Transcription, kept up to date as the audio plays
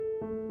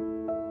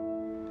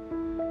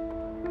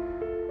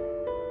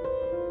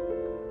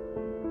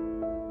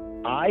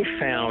I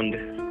found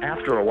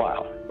after a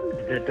while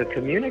that the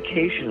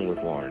communication with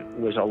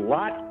Lauren was a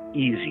lot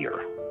easier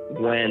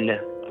when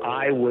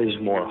I was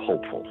more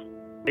hopeful.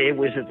 It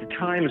was at the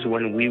times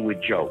when we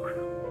would joke,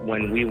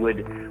 when we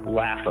would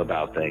laugh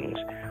about things,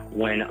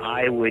 when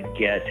I would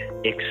get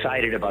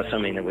excited about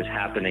something that was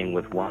happening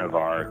with one of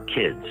our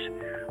kids,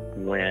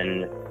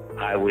 when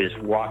I was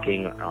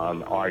walking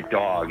our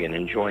dog and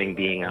enjoying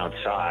being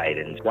outside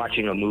and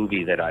watching a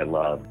movie that I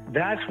loved.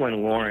 That's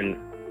when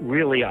Lauren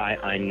really,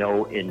 I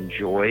know,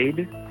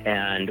 enjoyed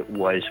and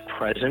was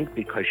present,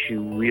 because she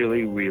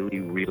really, really,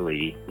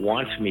 really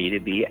wants me to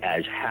be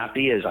as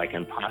happy as I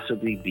can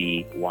possibly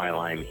be while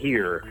I'm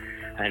here.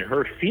 And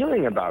her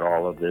feeling about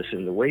all of this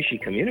and the way she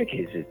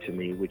communicates it to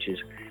me, which is,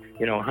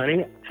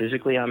 honey,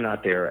 physically I'm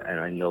not there, and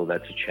I know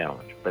that's a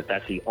challenge, but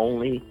that's the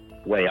only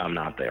way I'm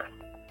not there.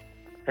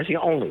 That's the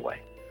only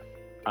way.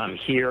 I'm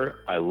here.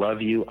 I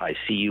love you. I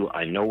see you.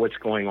 I know what's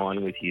going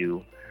on with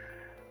you.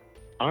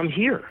 I'm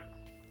here.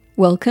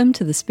 Welcome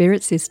to the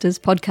Spirit Sisters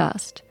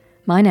podcast.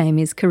 My name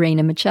is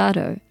Karina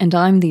Machado, and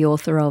I'm the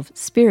author of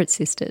Spirit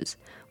Sisters,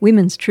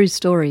 Women's True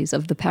Stories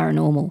of the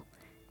Paranormal.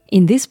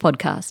 In this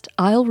podcast,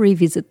 I'll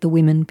revisit the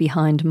women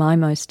behind my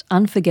most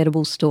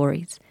unforgettable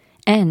stories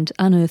and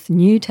unearth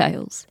new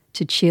tales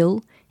to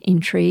chill,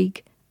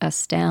 intrigue,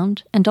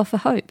 astound, and offer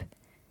hope.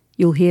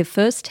 You'll hear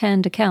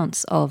first-hand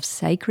accounts of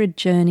sacred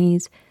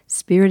journeys,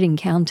 spirit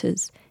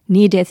encounters,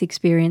 near-death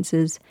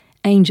experiences,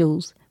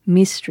 angels,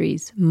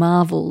 mysteries,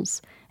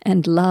 marvels,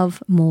 and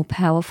love more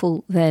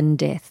powerful than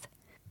death.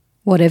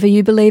 Whatever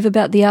you believe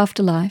about the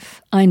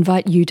afterlife, I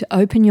invite you to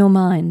open your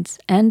minds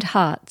and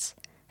hearts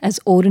as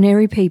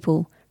ordinary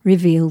people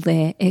reveal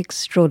their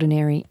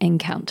extraordinary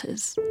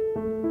encounters.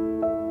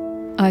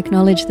 I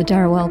acknowledge the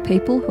Darawal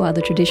people, who are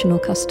the traditional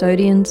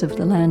custodians of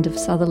the land of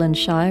Sutherland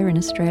Shire in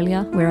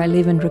Australia, where I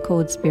live and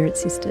record Spirit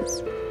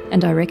Sisters,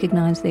 and I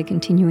recognise their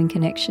continuing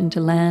connection to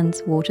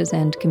lands, waters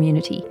and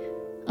community.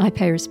 I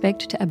pay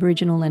respect to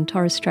Aboriginal and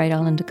Torres Strait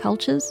Islander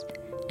cultures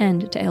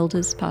and to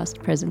elders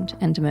past, present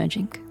and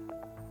emerging.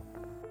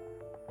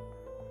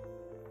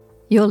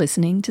 You're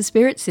listening to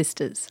Spirit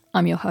Sisters.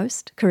 I'm your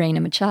host, Karina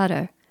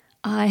Machado.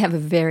 I have a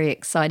very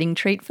exciting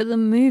treat for the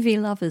movie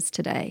lovers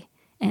today,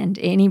 and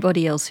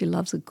anybody else who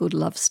loves a good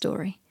love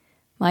story.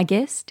 My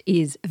guest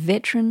is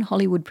veteran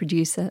Hollywood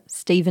producer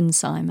Stephen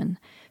Simon,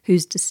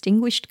 whose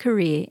distinguished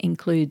career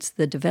includes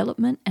the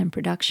development and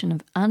production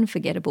of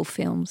unforgettable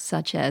films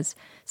such as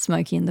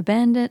Smokey and the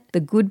Bandit, The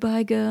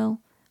Goodbye Girl,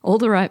 All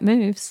the Right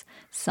Moves,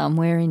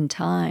 Somewhere in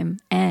Time,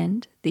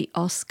 and the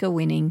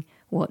Oscar-winning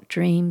What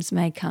Dreams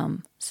May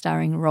Come,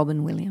 starring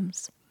Robin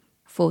Williams.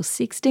 For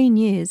 16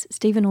 years,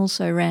 Stephen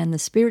also ran the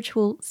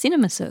Spiritual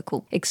Cinema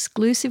Circle,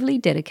 exclusively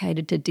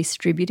dedicated to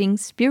distributing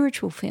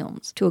spiritual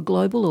films to a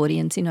global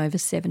audience in over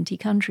 70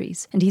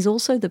 countries. And he's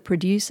also the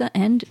producer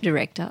and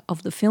director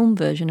of the film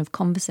version of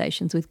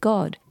Conversations with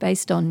God,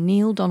 based on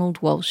Neale Donald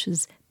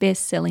Walsch's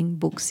best-selling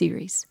book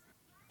series.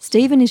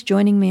 Stephen is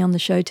joining me on the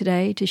show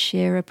today to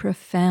share a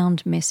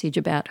profound message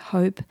about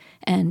hope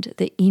and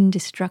the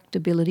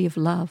indestructibility of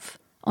love.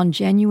 On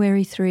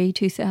January 3,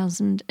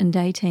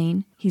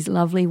 2018, his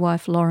lovely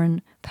wife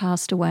Lauren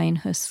passed away in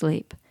her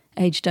sleep,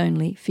 aged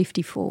only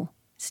 54.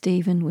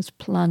 Stephen was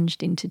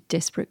plunged into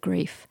desperate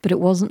grief, but it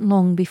wasn't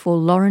long before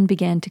Lauren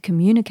began to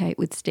communicate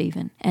with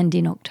Stephen, and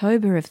in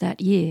October of that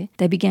year,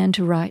 they began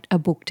to write a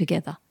book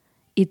together.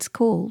 It's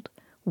called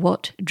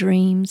What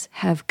Dreams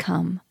Have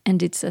Come,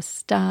 and it's a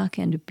stark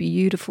and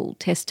beautiful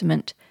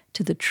testament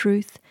to the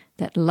truth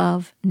that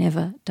love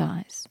never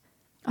dies.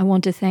 I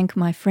want to thank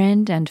my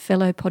friend and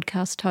fellow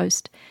podcast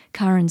host,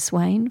 Karen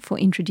Swain, for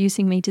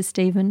introducing me to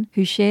Stephen,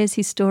 who shares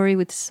his story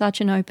with such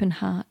an open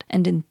heart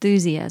and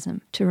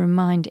enthusiasm to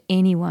remind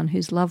anyone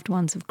whose loved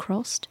ones have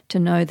crossed to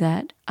know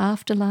that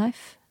after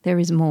life there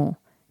is more,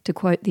 to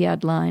quote the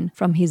ad line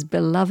from his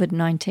beloved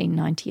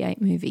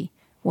 1998 movie,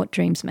 What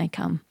Dreams May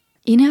Come.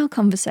 In our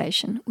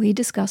conversation, we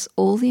discuss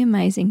all the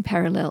amazing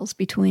parallels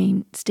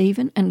between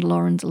Stephen and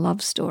Lauren's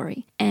love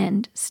story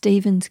and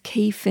Stephen's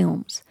key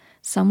films,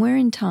 Somewhere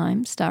in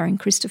Time, starring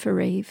Christopher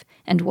Reeve,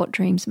 and What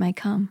Dreams May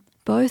Come,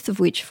 both of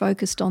which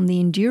focused on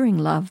the enduring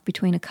love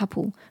between a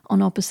couple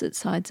on opposite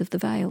sides of the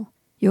veil.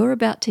 You're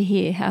about to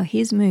hear how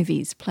his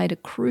movies played a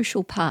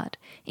crucial part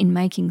in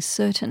making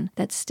certain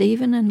that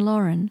Stephen and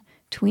Lauren,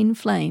 twin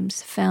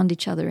flames, found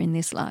each other in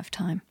this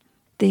lifetime.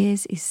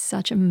 Theirs is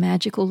such a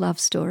magical love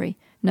story,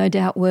 no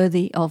doubt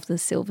worthy of the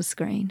silver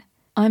screen.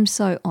 I'm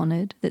so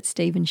honoured that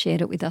Stephen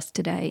shared it with us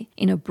today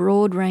in a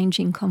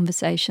broad-ranging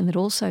conversation that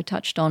also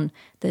touched on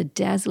the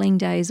dazzling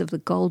days of the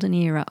golden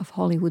era of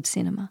Hollywood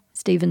cinema,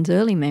 Stephen's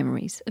early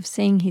memories of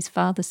seeing his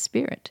father's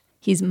spirit,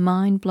 his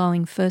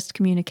mind-blowing first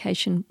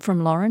communication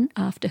from Lauren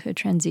after her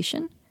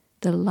transition,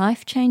 the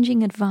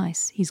life-changing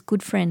advice his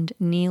good friend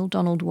Neale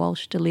Donald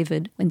Walsch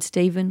delivered when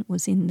Stephen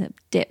was in the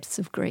depths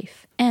of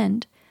grief,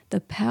 and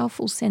the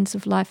powerful sense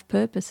of life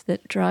purpose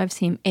that drives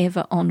him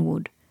ever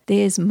onward.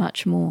 There's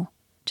much more.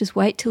 Just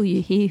wait till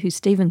you hear who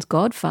Stephen's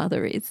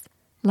godfather is.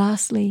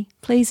 Lastly,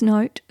 please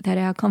note that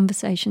our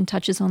conversation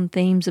touches on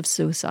themes of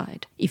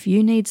suicide. If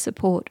you need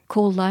support,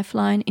 call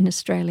Lifeline in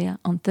Australia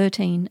on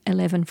 13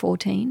 11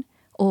 14,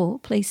 or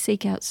please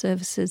seek out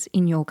services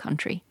in your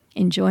country.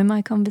 Enjoy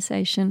my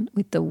conversation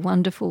with the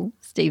wonderful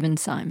Stephen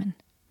Simon.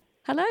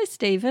 Hello,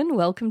 Stephen.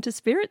 Welcome to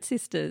Spirit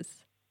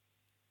Sisters.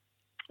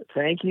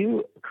 Thank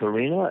you,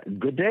 Karina.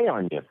 Good day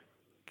on you.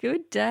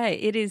 Good day.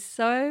 It is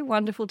so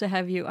wonderful to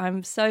have you.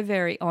 I'm so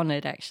very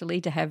honoured, actually,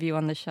 to have you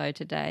on the show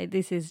today.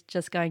 This is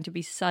just going to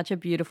be such a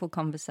beautiful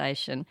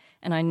conversation,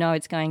 and I know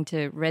it's going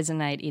to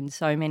resonate in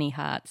so many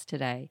hearts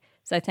today.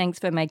 So thanks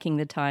for making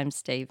the time,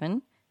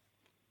 Stephen.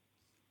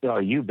 Oh,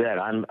 you bet.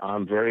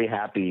 I'm very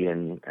happy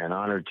and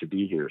honoured to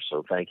be here,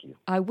 so thank you.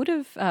 I would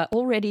have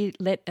already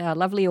let our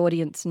lovely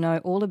audience know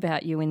all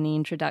about you in the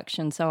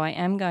introduction, so I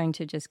am going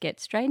to just get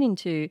straight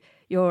into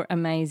your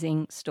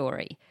amazing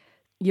story.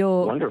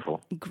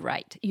 Wonderful.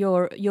 Great.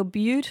 Your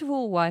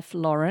beautiful wife,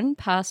 Lauren,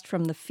 passed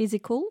from the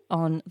physical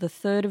on the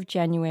 3rd of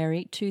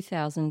January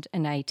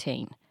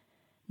 2018.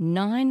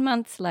 9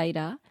 months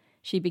later,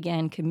 she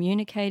began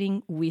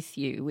communicating with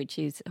you, which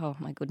is, oh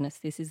my goodness,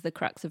 this is the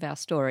crux of our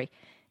story.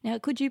 Now,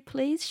 could you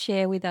please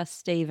share with us,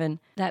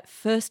 Stephen, that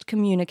first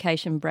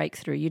communication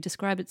breakthrough? You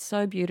describe it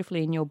so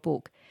beautifully in your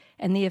book,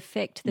 and the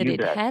effect that it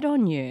had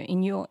on you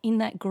in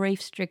that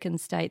grief-stricken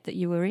state that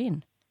you were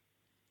in.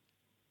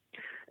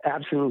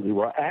 Absolutely.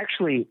 Well,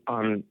 actually,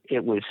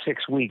 it was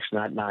 6 weeks,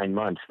 not 9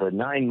 months. The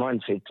 9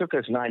 months, it took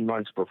us 9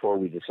 months before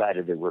we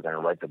decided that we were going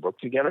to write the book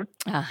together.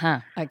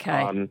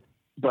 Okay.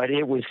 But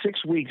it was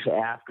 6 weeks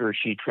after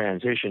she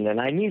transitioned,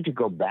 and I need to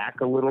go back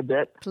a little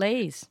bit.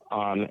 Please.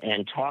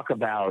 And talk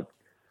about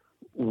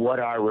what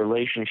our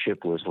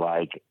relationship was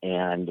like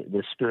and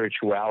the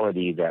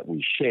spirituality that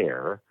we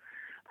share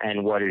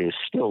and what it is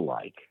still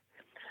like.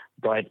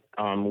 But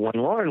when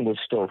Lauren was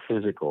still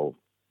physical,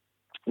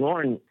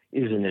 Lauren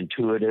is an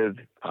intuitive.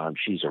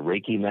 She's a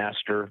Reiki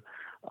master.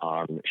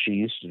 She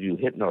used to do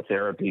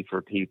hypnotherapy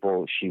for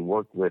people. She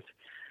worked with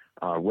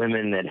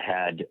women that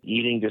had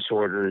eating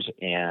disorders,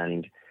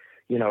 and,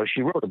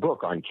 she wrote a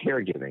book on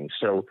caregiving.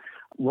 So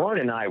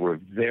Lauren and I were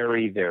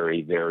very,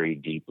 very, very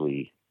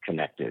deeply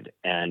connected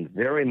and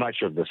very much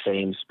of the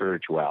same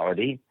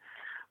spirituality.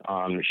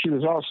 She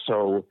was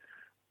also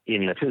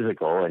in the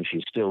physical, and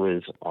she still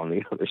is on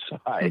the other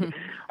side,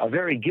 a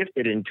very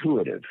gifted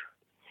intuitive.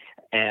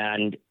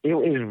 And it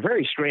was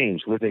very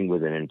strange living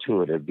with an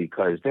intuitive,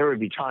 because there would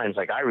be times,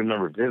 like I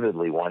remember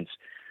vividly once,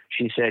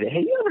 she said, "Hey,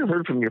 you haven't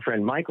heard from your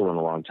friend Michael in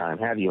a long time,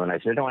 have you?" And I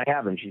said, "No, I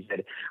haven't." She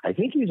said, "I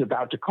think he's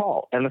about to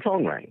call." And the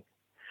phone rang.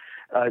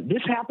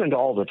 This happened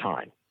all the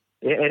time.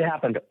 It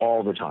happened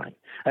all the time.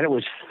 And it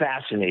was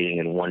fascinating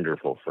and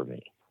wonderful for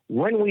me.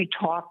 When we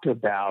talked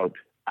about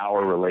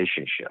our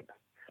relationship,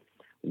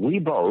 we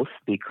both,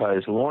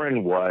 because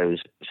Lauren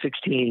was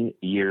 16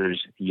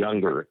 years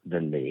younger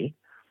than me,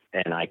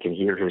 and I can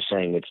hear her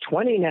saying, "It's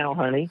 20 now,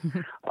 honey."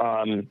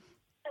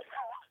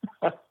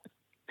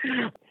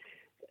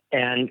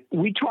 And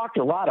we talked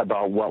a lot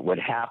about what would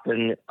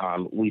happen.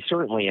 We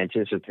certainly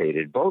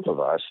anticipated, both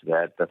of us,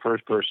 that the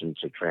first person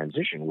to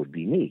transition would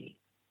be me.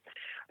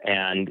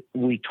 And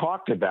we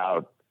talked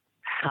about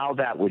how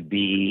that would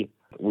be.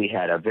 We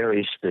had a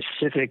very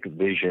specific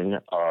vision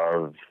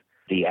of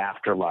the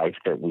afterlife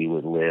that we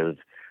would live.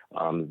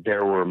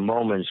 There were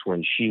moments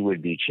when she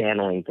would be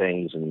channeling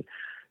things and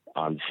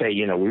say,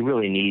 we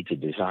really need to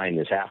design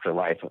this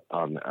afterlife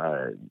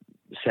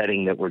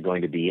setting that we're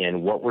going to be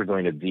in, what we're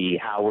going to be,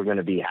 how we're going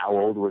to be, how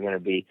old we're going to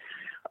be.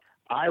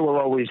 I will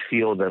always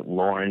feel that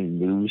Lauren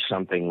knew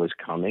something was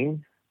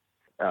coming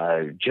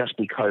just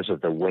because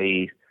of the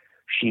way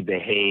she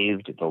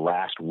behaved the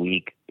last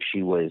week.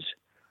 She was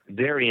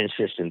very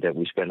insistent that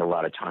we spend a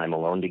lot of time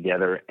alone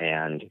together,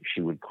 and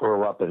she would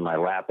curl up in my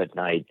lap at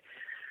night.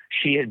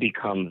 She had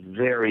become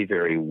very,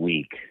 very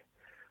weak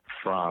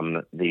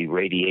from the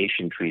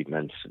radiation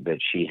treatments that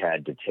she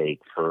had to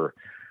take for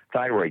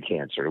thyroid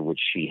cancer,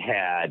 which she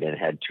had and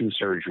had 2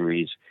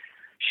 surgeries.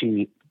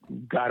 She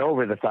got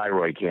over the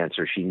thyroid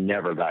cancer. She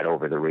never got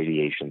over the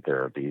radiation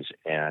therapies,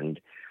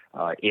 and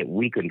it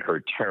weakened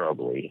her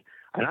terribly.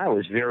 And I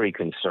was very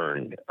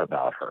concerned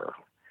about her.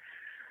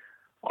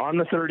 On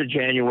the 3rd of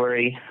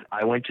January,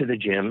 I went to the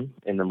gym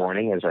in the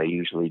morning, as I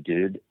usually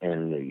did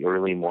in the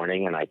early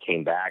morning, and I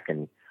came back,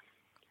 and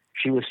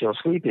she was still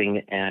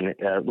sleeping, and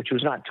which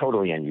was not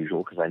totally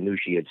unusual, because I knew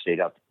she had stayed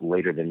up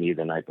later than me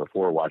the night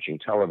before watching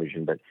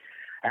television. But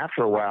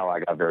after a while,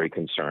 I got very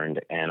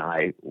concerned, and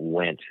I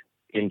went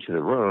into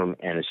the room,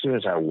 and as soon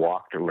as I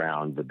walked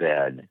around the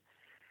bed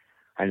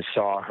and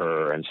saw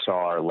her and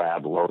saw our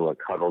lab Lola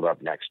cuddled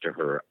up next to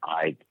her,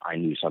 I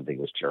knew something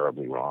was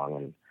terribly wrong.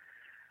 And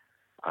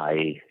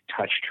I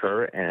touched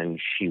her, and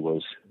she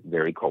was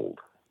very cold.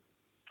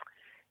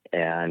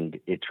 And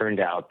it turned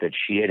out that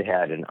she had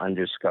had an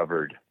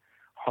undiscovered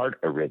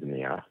heart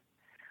arrhythmia.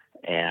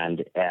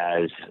 And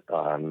as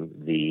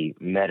the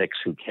medics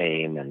who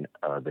came and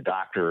the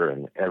doctor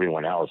and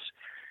everyone else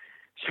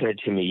said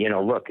to me,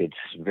 look, it's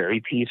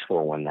very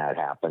peaceful when that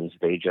happens.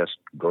 They just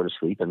go to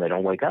sleep and they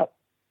don't wake up.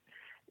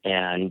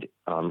 And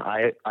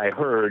I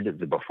heard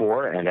the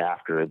before and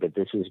after that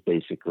this is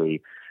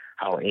basically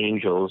how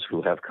angels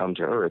who have come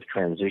to earth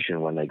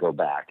transition when they go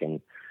back.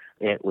 And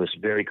it was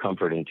very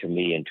comforting to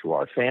me and to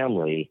our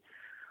family,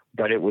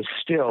 but it was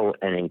still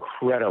an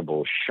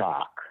incredible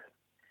shock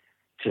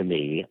to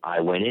me. I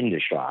went into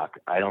shock.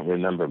 I don't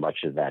remember much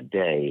of that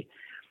day.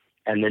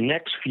 And the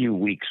next few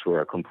weeks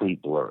were a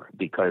complete blur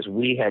because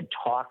we had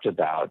talked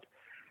about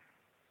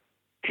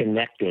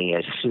connecting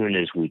as soon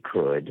as we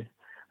could.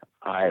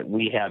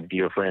 We have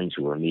dear friends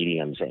who are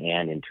mediums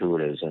and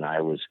intuitives, and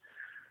I was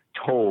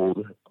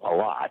told a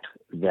lot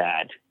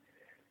that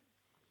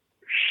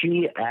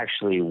she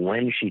actually,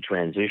 when she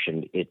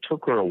transitioned, it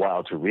took her a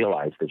while to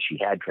realize that she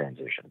had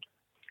transitioned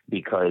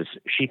because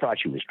she thought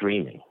she was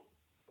dreaming.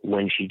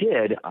 When she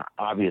did,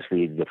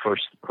 obviously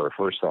her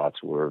first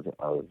thoughts were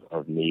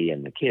of me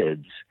and the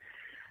kids.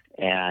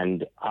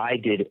 And I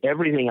did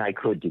everything I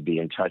could to be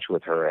in touch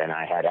with her, and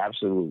I had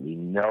absolutely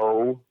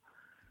no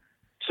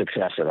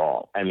success at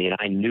all. I mean,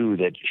 I knew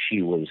that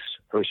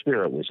her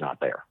spirit was not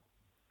there.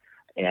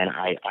 And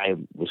I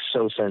was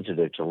so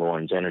sensitive to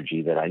Lauren's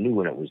energy that I knew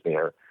when it was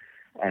there,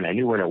 and I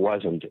knew when it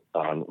wasn't.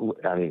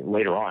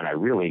 Later on, I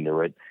really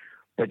knew it,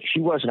 but she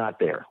was not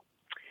there.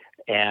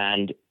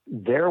 And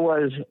there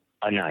was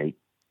a night,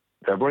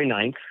 February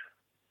 9th,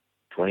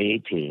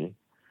 2018,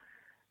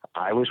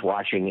 I was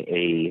watching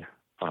a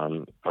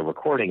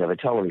recording of a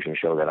television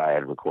show that I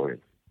had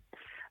recorded.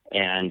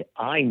 And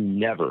I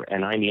never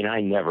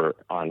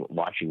on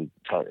watching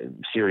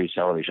series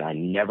television, I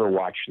never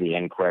watched the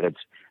end credits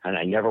and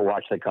I never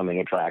watch the coming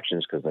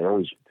attractions because they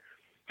always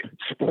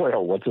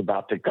spoil what's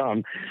about to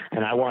come.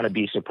 And I want to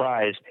be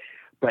surprised.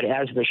 But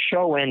as the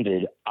show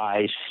ended,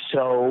 I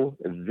so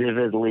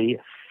vividly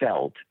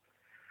felt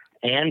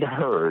and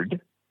heard,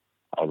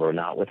 although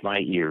not with my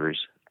ears,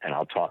 and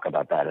I'll talk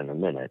about that in a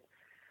minute,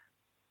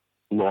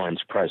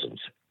 Lauren's presence.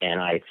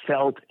 And I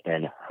felt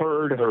and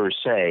heard her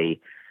say,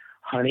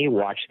 "Honey,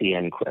 watch the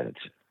end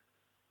credits."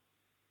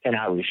 And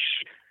I was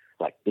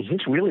like, is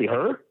this really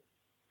her?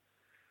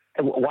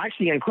 Watch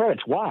the end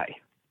credits. Why?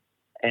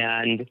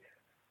 And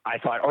I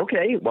thought,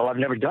 okay, well, I've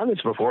never done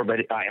this before, but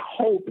I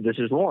hope this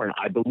is Lauren.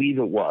 I believe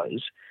it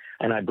was.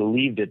 And I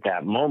believed at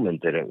that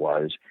moment that it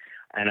was.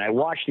 And I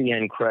watched the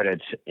end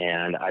credits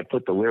and I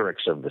put the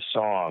lyrics of the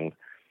song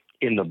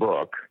in the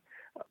book.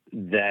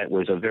 That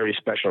was a very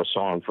special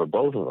song for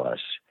both of us.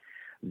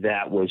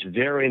 That was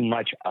very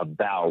much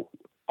about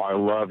our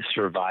love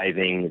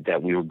surviving,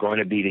 that we were going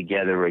to be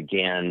together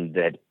again,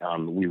 that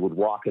we would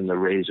walk in the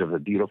rays of a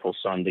beautiful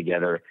sun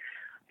together.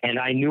 And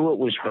I knew it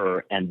was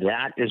her, and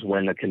that is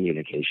when the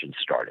communication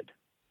started.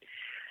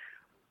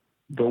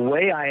 The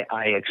way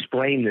I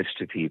explain this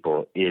to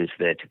people is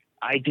that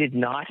I did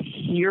not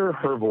hear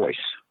her voice,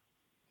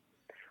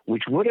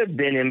 which would have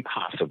been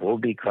impossible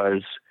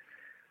because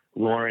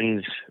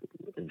Lauren's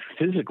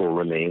physical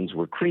remains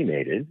were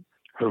cremated.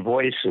 Her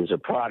voice is a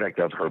product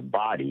of her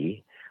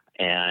body,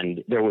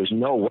 and there was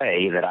no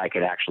way that I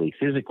could actually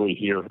physically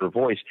hear her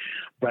voice,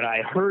 but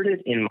I heard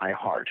it in my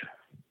heart,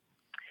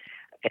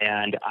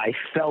 and I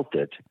felt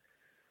it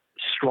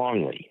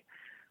strongly.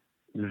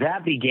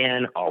 That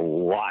began a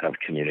lot of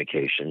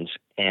communications,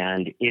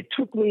 and it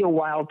took me a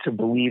while to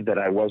believe that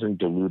I wasn't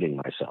deluding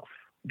myself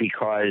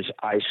because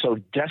I so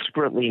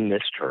desperately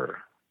missed her,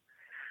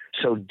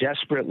 so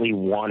desperately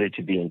wanted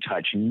to be in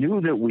touch,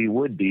 knew that we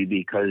would be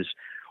because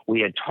we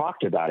had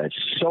talked about it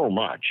so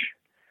much.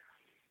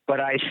 But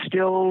I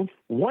still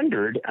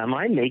wondered, am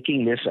I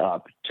making this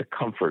up to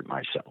comfort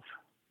myself?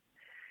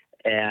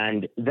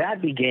 And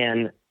that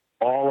began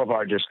all of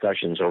our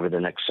discussions over the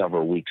next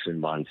several weeks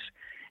and months.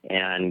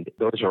 And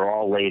those are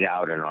all laid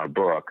out in our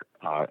book,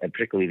 and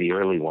particularly the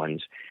early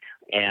ones.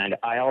 And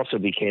I also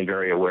became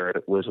very aware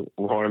it was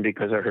Lauren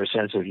because of her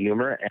sense of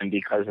humor and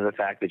because of the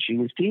fact that she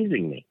was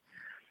teasing me,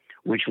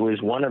 which was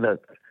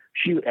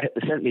she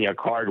sent me a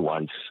card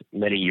once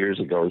many years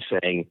ago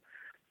saying,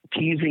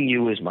 "Teasing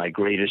you is my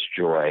greatest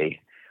joy,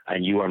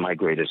 and you are my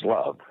greatest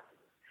love."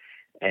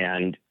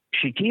 And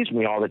she teased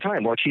me all the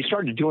time. Well, she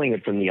started doing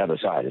it from the other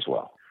side as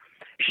well.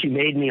 She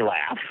made me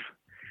laugh.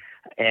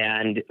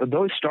 And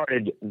those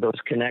started those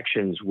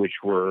connections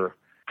which were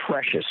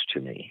precious to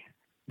me.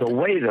 The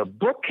way the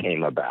book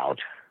came about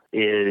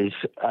is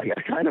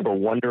a kind of a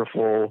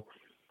wonderful,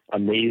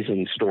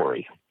 amazing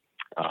story,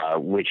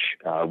 which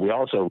we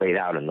also laid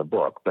out in the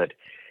book. But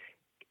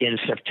in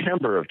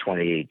September of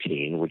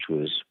 2018, which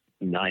was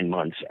 9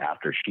 months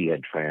after she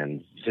had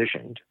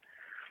transitioned,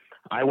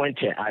 I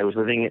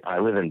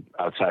live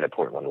outside of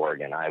Portland,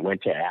 Oregon. I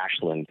went to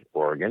Ashland,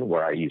 Oregon,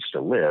 where I used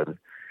to live,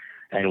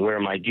 and where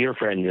my dear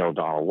friend Neil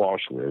Donald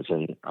Walsh lives.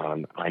 And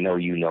I know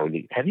you know.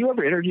 Have you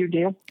ever interviewed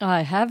Neil?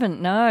 I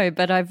haven't, no,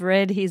 but I've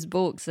read his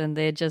books, and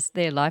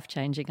they're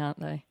life-changing, aren't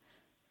they?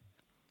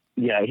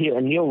 Yeah,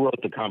 Neil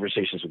wrote the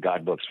Conversations with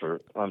God books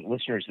for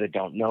listeners that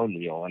don't know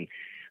Neil.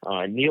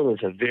 And Neil is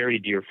a very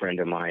dear friend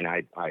of mine.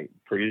 I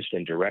produced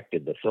and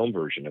directed the film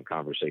version of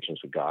Conversations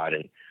with God,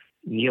 and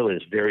Neil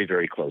is very,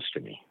 very close to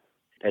me.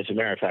 As a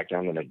matter of fact,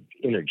 I'm going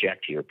to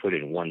interject here, put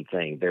in one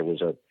thing. There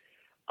was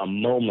a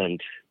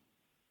moment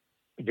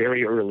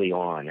very early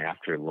on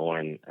after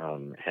Lauren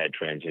had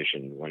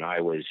transitioned, when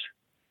I was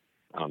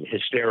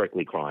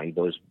hysterically crying.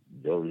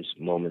 Those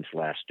moments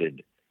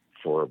lasted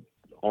for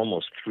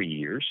almost 3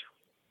 years.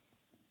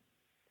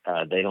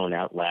 They don't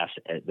outlast.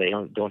 They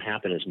don't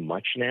happen as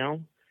much now,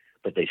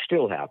 but they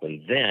still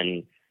happen.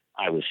 Then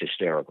I was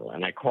hysterical,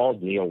 and I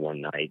called Neil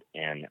one night,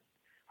 and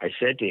I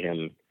said to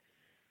him,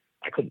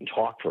 I couldn't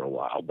talk for a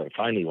while, but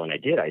finally when I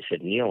did, I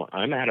said, Neil,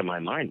 I'm out of my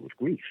mind with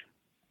grief.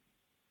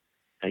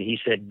 And he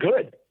said,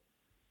 good.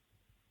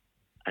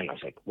 And I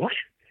was like, what?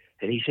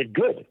 And he said,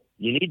 good.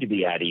 You need to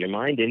be out of your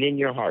mind and in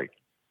your heart.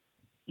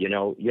 You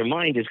know, your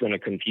mind is going to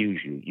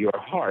confuse you. Your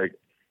heart,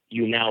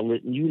 you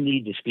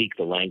need to speak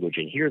the language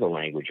and hear the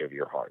language of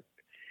your heart.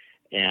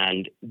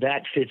 And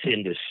that fits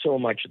into so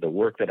much of the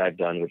work that I've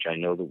done, which I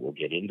know that we'll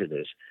get into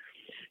this.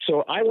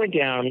 So I went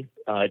down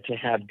to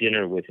have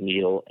dinner with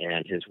Neil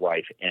and his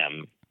wife,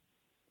 Em,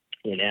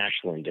 in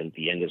Ashland at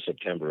the end of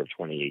September of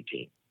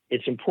 2018.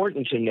 It's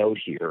important to note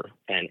here,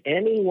 and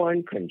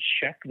anyone can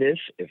check this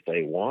if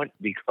they want,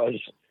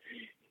 because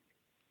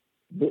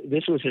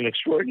this was an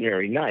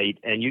extraordinary night,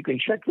 and you can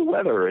check the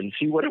weather and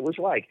see what it was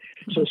like.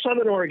 So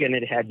Southern Oregon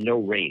had no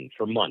rain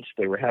for months.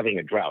 They were having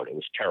a drought. It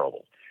was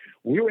terrible.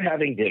 We were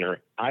having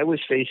dinner. I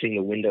was facing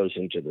the windows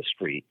into the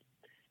street.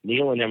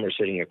 Neil and Em were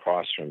sitting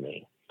across from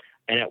me.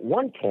 And at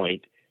one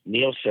point,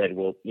 Neil said,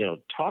 well,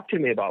 talk to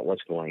me about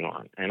what's going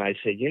on. And I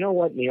said, you know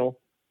what, Neil?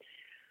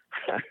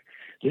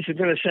 This is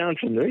going to sound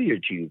familiar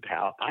to you,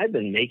 pal. I've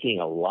been making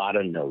a lot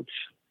of notes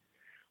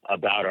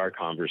about our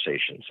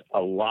conversations,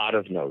 a lot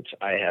of notes.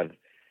 I have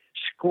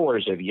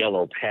scores of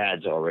yellow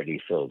pads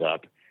already filled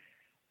up,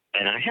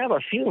 and I have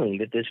a feeling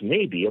that this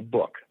may be a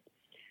book.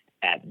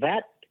 At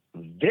that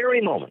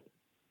very moment,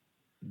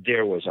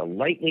 there was a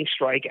lightning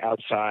strike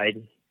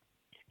outside.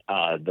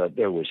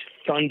 There was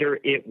thunder.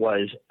 It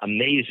was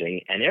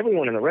amazing. And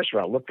everyone in the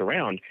restaurant looked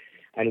around,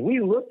 and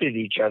we looked at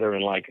each other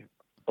and like,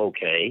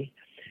 okay.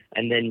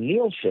 And then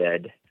Neil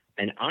said,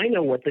 and I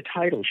know what the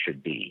title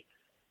should be,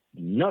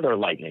 Another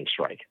Lightning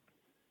Strike.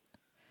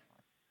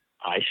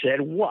 I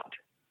said, what?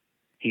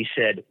 He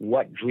said,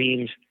 What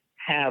Dreams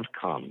Have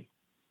Come.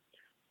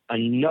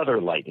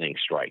 Another lightning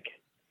strike.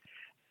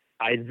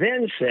 I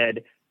then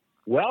said,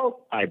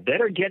 well, I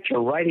better get to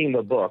writing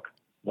the book,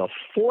 The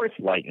Fourth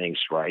Lightning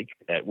Strike,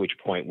 at which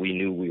point we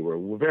knew we were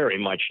very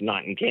much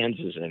not in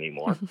Kansas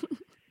anymore.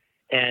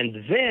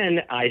 And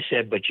then I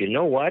said, but you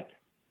know what?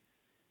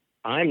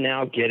 I'm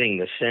now getting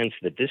the sense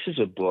that this is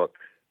a book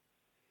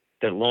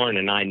that Lauren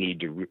and I need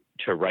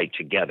to write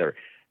together,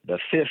 The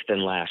Fifth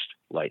and Last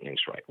Lightning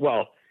Strike.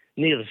 Well,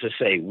 needless to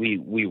say,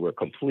 we were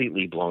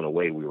completely blown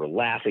away. We were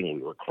laughing,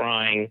 we were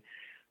crying,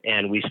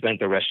 and we spent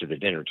the rest of the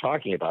dinner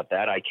talking about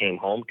that. I came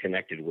home,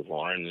 connected with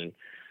Lauren, and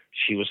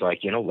she was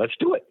like, let's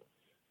do it.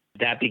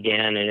 That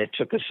began, and it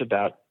took us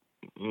about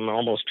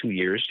almost 2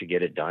 years to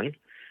get it done.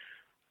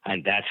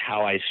 And that's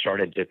how I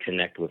started to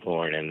connect with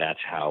Lauren, and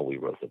that's how we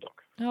wrote the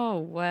book. Oh,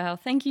 wow.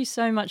 Thank you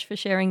so much for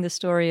sharing the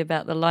story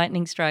about the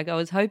lightning strike. I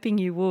was hoping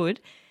you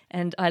would,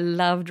 and I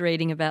loved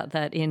reading about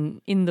that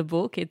in the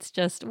book. It's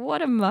just,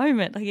 what a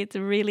moment. Like, it's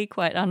really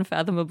quite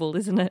unfathomable,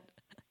 isn't it?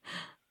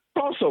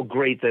 It's also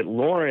great that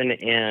Lauren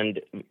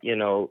and,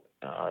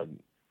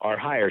 our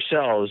higher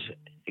selves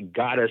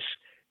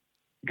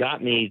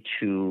got me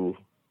to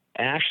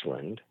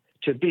Ashland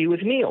to be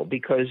with Neil,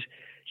 because,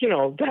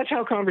 that's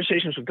how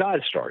Conversations with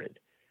God started.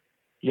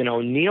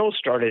 Neil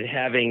started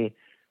having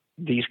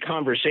these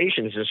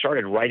conversations and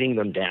started writing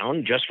them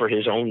down just for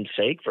his own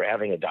sake, for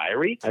having a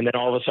diary, and then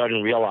all of a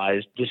sudden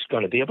realized this is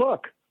going to be a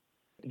book.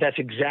 That's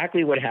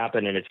exactly what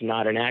happened, and it's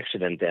not an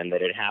accident then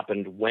that it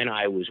happened when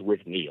I was with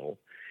Neil.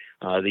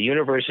 The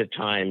universe at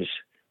times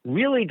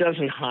really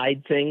doesn't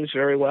hide things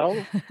very well,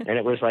 and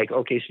it was like,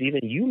 okay,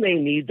 Stephen, you may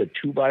need the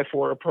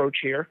 2x4 approach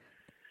here,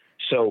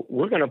 so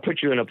we're going to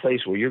put you in a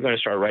place where you're going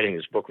to start writing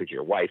this book with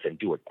your wife and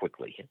do it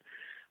quickly.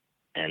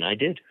 And I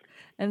did.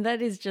 And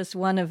that is just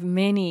one of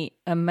many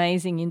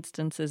amazing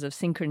instances of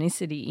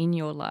synchronicity in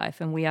your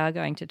life. And we are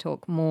going to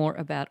talk more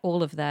about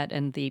all of that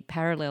and the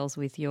parallels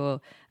with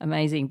your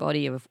amazing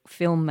body of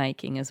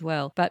filmmaking as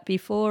well. But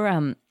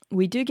before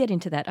we do get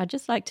into that, I'd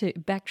just like to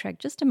backtrack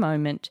just a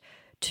moment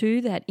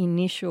to that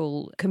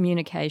initial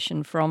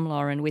communication from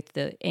Lauren with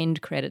the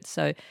end credits.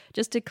 So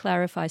just to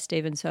clarify,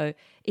 Stephen, so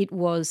it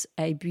was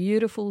a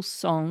beautiful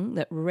song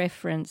that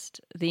referenced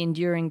the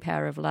enduring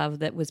power of love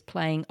that was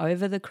playing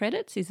over the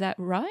credits. Is that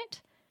right?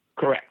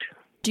 Correct.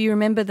 Do you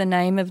remember the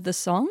name of the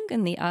song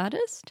and the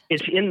artist?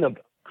 It's in the...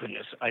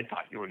 Goodness, I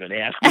thought you were going to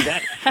ask me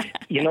that.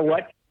 You know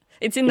what?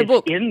 It's in the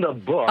book. It's in the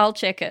book. I'll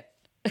check it.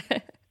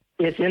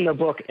 It's in the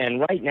book, and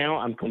right now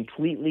I'm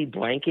completely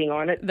blanking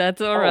on it.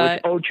 That's all right.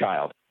 It's Oh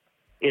Child.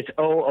 It's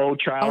Oh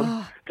Child.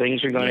 Oh,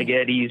 things are going to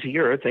get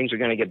easier. Things are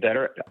going to get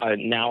better.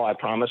 Now I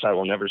promise I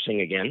will never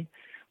sing again.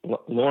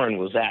 Lauren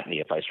was at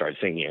me if I started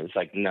singing. It's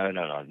like,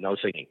 no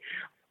singing.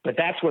 But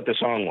that's what the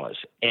song was.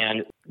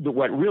 And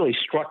what really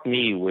struck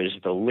me was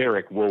the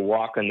lyric, we'll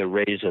walk in the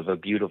rays of a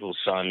beautiful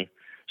sun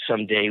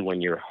someday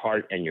when your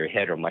heart and your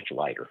head are much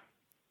lighter.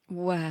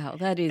 Wow,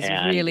 that is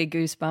really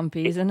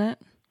goosebumpy, isn't it?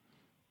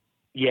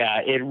 Yeah,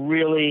 it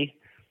really,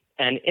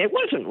 and it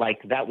wasn't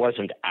like that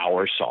wasn't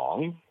our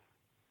song.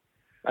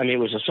 I mean, it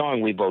was a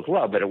song we both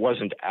loved, but it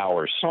wasn't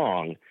our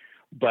song.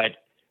 But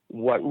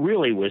what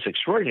really was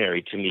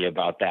extraordinary to me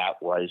about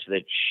that was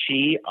that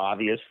she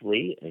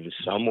obviously, in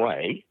some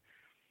way,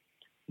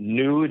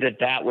 knew that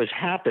that was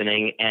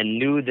happening and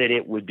knew that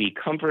it would be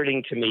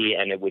comforting to me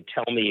and it would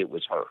tell me it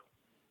was her.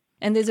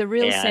 And there's a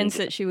real sense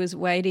that she was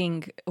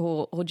waiting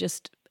or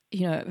just,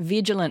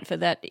 vigilant for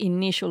that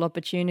initial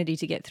opportunity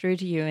to get through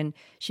to you, and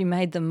she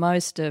made the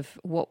most of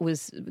what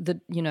was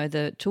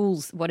the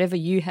tools, whatever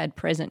you had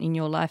present in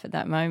your life at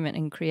that moment,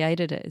 and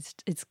created it.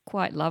 It's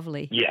quite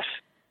lovely. Yes.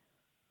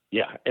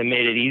 Yeah, it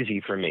made it easy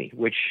for me,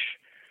 which,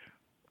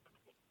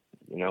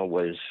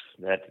 was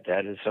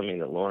that is something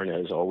that Lauren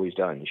has always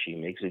done. She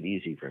makes it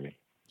easy for me.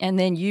 And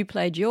then you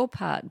played your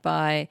part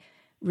by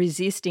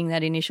resisting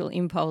that initial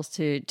impulse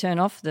to turn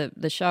off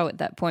the show at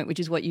that point, which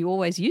is what you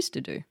always used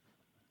to do.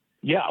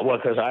 Yeah, well,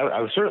 because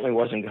I certainly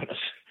wasn't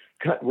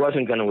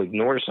going to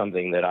ignore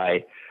something that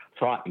I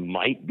thought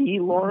might be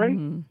Lauren.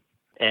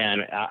 Mm-hmm.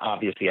 And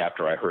obviously,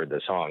 after I heard the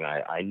song,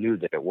 I knew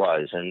that it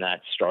was, and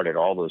that started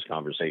all those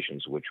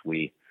conversations, which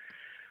we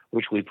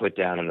put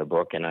down in the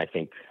book. And I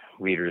think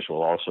readers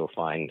will also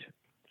find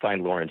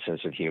Lauren's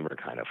sense of humor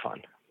kind of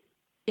fun.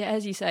 Yeah,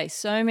 as you say,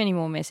 so many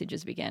more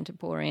messages began to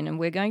pour in, and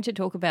we're going to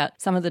talk about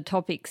some of the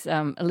topics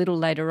a little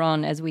later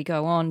on as we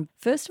go on.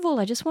 First of all,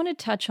 I just want to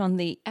touch on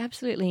the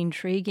absolutely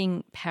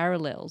intriguing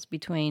parallels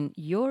between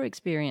your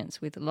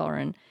experience with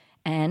Lauren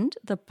and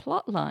the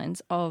plot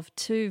lines of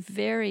two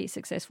very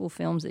successful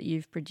films that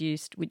you've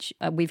produced, which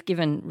we've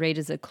given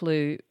readers a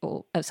clue,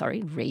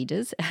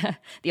 readers,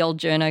 the old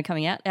journo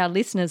coming out, our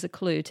listeners a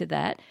clue to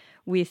that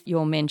with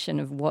your mention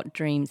of What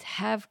Dreams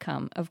Have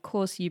Come. Of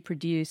course, you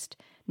produced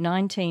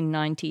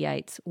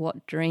 1998's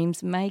What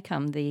Dreams May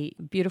Come, the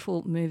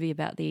beautiful movie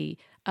about the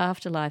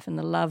afterlife and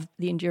the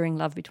enduring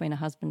love between a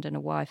husband and a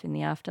wife in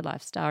the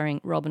afterlife,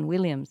 starring Robin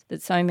Williams,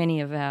 that so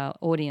many of our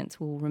audience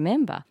will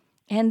remember.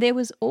 And there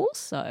was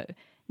also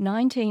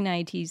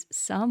 1980's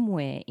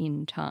Somewhere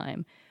in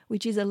Time,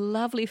 which is a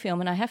lovely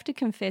film. And I have to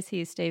confess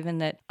here, Stephen,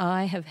 that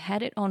I have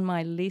had it on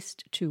my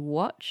list to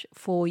watch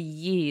for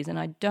years. And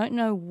I don't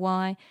know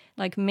why,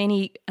 like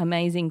many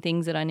amazing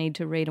things that I need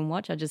to read and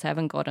watch, I just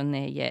haven't gotten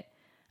there yet.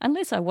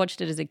 Unless I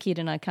watched it as a kid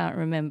and I can't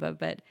remember.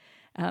 But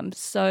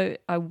so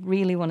I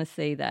really want to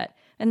see that.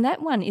 And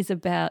that one is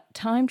about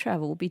time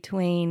travel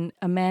between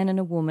a man and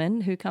a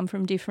woman who come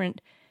from different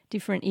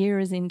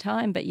eras in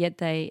time, but yet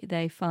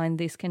they find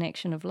this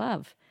connection of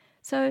love.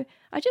 So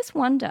I just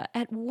wonder,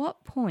 at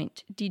what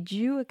point did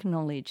you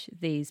acknowledge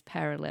these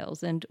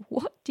parallels, and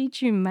what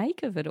did you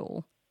make of it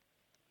all?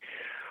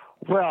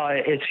 Well,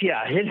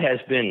 it has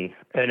been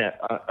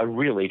a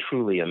really,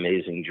 truly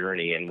amazing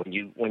journey. And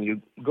when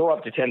you go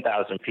up to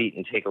 10,000 feet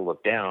and take a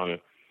look down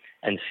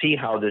and see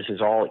how this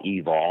has all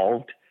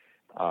evolved,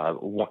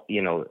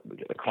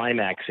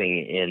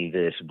 climaxing in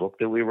this book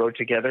that we wrote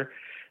together,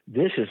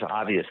 this is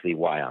obviously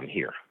why I'm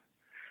here.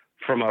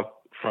 From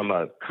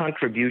a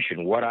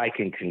contribution, what I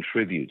can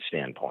contribute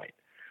standpoint,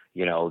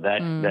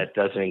 that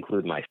doesn't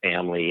include my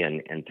family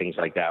and things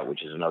like that,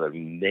 which is another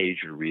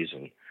major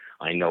reason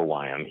I know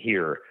why I'm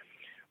here.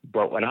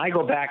 But when I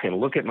go back and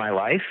look at my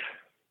life,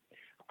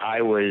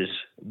 I was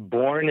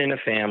born in a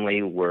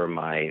family where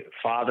my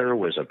father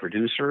was a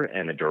producer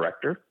and a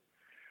director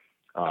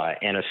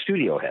and a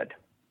studio head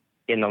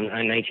in the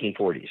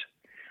 1940s.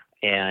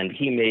 And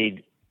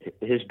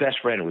his best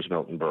friend was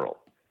Milton Berle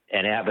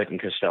and Abbott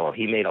and Costello.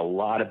 He made a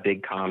lot of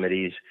big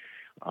comedies.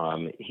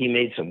 He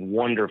made some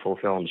wonderful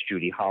films,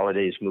 Judy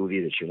Holliday's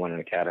movie that she won an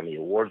Academy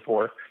Award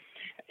for.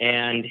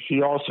 And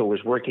he also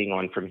was working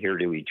on From Here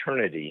to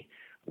Eternity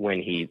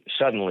when he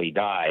suddenly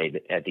died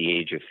at the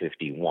age of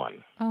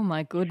 51. Oh,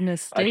 my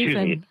goodness,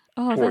 Stephen.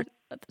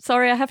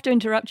 Sorry, I have to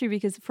interrupt you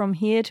because From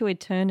Here to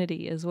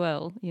Eternity as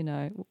well,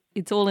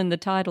 it's all in the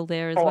title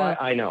there as well.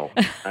 I know.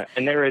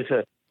 And there is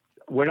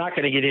we're not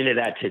going to get into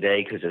that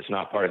today because it's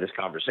not part of this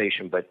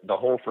conversation, but the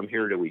whole From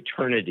Here to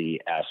Eternity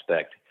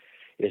aspect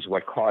is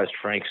what caused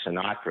Frank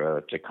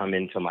Sinatra to come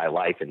into my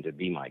life and to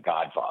be my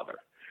godfather,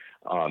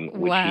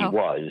 which he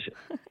was.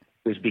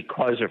 It was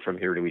because of From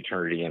Here to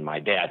Eternity and my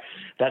dad.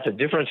 That's a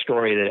different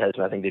story that has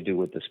nothing to do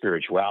with the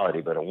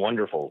spirituality, but a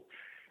wonderful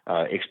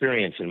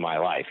experience in my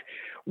life.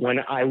 When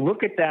I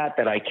look at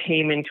that I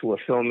came into a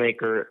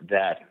filmmaker,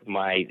 that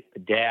my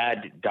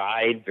dad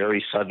died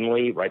very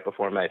suddenly right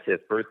before my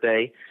 5th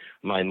birthday.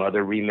 My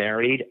mother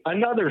remarried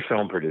another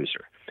film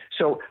producer.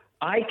 So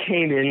I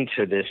came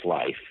into this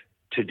life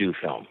to do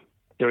film.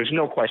 There was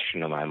no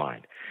question in my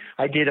mind.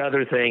 I did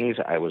other things.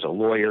 I was a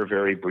lawyer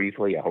very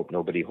briefly. I hope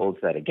nobody holds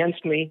that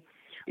against me.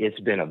 It's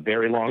been a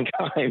very long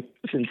time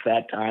since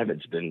that time.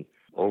 It's been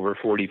over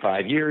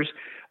 45 years.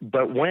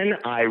 But when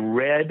I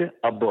read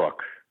a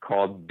book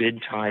called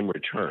Bid Time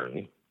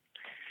Return,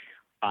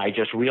 I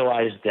just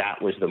realized that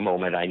was the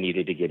moment I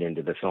needed to get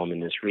into the film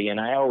industry.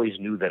 And I always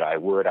knew that I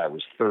would. I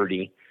was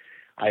 30.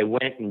 I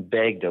went and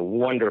begged a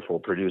wonderful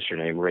producer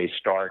named Ray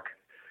Stark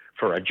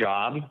for a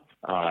job.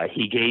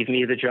 He gave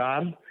me the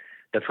job.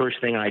 the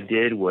first thing I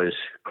did was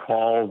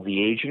call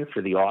the agent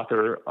for the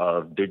author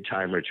of Bid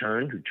Time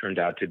Return, who turned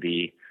out to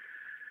be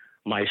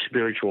my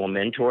spiritual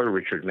mentor,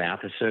 Richard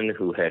Matheson,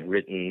 who had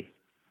written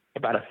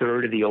about a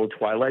third of the old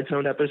Twilight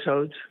Zone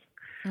episodes.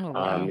 Oh,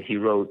 wow. He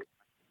wrote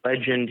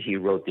Legend, he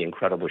wrote The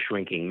Incredible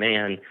Shrinking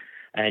Man,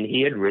 and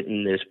he had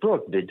written this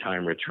book, Bid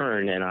Time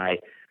Return, and I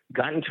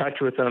got in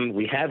touch with him.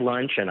 We had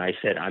lunch, and I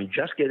said, I'm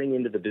just getting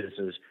into the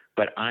business,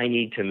 but I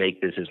need to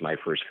make this as my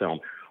first film.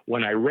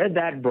 When I read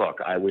that book,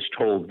 I was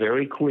told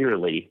very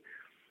clearly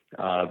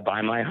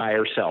by my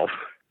higher self,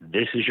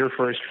 this is your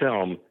first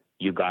film,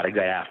 you got to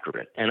get after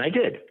it. And I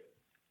did.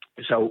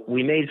 So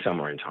we made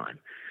Somewhere in Time.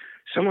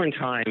 Somewhere in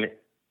Time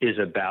is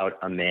about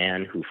a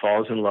man who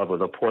falls in love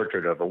with a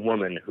portrait of a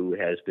woman who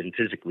has been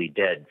physically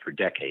dead for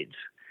decades.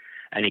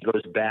 And he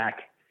goes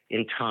back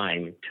in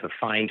time to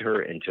find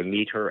her and to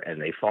meet her,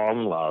 and they fall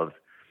in love.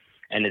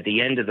 And at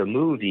the end of the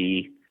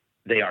movie,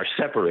 they are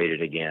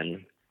separated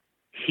again.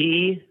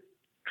 He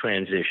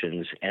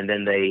transitions, and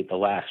then the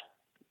last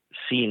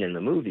scene in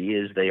the movie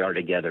is they are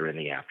together in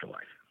the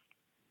afterlife.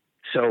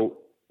 So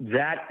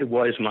that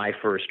was my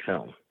first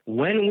film.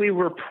 When we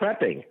were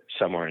prepping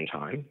Somewhere in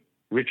Time,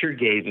 Richard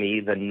gave me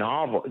the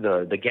novel,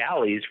 the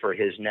galleys for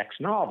his next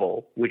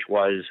novel, which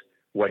was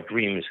What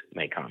Dreams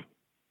May Come.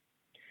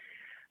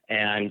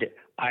 And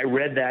I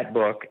read that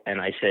book and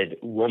I said,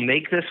 we'll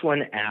make this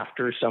one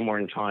after Somewhere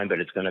in Time, but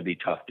it's going to be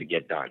tough to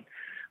get done.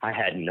 I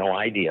had no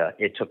idea.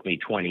 It took me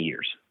 20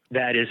 years.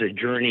 That is a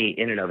journey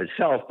in and of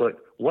itself, but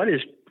what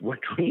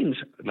Dreams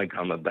May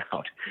Come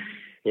about?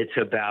 It's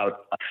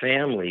about a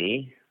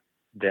family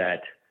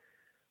that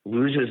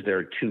loses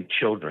their two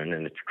children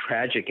in a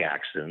tragic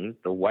accident.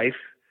 The wife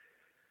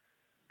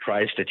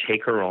tries to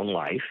take her own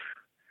life.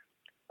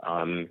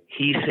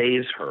 He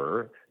saves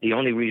her. The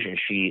only reason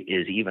she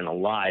is even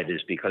alive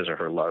is because of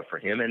her love for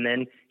him. And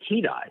then he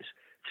dies.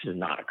 This is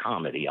not a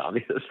comedy,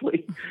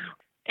 obviously.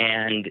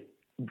 And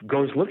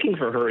goes looking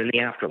for her in the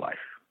afterlife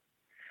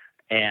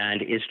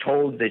and is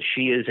told that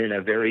she is in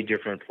a very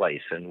different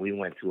place. And we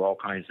went through all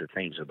kinds of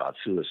things about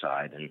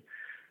suicide and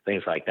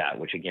things like that,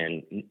 which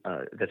again,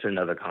 that's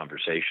another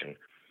conversation.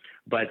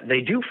 But they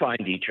do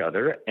find each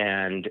other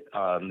and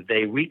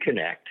they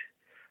reconnect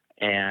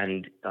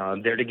and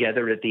they're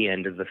together at the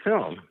end of the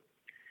film.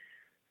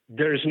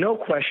 There's no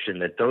question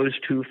that those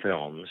two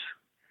films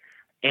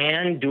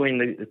and doing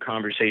the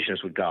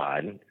Conversations with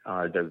God,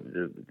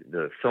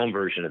 the film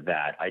version of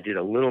that, I did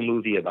a little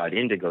movie about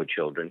indigo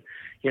children.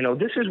 You know,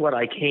 this is what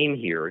I came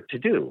here to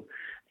do.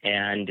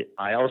 And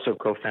I also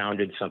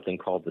co-founded something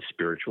called the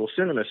Spiritual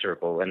Cinema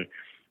Circle. And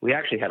we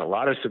actually had a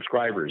lot of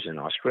subscribers in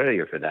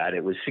Australia for that.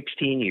 It was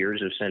 16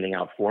 years of sending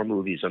out 4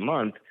 movies a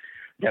month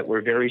that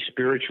were very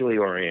spiritually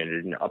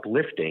oriented and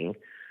uplifting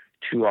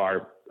to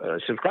our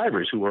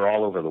subscribers who were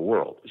all over the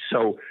world.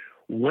 So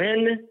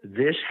when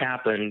this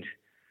happened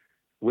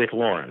with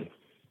Lauren,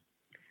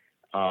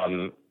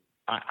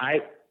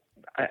 I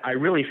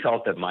really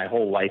felt that my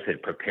whole life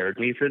had prepared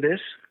me for this.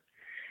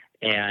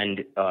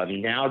 And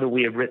now that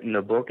we have written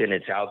the book and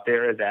it's out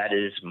there, that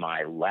is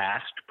my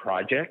last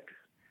project.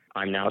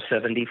 I'm now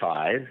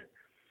 75.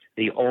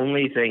 The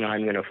only thing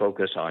I'm going to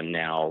focus on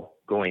now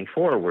going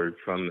forward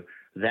from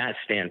that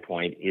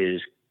standpoint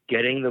is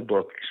getting the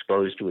book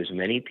exposed to as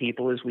many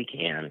people as we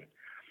can.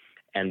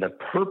 And the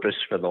purpose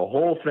for the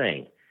whole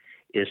thing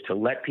is to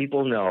let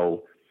people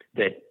know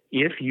that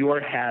if you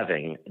are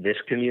having this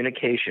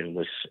communication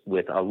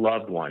with a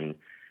loved one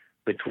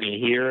between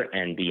here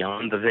and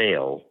beyond the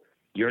veil,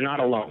 you're not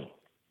alone.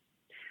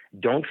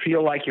 Don't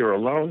feel like you're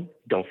alone.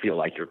 Don't feel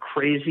like you're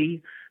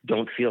crazy.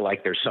 Don't feel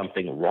like there's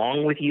something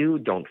wrong with you.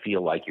 Don't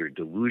feel like you're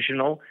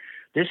delusional.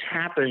 This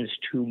happens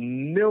to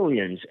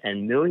millions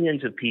and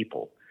millions of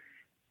people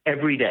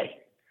every day,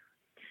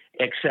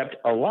 except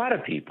a lot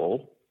of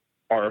people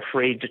are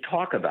afraid to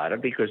talk about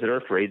it because they're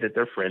afraid that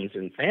their friends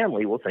and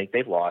family will think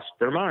they've lost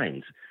their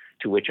minds,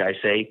 to which I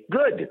say,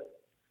 good,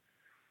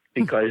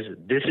 because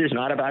this is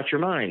not about your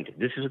mind.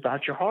 This is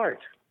about your heart.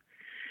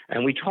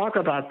 And we talk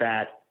about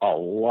that a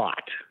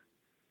lot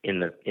in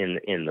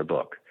the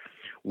book,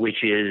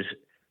 which is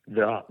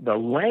the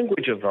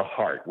language of the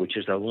heart, which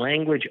is the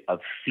language of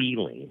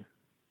feeling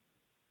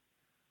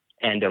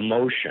and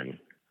emotion,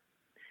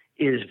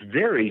 is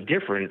very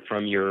different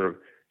from your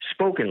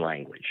spoken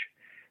language.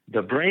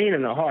 The brain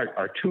and the heart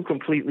are two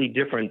completely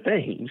different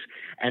things,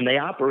 and they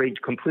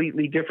operate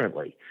completely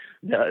differently.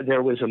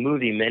 There was a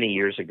movie many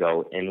years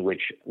ago in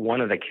which one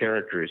of the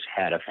characters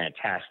had a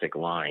fantastic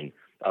line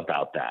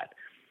about that,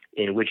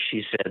 in which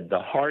she said, the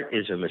heart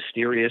is a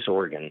mysterious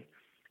organ.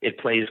 It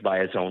plays by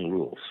its own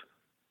rules.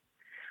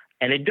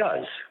 And it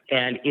does.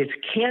 And it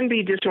can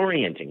be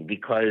disorienting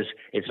because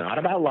it's not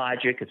about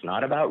logic. It's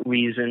not about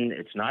reason.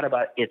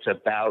 It's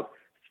about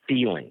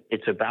feeling.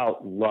 It's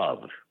about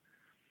love.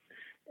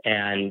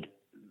 And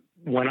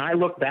when I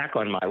look back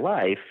on my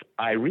life,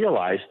 I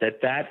realize this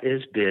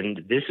is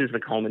the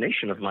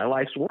culmination of my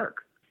life's work,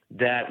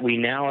 that we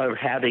now are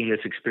having this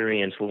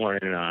experience,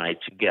 Lauren and I,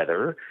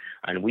 together,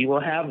 and we will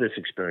have this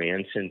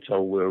experience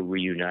until we're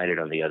reunited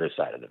on the other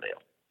side of the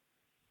veil.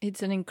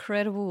 It's an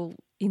incredible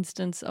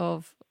instance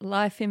of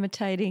life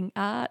imitating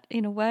art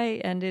in a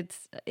way, and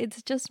it's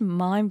just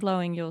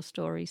mind-blowing, your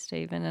story,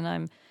 Stephen, and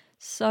I'm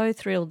so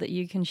thrilled that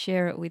you can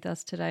share it with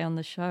us today on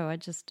the show. I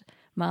just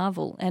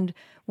marvel. And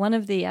one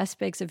of the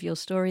aspects of your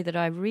story that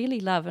I really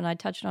love, and I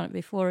touched on it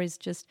before, is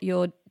just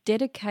your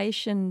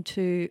dedication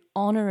to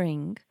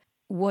honouring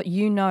what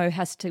you know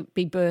has to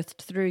be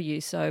birthed through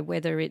you. So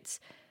whether it's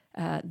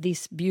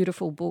this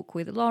beautiful book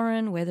with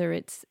Lauren, whether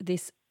it's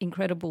this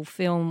incredible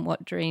film,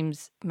 What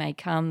Dreams May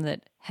Come,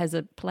 that has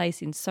a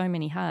place in so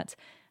many hearts.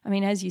 I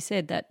mean, as you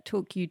said, that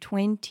took you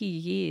 20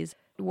 years.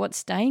 What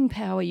staying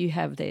power you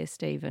have there,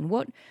 Stephen.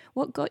 What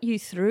got you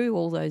through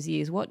all those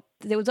years?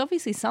 There was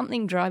obviously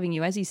something driving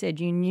you. As you said,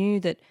 you knew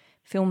that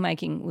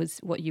filmmaking was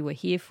what you were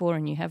here for,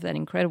 and you have that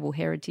incredible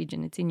heritage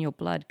and it's in your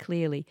blood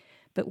clearly.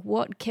 But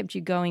what kept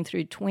you going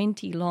through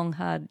 20 long,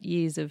 hard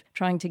years of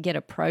trying to get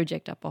a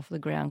project up off the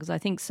ground? Because I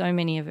think so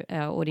many of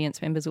our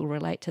audience members will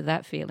relate to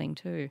that feeling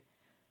too.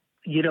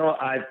 You know,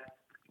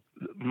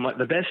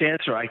 the best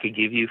answer I could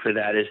give you for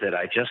that is that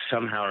I just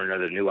somehow or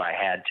another knew I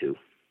had to.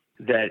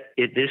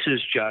 This is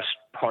just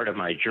part of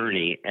my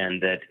journey,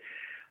 and that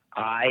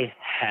I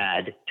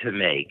had to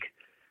make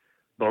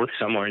both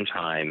Somewhere in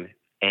Time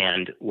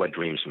and What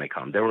Dreams May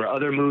Come. There were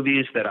other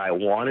movies that I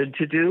wanted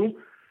to do,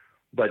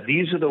 but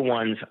these are the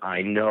ones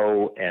I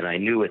know and I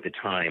knew at the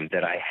time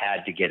that I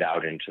had to get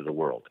out into the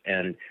world.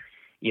 And,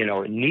 you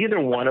know, neither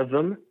one of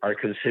them are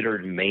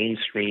considered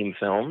mainstream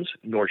films,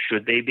 nor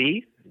should they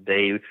be.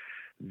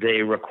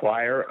 They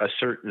require a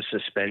certain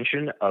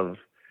suspension of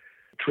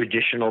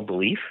traditional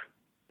belief.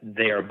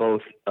 They are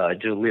both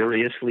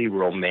deliriously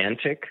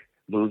romantic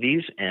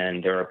movies,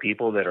 and there are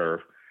people that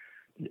are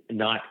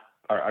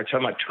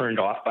somewhat turned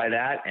off by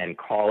that and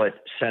call it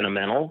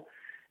sentimental.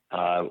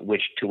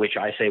 To which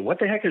I say, what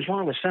the heck is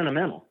wrong with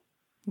sentimental?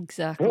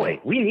 Exactly. Boy,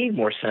 we need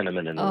more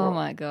sentiment in the world. Oh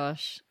my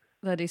gosh,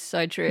 that is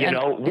so true.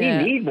 We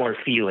need more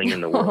feeling in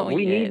the world.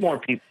 We need more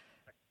people,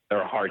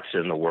 their hearts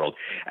in the world,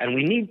 and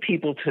we need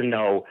people to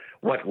know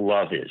what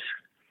love is.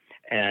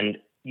 And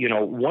you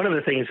know, one of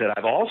the things that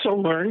I've also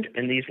learned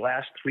in these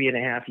last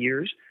 3.5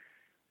 years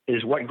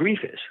is what grief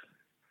is.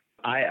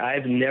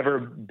 I've never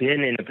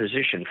been in a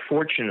position,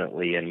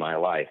 fortunately in my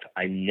life,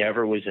 I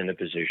never was in a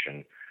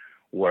position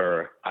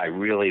where I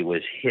really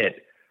was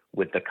hit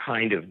with the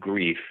kind of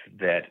grief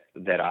that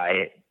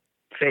I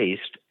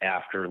faced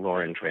after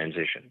Lauren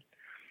transitioned.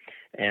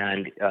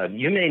 And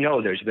you may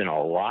know there's been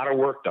a lot of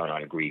work done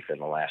on grief in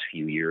the last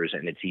few years,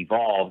 and it's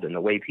evolved, and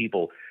the way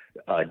people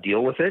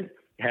deal with it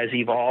has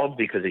evolved,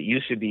 because it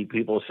used to be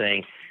people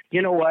saying,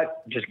 you know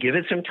what, just give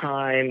it some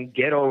time,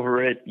 get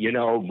over it,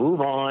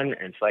 move on.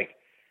 And it's like,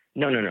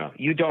 no,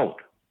 you don't.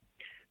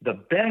 The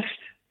best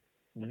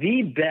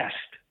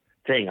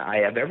thing I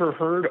have ever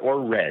heard or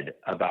read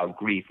about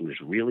grief was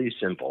really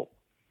simple.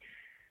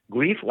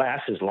 Grief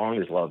lasts as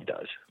long as love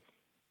does.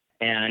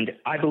 And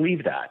I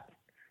believe that.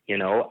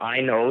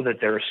 I know that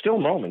there are still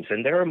moments,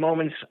 and there are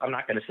moments, I'm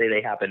not going to say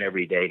they happen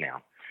every day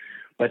now,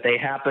 but they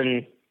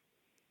happen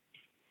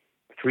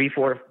 3,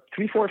 4,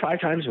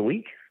 5 times a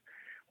week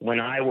when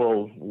I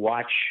will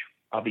watch,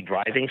 I'll be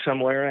driving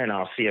somewhere and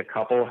I'll see a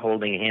couple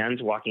holding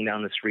hands walking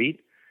down the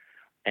street,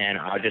 and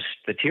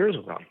the tears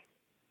will come.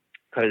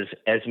 Because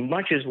as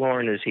much as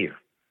Lauren is here,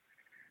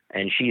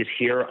 and she is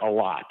here a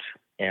lot,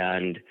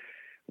 and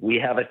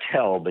we have a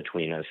tell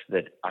between us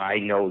that I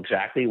know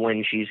exactly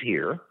when she's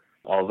here,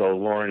 although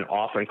Lauren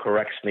often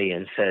corrects me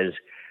and says,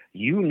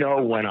 you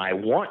know when I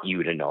want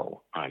you to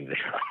know I'm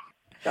there.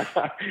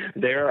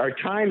 There are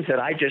times that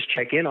I just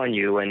check in on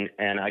you, and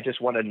I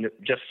just want to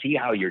just see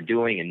how you're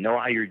doing and know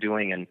how you're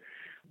doing.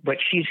 But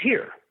she's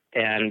here,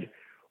 and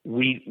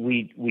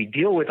we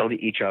deal with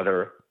each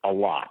other a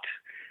lot.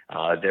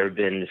 There have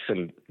been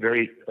some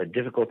very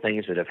difficult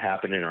things that have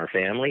happened in our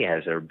family,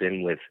 as there have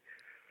been with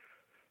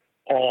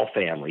all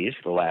families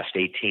the last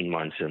 18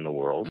 months in the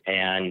world.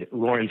 And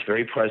Lauren's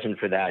very present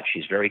for that.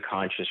 She's very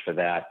conscious for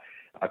that.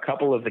 A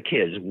couple of the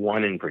kids,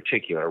 one in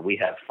particular, we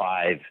have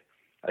 5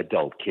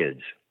 adult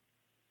kids.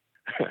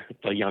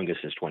 The youngest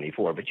is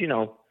 24, but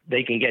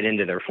they can get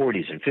into their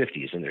 40s and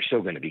 50s and they're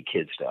still going to be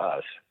kids to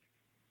us.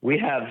 We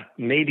have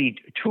maybe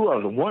 2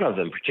 of them. One of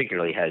them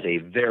particularly has a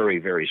very,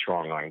 very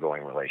strong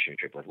ongoing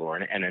relationship with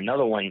Lauren, and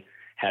another one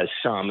has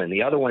some, and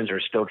the other ones are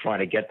still trying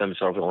to get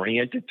themselves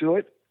oriented to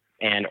it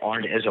and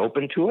aren't as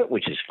open to it,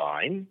 which is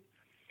fine.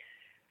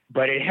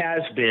 But it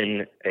has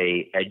been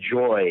a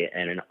joy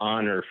and an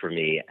honor for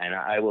me. And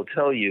I will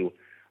tell you,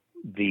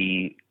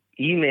 the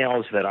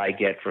emails that I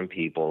get from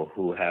people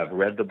who have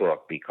read the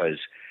book, because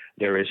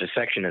there is a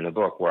section in the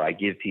book where I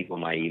give people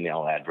my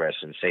email address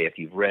and say, if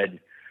you've read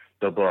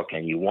the book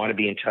and you want to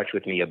be in touch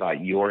with me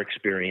about your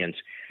experience,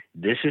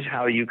 this is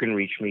how you can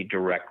reach me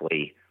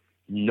directly.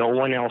 No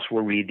one else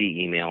will read the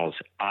emails.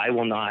 I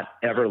will not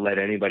ever let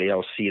anybody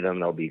else see them.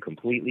 They'll be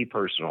completely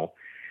personal.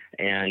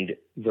 And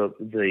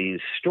the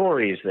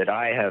stories that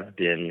I have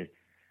been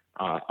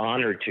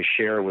honored to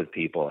share with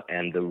people,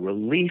 and the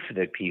relief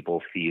that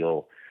people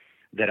feel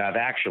that I've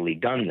actually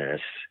done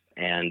this,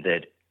 and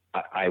that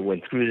I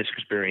went through this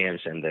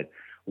experience, and that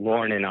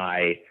Lauren and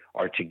I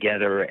are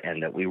together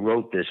and that we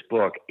wrote this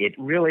book, it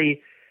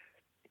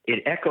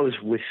echoes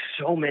with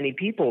so many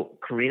people,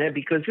 Karina,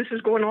 because this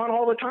is going on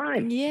all the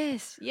time.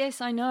 Yes,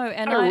 I know.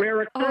 And a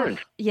rare occurrence.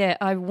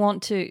 I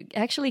want to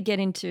actually get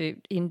into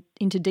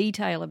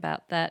detail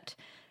about that,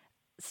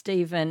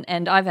 Stephen.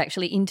 And I've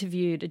actually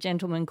interviewed a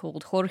gentleman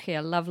called Jorge,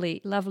 a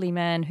lovely, lovely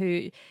man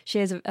who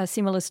shares a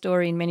similar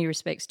story in many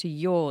respects to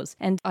yours.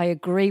 And I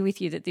agree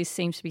with you that this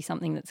seems to be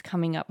something that's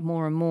coming up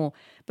more and more.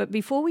 But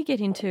before we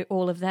get into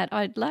all of that,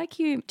 I'd like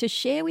you to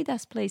share with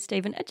us, please,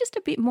 Stephen, just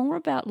a bit more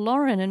about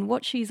Lauren and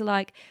what she's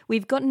like.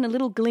 We've gotten a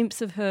little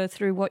glimpse of her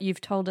through what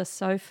you've told us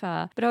so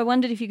far. But I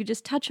wondered if you could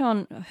just touch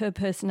on her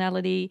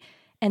personality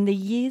and the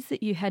years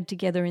that you had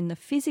together in the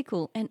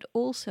physical, and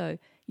also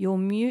your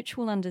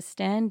mutual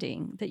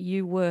understanding that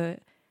you were,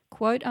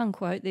 quote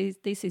unquote,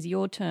 this is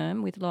your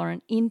term with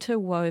Lauren,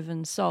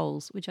 interwoven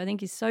souls, which I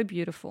think is so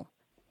beautiful.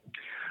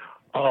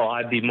 Oh,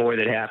 I'd be more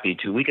than happy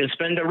to. We can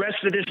spend the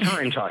rest of this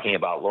time talking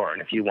about Lauren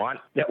if you want.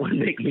 That would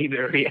make me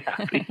very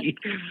happy.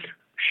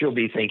 She'll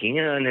be thinking,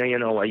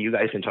 you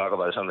guys can talk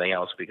about something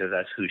else because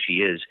that's who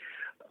she is.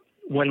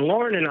 When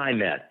Lauren and I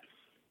met,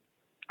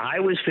 I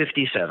was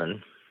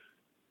 57.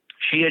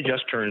 She had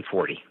just turned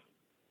 40.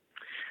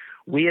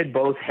 We had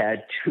both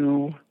had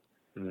two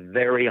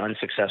very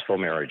unsuccessful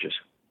marriages,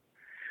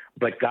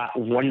 but got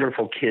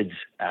wonderful kids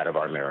out of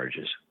our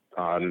marriages.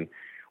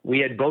 We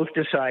had both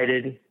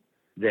decided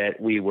that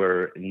we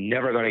were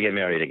never going to get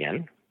married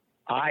again.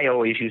 I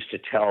always used to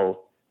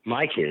tell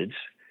my kids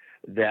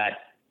that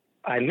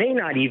I may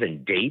not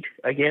even date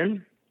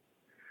again,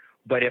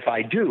 but if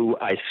I do,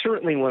 I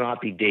certainly will not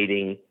be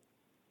dating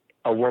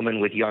a woman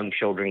with young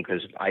children,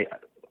 because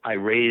I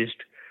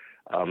raised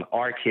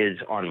our kids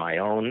on my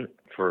own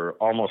for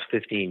almost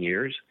 15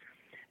 years.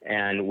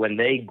 And when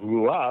they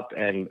grew up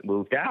and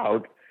moved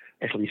out,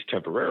 at least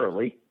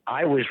temporarily,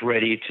 I was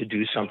ready to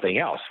do something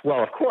else.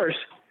 Well, of course,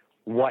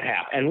 what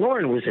happened? And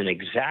Lauren was in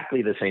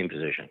exactly the same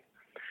position.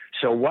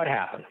 So what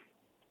happened?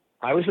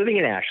 I was living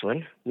in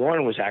Ashland.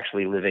 Lauren was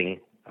actually living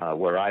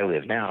where I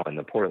live now in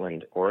the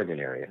Portland,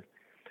 Oregon area.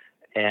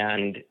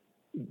 And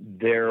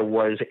there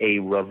was a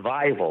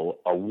revival,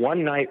 a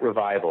one-night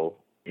revival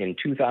in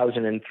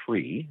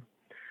 2003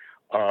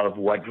 of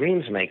What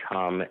Dreams May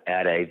Come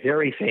at a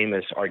very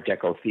famous Art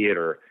Deco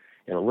theater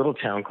in a little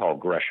town called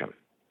Gresham,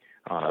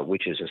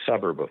 which is a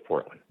suburb of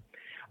Portland.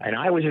 And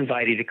I was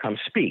invited to come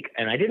speak,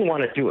 and I didn't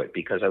want to do it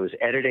because I was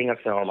editing a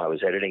film. I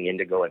was editing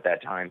Indigo at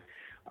that time.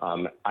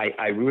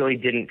 I really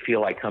didn't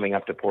feel like coming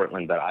up to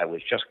Portland, but I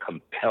was just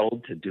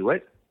compelled to do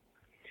it.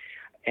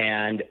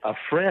 And a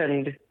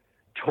friend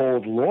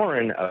told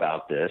Lauren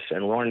about this,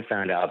 and Lauren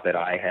found out that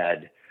I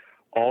had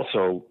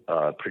also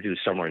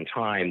produced Somewhere in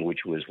Time,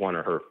 which was one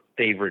of her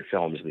favorite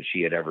films that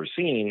she had ever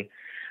seen,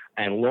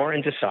 and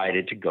Lauren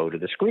decided to go to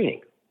the screening.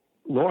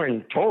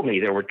 Lauren told me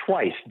there were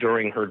twice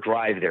during her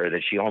drive there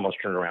that she almost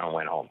turned around and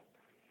went home.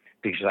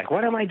 Because she's like,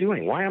 what am I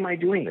doing? Why am I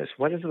doing this?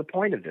 What is the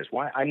point of this?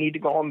 Why I need to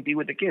go home and be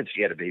with the kids.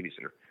 She had a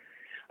babysitter.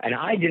 And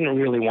I didn't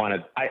really want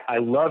to, I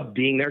loved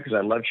being there because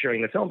I loved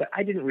sharing the film, but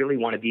I didn't really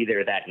want to be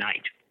there that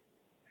night.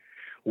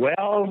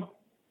 Well,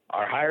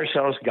 our higher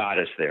selves got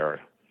us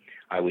there.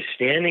 I was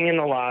standing in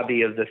the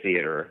lobby of the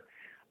theater.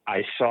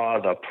 I saw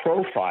the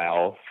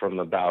profile from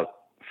about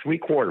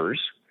 3/4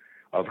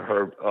 of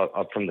her,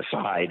 from the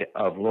side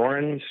of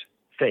Lauren's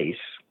face.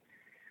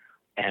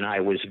 And I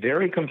was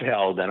very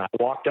compelled, and I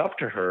walked up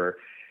to her.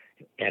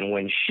 And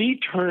when she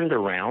turned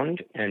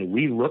around and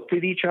we looked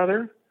at each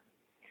other,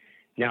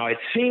 now it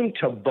seemed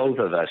to both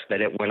of us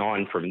that it went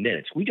on for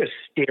minutes. We just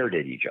stared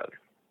at each other.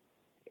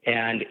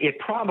 And it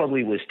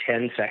probably was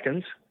 10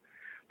 seconds,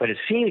 but it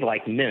seemed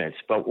like minutes.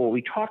 But what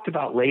we talked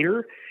about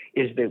later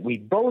is that we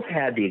both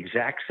had the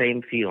exact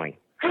same feeling.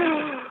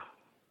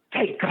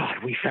 Thank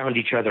God we found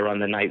each other on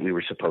the night we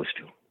were supposed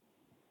to.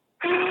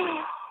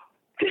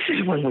 This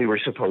is when we were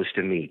supposed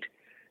to meet.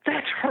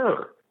 That's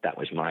her. That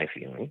was my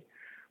feeling.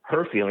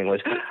 Her feeling was,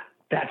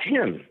 that's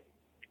him.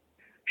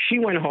 She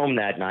went home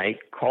that night,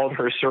 called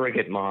her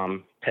surrogate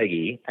mom,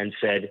 Peggy, and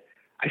said,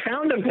 I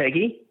found him,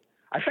 Peggy.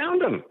 I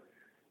found him.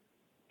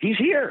 He's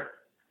here.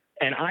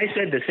 And I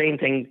said the same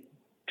thing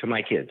to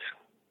my kids.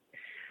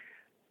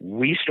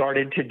 We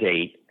started to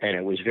date, and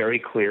it was very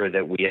clear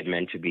that we had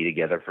meant to be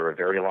together for a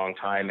very long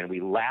time, and we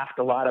laughed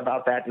a lot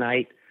about that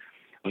night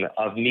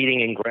of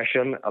meeting in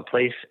Gresham, a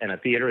place and a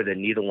theater that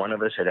neither one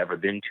of us had ever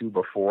been to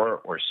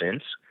before or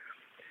since.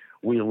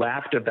 We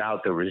laughed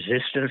about the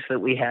resistance that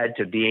we had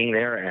to being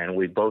there, and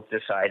we both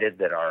decided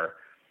that our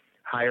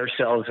higher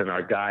selves and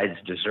our guides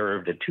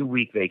deserved a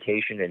 2-week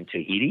vacation in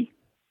Tahiti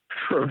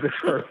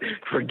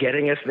for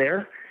getting us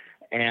there.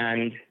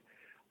 And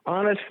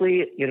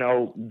honestly, you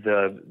know,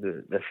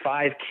 the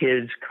 5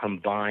 kids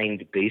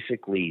combined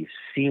basically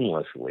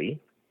seamlessly,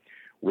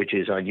 which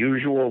is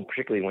unusual,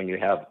 particularly when you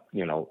have,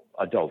 you know,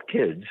 adult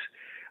kids.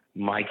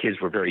 My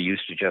kids were very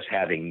used to just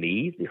having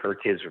me. Her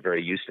kids were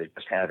very used to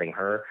just having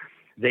her.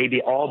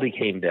 They all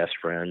became best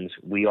friends.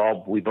 We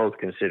both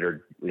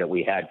considered that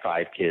we had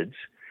 5 kids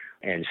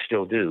and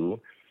still do.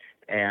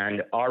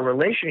 And our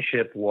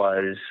relationship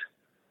was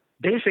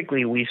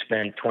basically we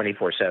spent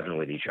 24/7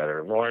 with each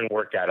other. Lauren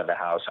worked out of the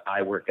house.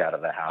 I worked out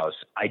of the house.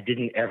 I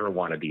didn't ever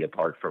want to be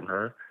apart from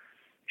her.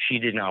 She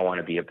did not want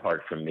to be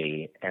apart from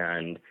me.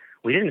 And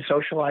we didn't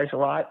socialize a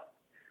lot.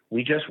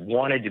 We just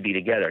wanted to be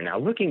together. Now,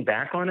 looking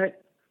back on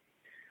it,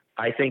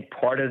 I think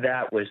part of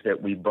that was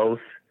that we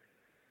both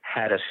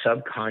had a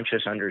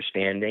subconscious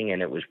understanding,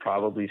 and it was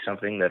probably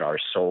something that our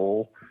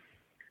soul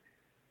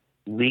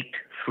leaked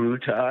through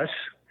to us,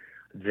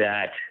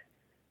 that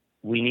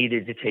we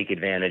needed to take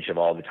advantage of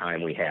all the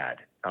time we had.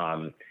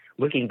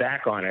 Looking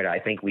back on it, I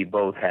think we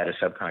both had a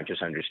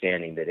subconscious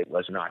understanding that it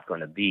was not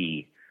going to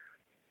be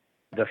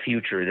the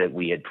future that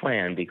we had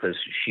planned, because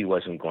she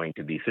wasn't going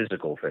to be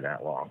physical for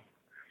that long.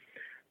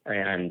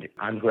 And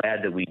I'm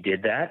glad that we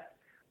did that.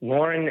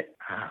 Lauren,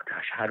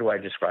 how do I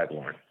describe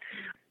Lauren?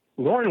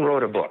 Lauren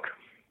wrote a book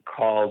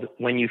called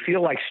When You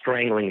Feel Like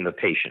Strangling the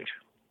Patient,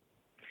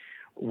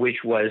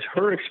 which was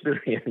her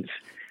experience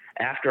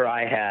after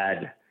I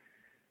had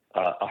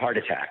a heart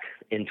attack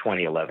in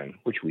 2011,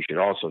 which we should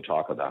also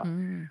talk about,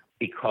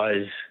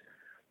 because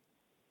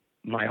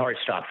my heart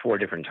stopped 4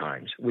 different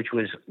times, which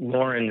was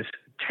Lauren's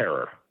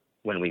terror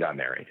when we got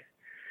married.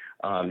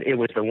 It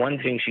was the one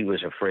thing she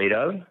was afraid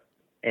of.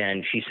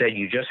 And she said,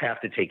 you just have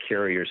to take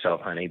care of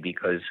yourself, honey,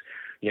 because,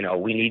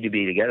 we need to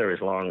be together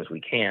as long as we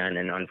can.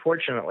 And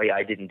unfortunately,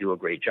 I didn't do a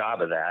great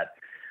job of that.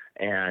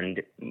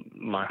 And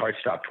my heart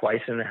stopped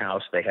twice in the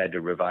house. They had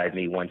to revive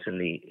me, once in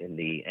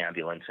the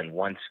ambulance and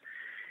once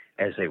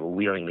as they were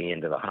wheeling me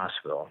into the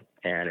hospital.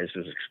 And as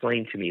was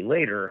explained to me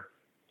later,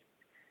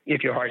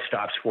 if your heart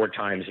stops 4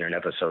 times in an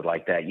episode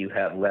like that, you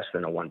have less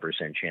than a 1%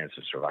 chance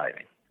of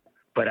surviving.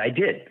 But I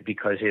did,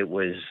 because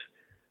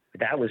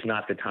that was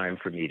not the time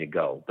for me to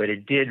go. But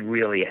it did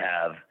really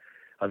have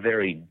a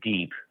very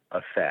deep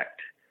effect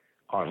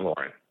on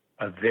Lauren,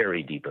 a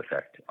very deep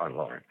effect on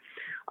Lauren.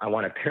 I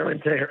want to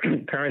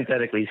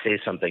parenthetically say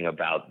something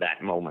about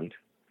that moment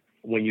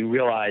when you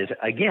realize,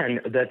 again,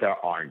 that there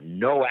are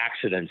no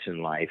accidents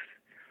in life.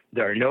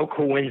 There are no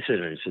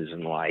coincidences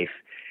in life.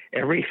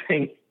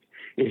 Everything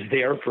is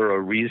there for a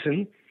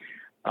reason.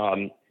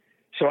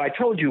 So I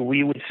told you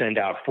we would send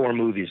out 4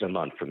 movies a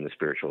month from the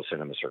Spiritual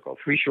Cinema Circle,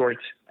 3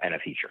 shorts and a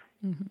feature.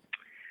 Mm-hmm.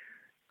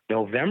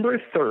 November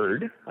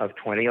 3rd of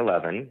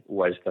 2011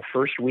 was the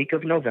first week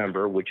of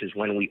November, which is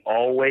when we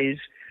always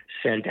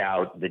sent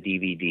out the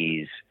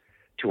DVDs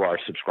to our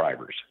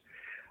subscribers.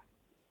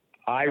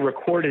 I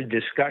recorded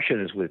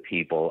discussions with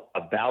people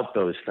about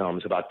those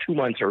films about 2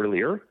 months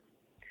earlier,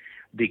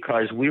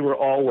 because we were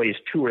always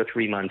 2 or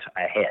 3 months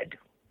ahead.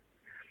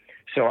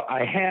 So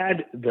I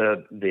had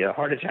the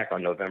heart attack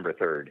on November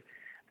 3rd.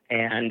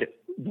 And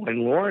when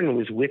Lauren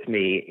was with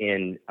me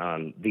in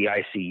the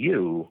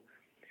ICU,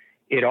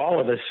 it all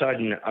of a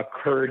sudden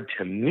occurred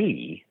to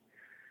me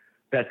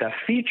that the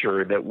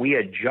feature that we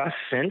had just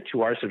sent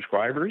to our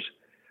subscribers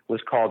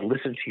was called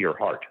Listen to Your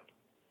Heart.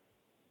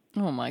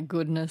 Oh, my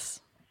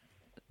goodness.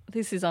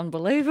 This is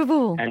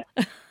unbelievable. And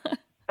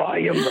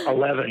volume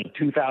 11,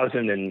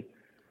 2000 and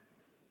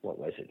what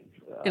was it?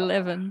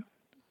 11.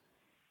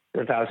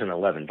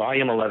 2011,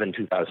 volume 11,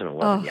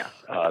 2011. Listen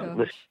to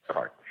Your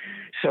Heart.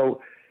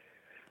 So,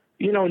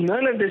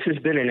 none of this has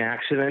been an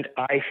accident.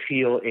 I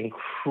feel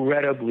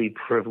incredibly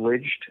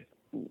privileged.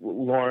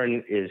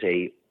 Lauren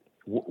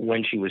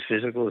when she was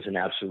physical, is an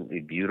absolutely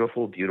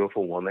beautiful,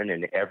 beautiful woman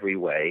in every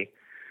way.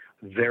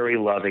 Very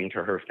loving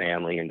to her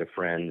family and to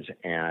friends,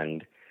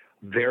 and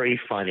very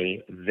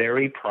funny,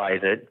 very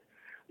private.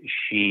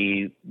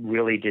 She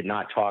really did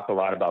not talk a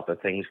lot about the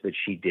things that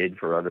she did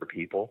for other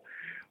people.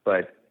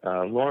 But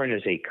Lauren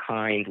is a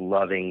kind,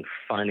 loving,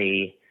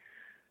 funny,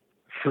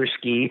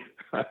 frisky,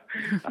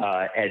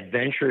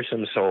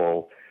 adventuresome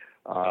soul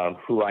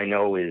who I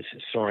know is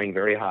soaring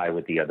very high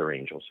with the other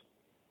angels.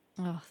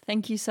 Oh,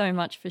 thank you so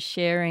much for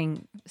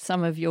sharing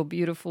some of your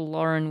beautiful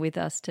Lauren with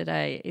us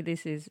today.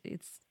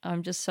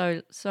 I'm just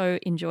so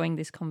enjoying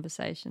this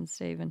conversation,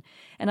 Stephen.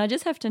 And I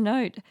just have to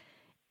note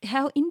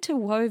how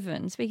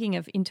interwoven, speaking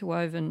of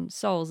interwoven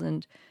souls,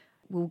 and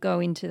we'll go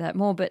into that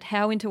more, but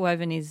how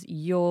interwoven is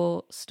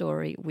your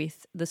story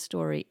with the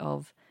story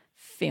of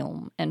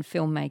film and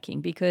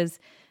filmmaking? Because,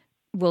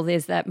 well,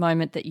 there's that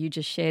moment that you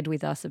just shared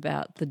with us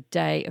about the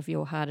day of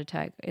your heart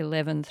attack,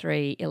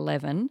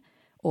 11/3/11,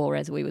 or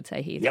as we would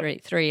say here,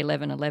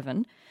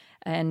 3/11/11,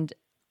 and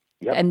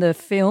the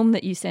film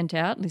that you sent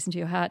out, Listen to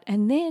Your Heart,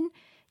 and then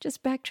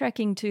just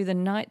backtracking to the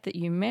night that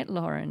you met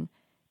Lauren,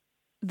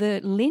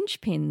 the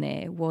linchpin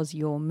there was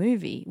your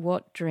movie,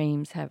 What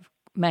Dreams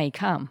May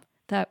Come.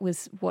 That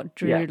was what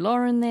drew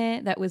Lauren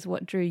there. That was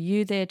what drew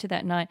you there to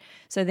that night.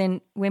 So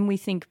then when we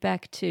think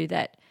back to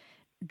that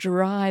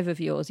drive of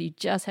yours, you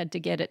just had to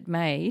get it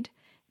made,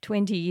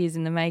 20 years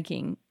in the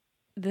making,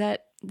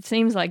 that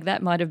seems like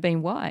that might have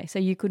been why. So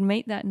you could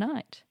meet that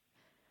night.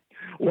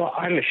 Well,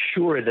 I'm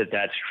sure that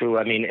that's true.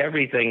 I mean,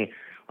 everything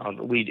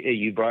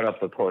you brought up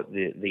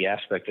the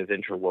aspect of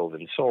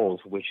interwoven souls,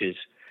 which is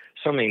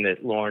something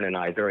that Lauren and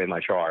I very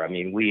much are. I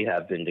mean, we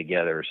have been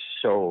together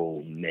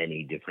so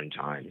many different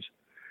times.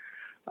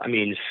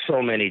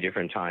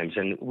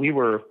 And we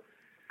were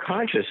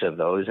conscious of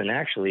those, and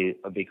actually,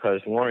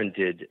 because Lauren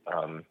did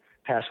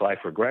past life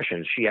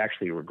regressions, she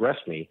actually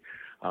regressed me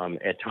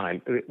at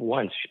times.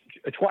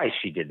 Twice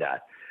she did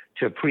that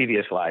to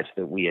previous lives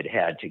that we had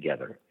had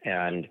together.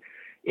 And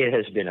it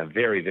has been a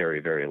very, very,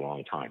 very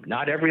long time.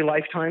 Not every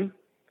lifetime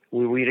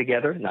were we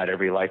together. Not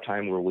every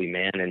lifetime were we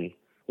man and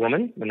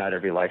woman. But not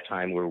every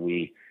lifetime were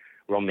we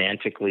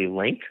romantically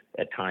linked.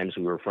 At times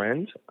we were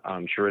friends.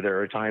 I'm sure there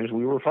are times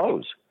we were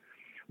foes.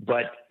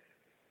 But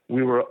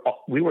we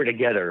were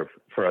together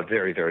for a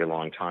very, very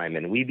long time,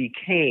 and we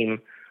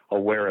became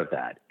aware of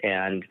that.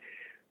 And,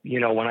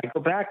 when I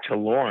go back to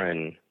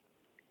Lauren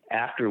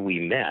after we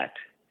met,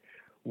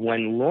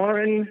 when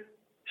Lauren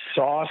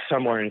saw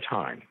Somewhere in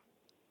Time,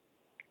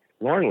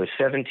 Lauren was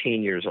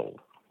 17 years old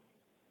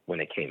when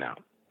it came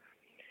out.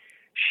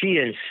 She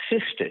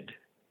insisted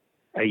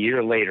a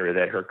year later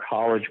that her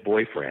college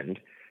boyfriend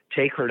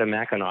take her to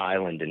Mackinac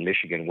Island in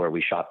Michigan, where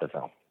we shot the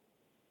film.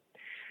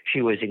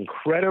 She was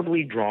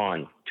incredibly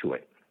drawn to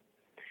it.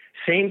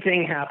 Same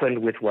thing happened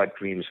with What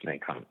Dreams May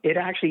Come. It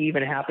actually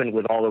even happened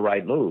with All the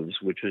Right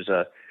Moves, which was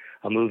a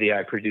movie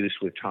I produced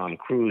with Tom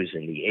Cruise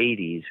in the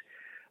 80s.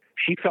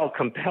 She felt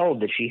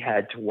compelled that she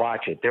had to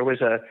watch it.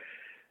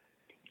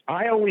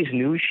 I always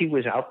knew she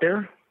was out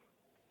there.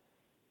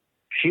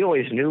 She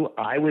always knew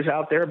I was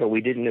out there, but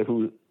we didn't know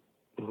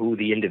who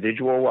the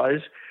individual was.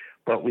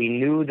 But we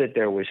knew that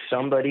there was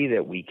somebody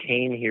that we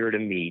came here to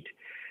meet.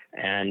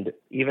 And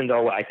even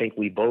though I think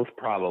we both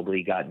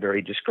probably got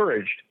very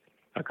discouraged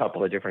a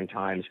couple of different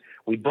times,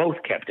 we both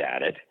kept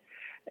at it.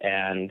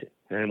 And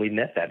we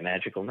met that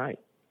magical night.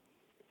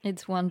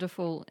 It's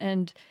wonderful.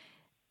 And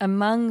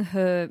among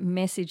her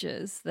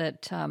messages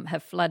that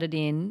have flooded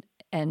in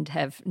and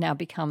have now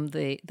become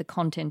the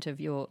content of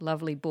your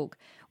lovely book,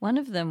 one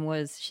of them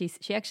was she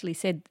actually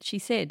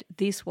said,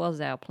 this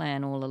was our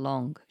plan all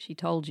along. She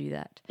told you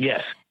that.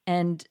 Yes.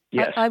 And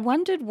yes. I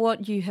wondered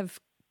what you have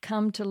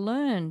come to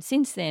learn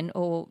since then,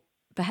 or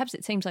perhaps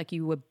it seems like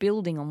you were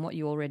building on what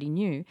you already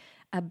knew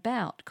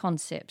about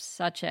concepts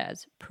such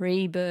as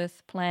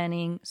pre-birth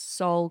planning,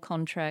 soul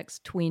contracts,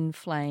 twin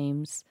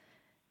flames,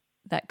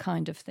 that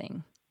kind of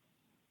thing.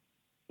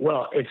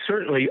 Well, it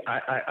certainly,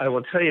 I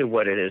will tell you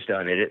what it has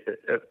done.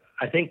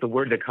 I think the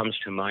word that comes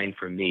to mind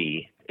for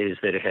me is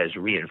that it has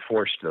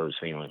reinforced those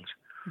feelings.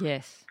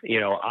 Yes.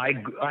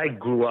 I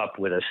grew up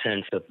with a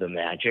sense of the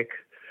magic.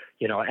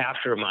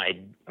 After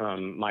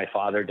my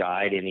father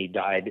died, and he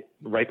died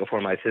right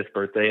before my 5th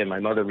birthday, and my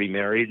mother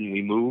remarried and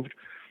we moved,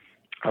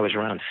 I was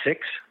around 6.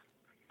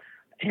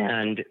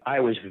 And I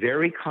was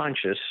very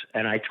conscious,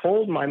 and I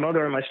told my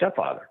mother and my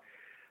stepfather,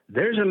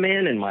 there's a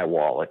man in my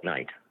wall at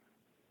night.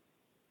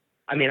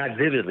 I mean, I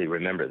vividly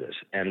remember this,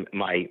 and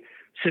my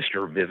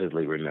sister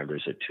vividly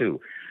remembers it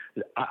too.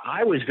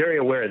 I was very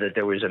aware that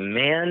there was a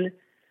man,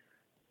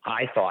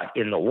 I thought,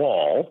 in the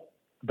wall,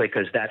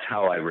 because that's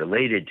how I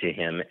related to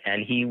him.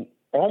 And he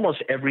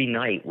almost every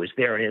night was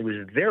there, and it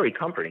was very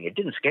comforting. It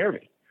didn't scare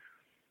me.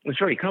 It was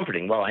very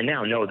comforting. Well, I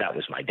now know that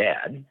was my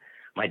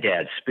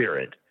dad's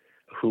spirit,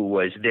 who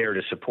was there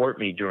to support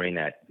me during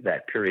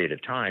that period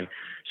of time.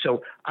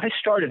 So I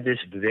started this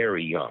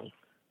very young.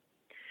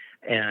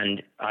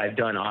 And I've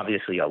done,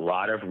 obviously, a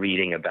lot of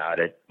reading about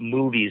it.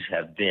 Movies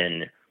have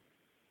been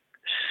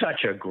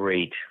such a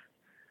great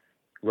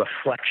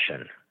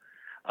reflection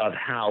of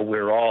how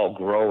we're all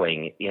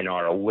growing in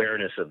our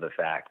awareness of the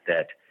fact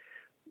that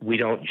we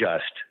don't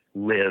just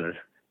live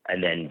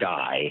and then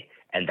die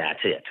and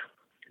that's it.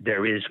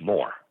 There is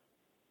more.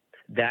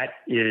 That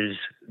is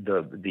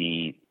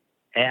the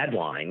ad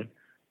line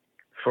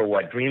for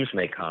What Dreams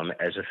May Come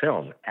as a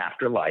film.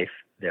 After life,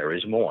 there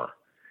is more.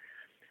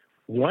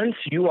 Once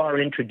you are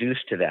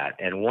introduced to that,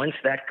 and once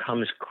that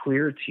comes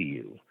clear to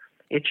you,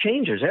 it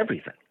changes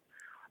everything.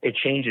 It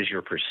changes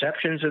your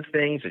perceptions of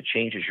things. It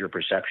changes your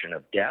perception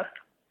of death.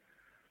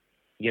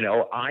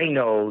 I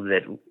know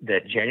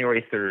that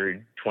January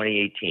 3rd,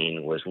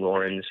 2018 was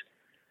Lauren's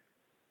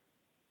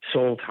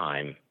soul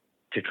time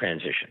to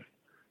transition.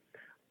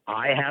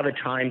 I have a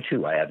time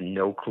too. I have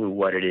no clue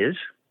what it is.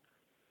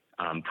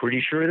 I'm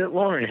pretty sure that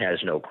Lauren has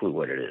no clue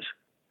what it is.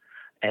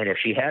 And if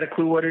she had a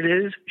clue what it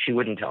is, she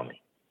wouldn't tell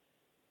me.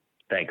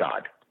 Thank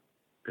God,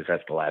 because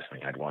that's the last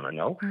thing I'd want to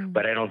know.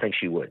 But I don't think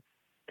she would.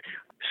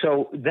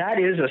 So that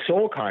is a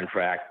soul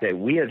contract that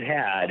we have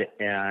had,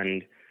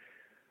 and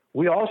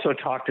we also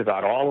talked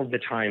about all of the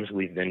times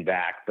we've been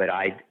back, but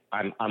I'm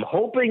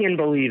hoping and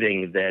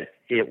believing that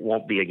it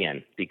won't be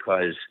again,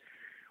 because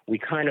we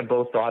kind of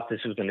both thought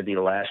this was going to be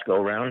the last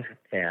go-round,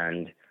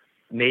 and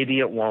maybe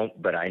it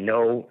won't, but I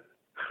know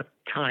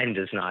time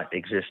does not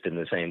exist in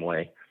the same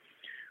way,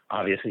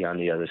 obviously on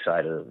the other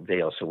side of the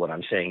veil. So what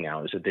I'm saying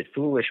now is a bit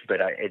foolish, but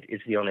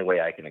it's the only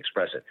way I can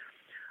express it.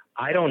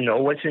 I don't know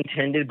what's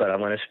intended, but I'm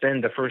going to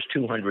spend the first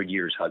 200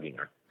 years hugging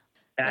her.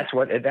 That's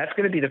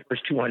going to be the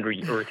first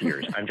 200 Earth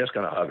years. I'm just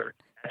going to hug her.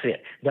 That's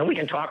it. Then we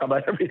can talk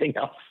about everything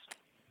else.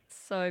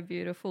 So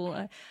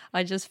beautiful.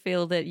 I just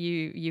feel that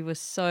you were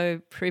so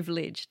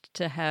privileged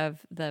to have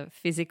the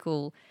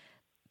physical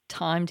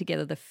time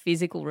together, the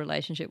physical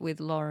relationship with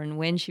Lauren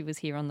when she was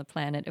here on the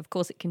planet. Of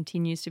course, it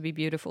continues to be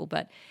beautiful,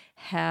 but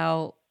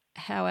how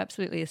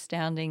absolutely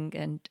astounding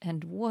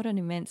and what an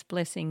immense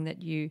blessing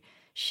that you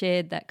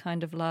shared that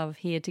kind of love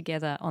here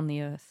together on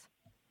the earth.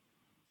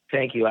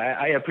 Thank you.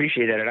 I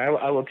appreciate it. And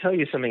I will tell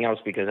you something else,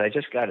 because I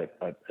just got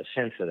a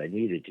sense that I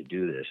needed to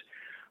do this.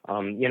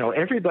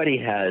 Everybody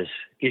has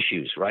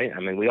issues, right? I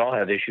mean, we all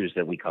have issues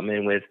that we come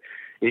in with,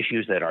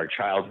 issues that our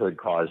childhood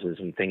causes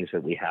and things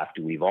that we have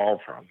to evolve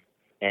from.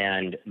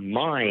 And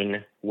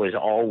mine was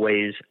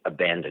always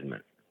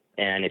abandonment.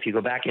 And if you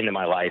go back into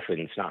my life, and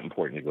it's not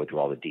important to go through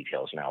all the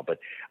details now, but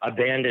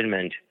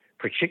abandonment,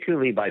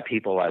 particularly by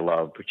people I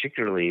love,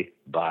 particularly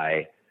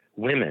by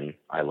women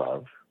I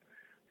love,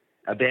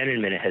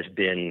 abandonment has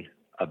been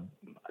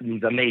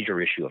the major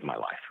issue of my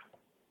life,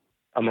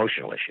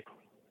 emotional issue.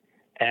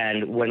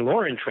 And when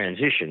Lauren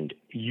transitioned,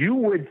 you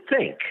would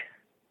think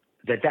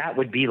that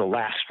would be the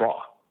last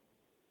straw.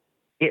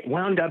 It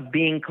wound up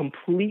being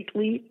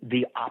completely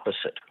the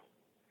opposite,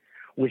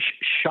 which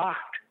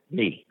shocked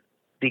me,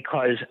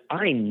 because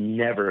I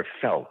never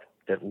felt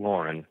that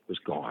Lauren was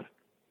gone.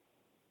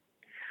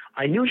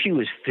 I knew she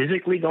was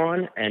physically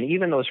gone, and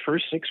even those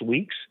first 6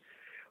 weeks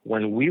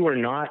when we were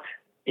not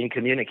in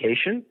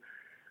communication,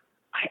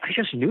 I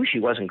just knew she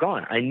wasn't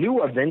gone. I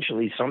knew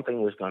eventually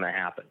something was going to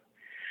happen,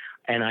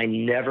 and I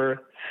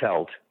never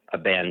felt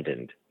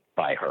abandoned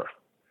by her.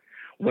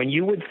 When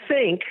you would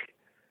think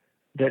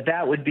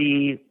that would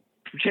be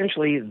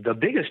potentially the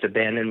biggest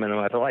abandonment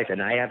of my life,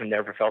 and I haven't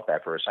never felt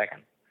that for a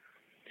second.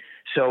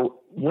 So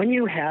when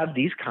you have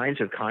these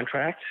kinds of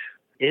contracts,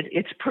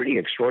 it's pretty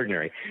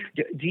extraordinary.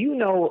 Do you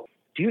know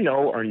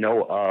or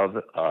know of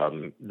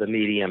the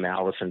medium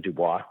Alison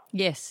Dubois?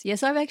 Yes.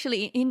 I've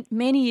actually,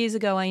 many years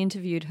ago, I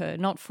interviewed her,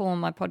 not for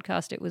my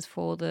podcast, it was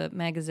for the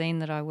magazine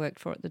that I worked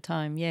for at the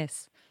time,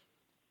 yes.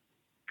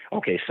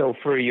 Okay, so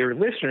for your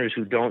listeners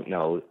who don't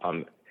know,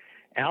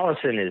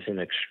 Alison is an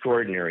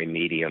extraordinary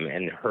medium,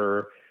 and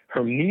her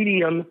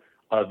medium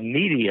of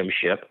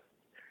mediumship,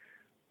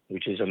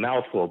 which is a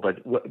mouthful,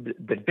 but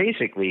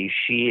basically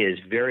she is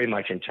very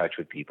much in touch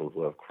with people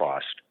who have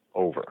crossed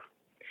over.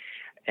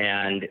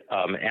 And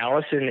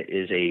Alison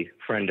is a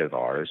friend of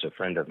ours, a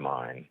friend of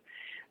mine.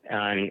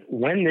 And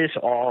when this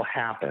all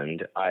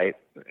happened,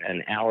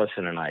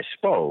 Alison and I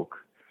spoke,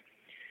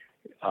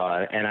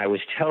 and I was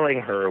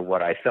telling her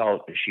what I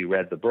felt as she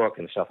read the book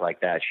and stuff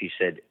like that. She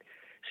said,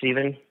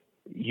 "Stephen,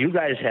 you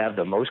guys have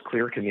the most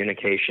clear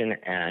communication,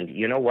 and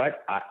you know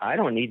what? I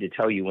don't need to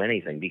tell you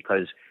anything,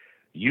 because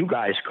you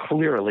guys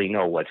clearly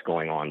know what's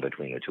going on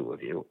between the two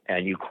of you,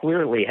 and you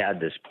clearly had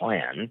this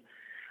plan,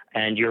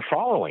 and you're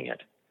following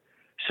it.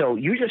 So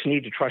you just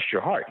need to trust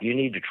your heart. You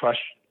need to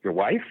trust your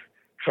wife,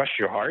 trust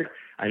your heart,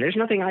 and there's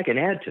nothing I can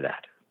add to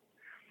that."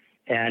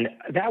 And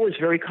that was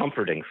very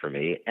comforting for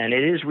me, and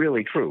it is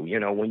really true. You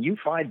know, when you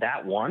find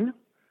that one,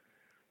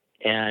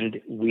 and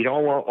we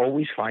don't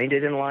always find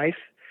it in life,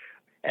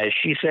 as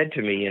she said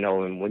to me,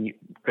 and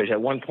because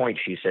at one point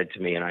she said to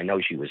me, and I know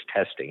she was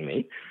testing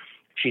me,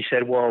 she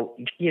said, "Well,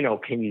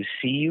 can you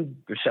see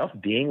yourself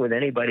being with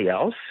anybody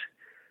else?"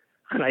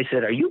 And I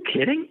said, "Are you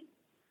kidding?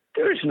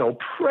 There's no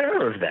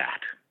prayer of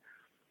that.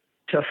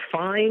 To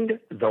find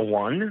the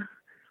one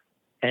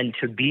and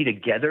to be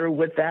together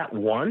with that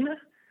one,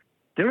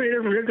 there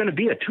are going to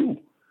be a two,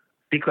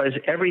 because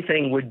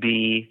everything would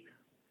be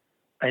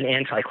an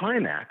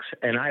anticlimax,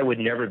 and I would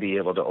never be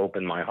able to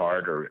open my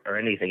heart or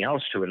anything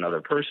else to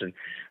another person."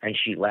 And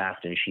she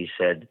laughed and she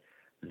said,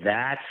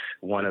 "That's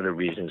one of the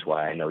reasons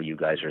why I know you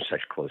guys are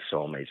such close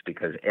soulmates,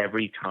 because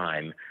every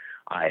time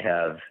I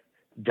have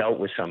dealt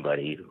with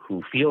somebody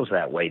who feels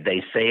that way,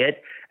 they say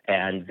it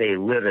and they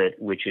live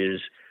it, which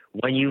is,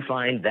 when you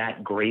find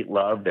that great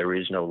love, there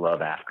is no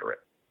love after it."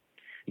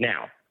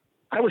 Now,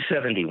 I was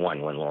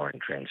 71 when Lauren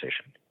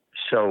transitioned.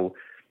 So,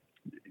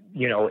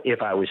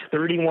 if I was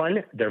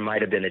 31, there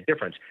might have been a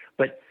difference.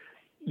 But,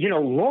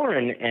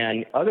 Lauren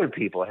and other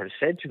people have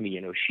said to me,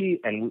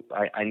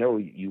 I know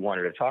you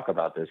wanted to talk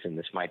about this, and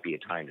this might be a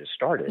time to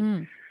start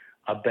it,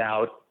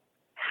 about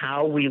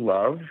how we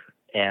love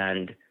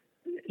and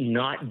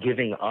not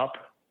giving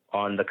up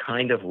on the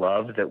kind of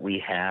love that we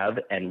have,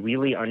 and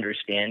really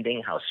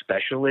understanding how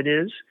special it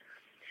is,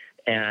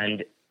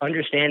 and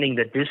understanding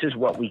that this is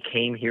what we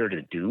came here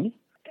to do,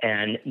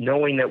 and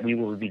knowing that we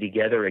will be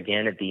together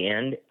again at the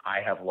end.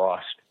 I have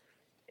lost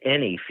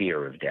any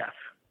fear of death.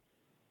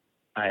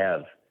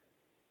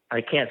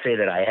 I can't say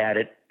that I had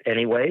it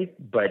anyway,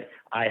 but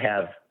I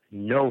have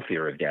no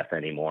fear of death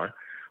anymore.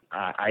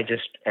 I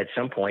just, at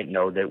some point,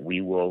 know that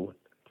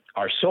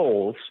our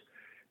soul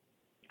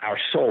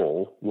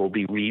will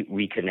be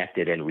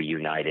reconnected and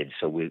reunited,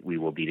 so we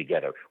will be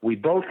together. We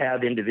both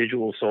have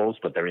individual souls,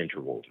 but they're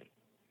interwoven.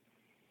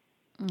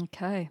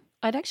 Okay.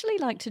 I'd actually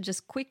like to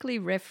just quickly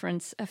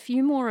reference a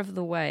few more of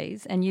the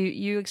ways, and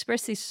you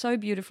express this so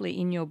beautifully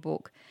in your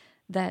book,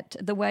 that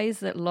the ways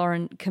that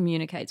Lauren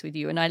communicates with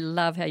you, and I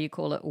love how you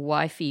call it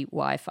wifey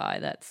Wi-Fi.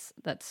 That's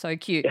so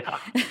cute. Yeah.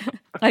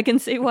 I can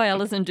see why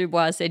Alison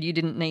Dubois said you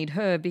didn't need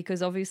her,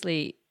 because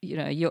obviously,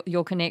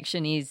 your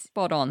connection is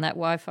spot on. That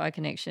Wi-Fi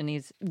connection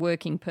is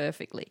working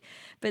perfectly.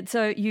 But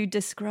so you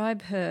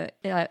describe her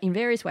in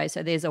various ways.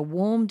 So there's a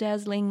warm,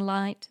 dazzling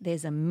light.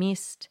 There's a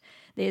mist.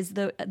 There's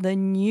the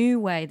new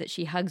way that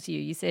she hugs you.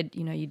 You said,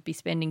 you'd be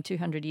spending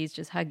 200 years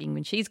just hugging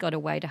when she's got a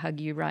way to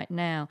hug you right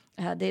now.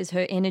 There's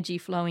her energy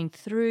flowing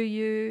through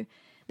you.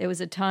 There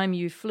was a time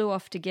you flew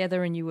off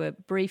together and you were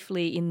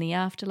briefly in the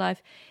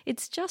afterlife.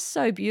 It's just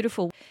so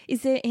beautiful.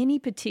 Is there any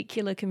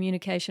particular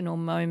communication or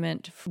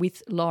moment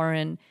with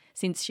Lauren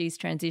since she's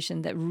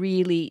transitioned that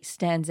really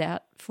stands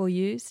out for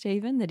you,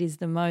 Stephen, that is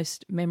the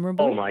most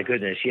memorable? Oh, my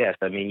goodness, yes.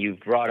 I mean,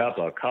 you've brought up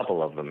a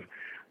couple of them.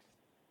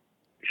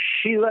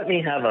 She let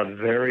me have a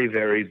very,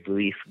 very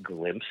brief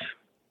glimpse,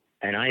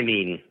 and I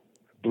mean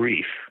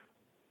brief,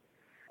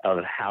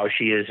 of how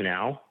she is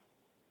now.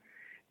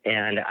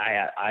 And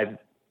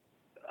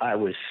I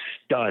was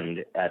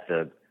stunned at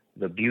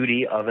the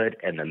beauty of it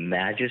and the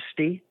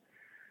majesty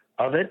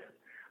of it.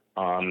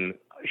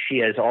 She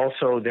has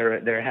also,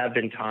 there have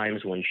been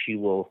times when she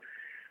will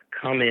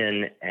come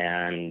in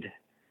and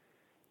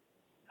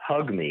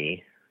hug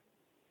me,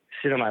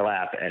 sit on my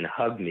lap and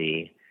hug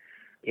me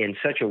in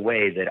such a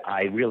way that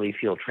I really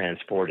feel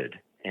transported.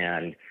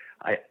 And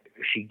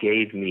she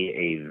gave me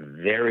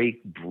a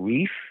very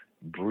brief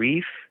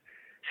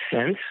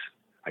sense,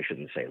 I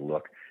shouldn't say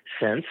look,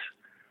 sense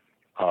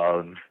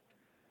of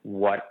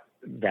what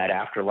that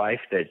afterlife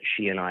that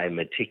she and I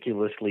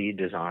meticulously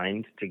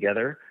designed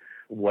together,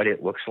 what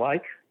it looks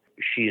like.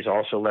 She's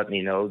also let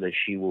me know that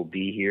she will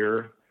be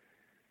here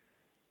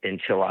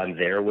until I'm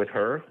there with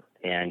her,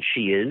 and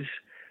she is.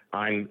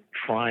 I'm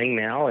trying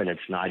now, and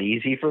it's not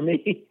easy for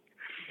me,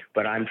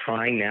 but I'm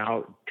trying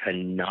now to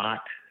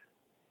not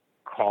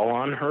call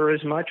on her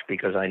as much,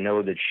 because I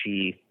know that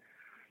she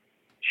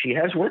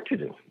has work to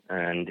do.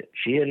 And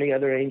she and the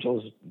other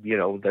angels,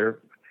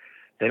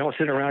 they don't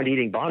sit around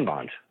eating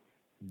bonbons.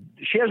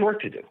 She has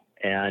work to do.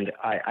 And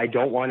I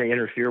don't want to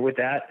interfere with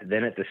that.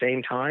 Then at the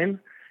same time,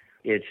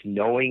 it's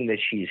knowing that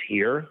she's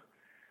here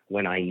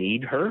when I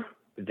need her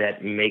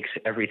that makes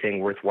everything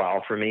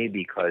worthwhile for me,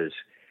 because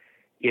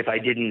if I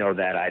didn't know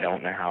that, I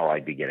don't know how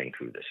I'd be getting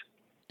through this.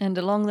 And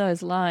along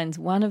those lines,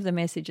 one of the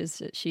messages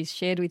that she's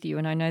shared with you,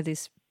 and I know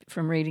this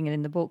from reading it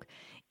in the book,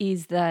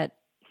 is that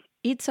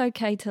it's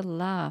okay to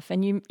laugh.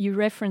 And you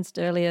referenced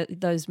earlier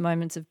those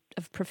moments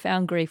of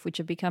profound grief, which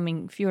are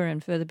becoming fewer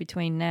and further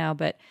between now,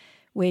 but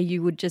where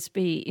you would just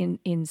be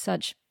in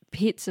such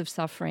pits of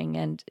suffering,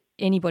 and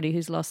anybody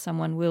who's lost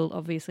someone will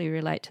obviously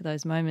relate to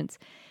those moments.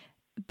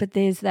 But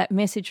there's that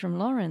message from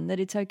Lauren that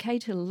it's okay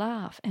to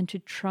laugh and to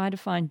try to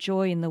find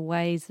joy in the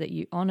ways that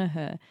you honour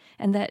her,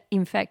 and that,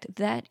 in fact,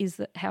 that is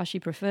how she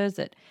prefers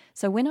it.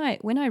 So when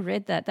I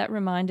read that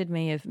reminded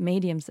me of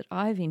mediums that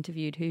I've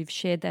interviewed who've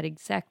shared that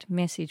exact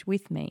message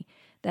with me,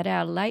 that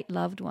our late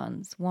loved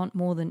ones want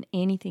more than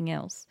anything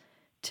else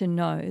to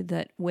know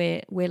that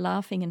we're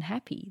laughing and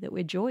happy, that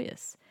we're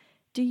joyous.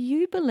 Do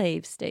you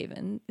believe,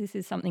 Stephen, this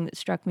is something that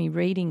struck me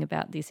reading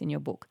about this in your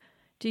book,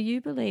 do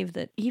you believe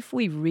that if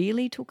we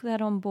really took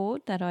that on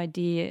board, that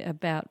idea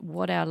about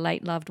what our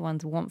late loved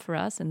ones want for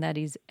us, and that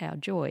is our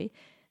joy,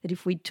 that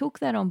if we took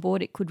that on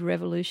board, it could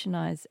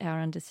revolutionise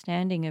our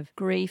understanding of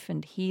grief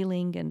and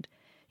healing, and,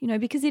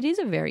 because it is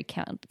a very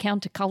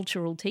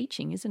countercultural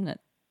teaching, isn't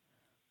it?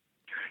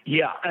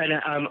 Yeah, and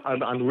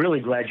I'm really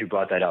glad you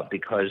brought that up,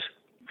 because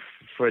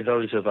for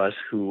those of us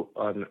who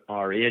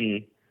are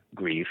in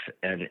grief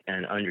and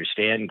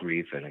understand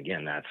grief, and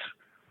again, that's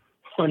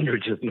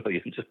hundreds of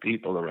millions of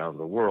people around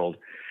the world,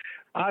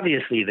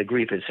 obviously the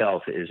grief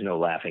itself is no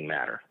laughing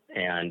matter.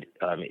 And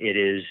it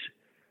is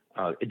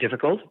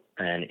difficult,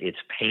 and it's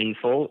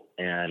painful,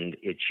 and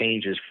it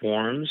changes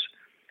forms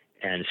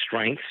and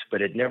strengths,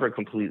 but it never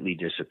completely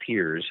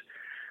disappears.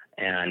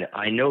 And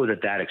I know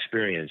that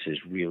experience is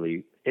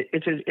really,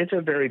 it's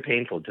a very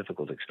painful,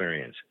 difficult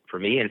experience for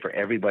me and for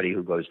everybody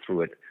who goes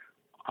through it.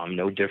 I'm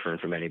no different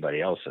from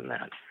anybody else in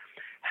that.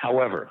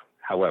 However,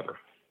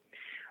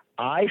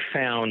 I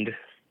found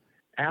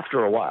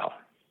after a while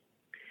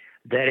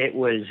that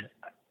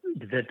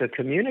the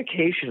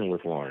communication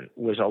with Lauren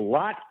was a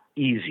lot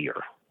easier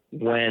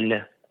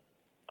when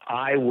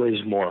I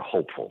was more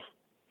hopeful,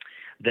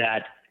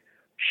 that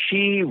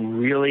she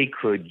really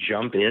could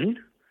jump in.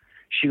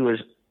 She was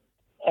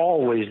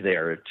always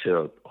there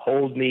to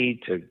hold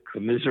me, to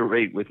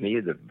commiserate with me,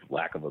 the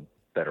lack of a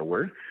better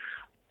word.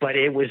 But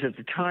it was at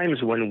the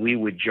times when we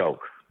would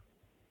joke,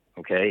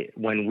 okay,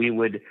 when we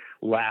would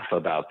laugh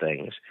about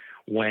things,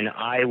 when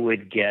I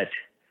would get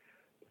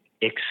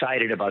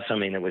excited about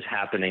something that was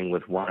happening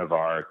with one of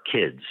our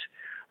kids,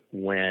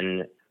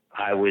 when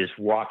I was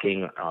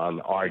walking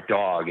our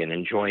dog and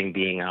enjoying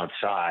being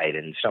outside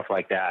and stuff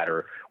like that,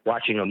 or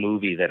watching a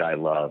movie that I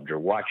loved, or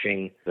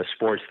watching the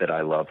sports that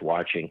I loved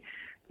watching.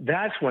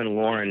 That's when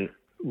Lauren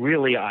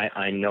really,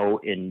 I know,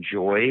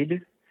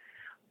 enjoyed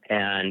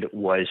and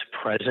was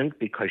present,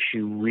 because she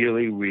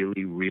really,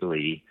 really,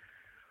 really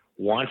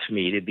wants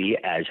me to be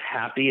as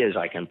happy as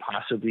I can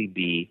possibly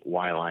be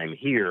while I'm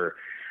here.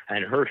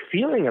 And her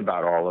feeling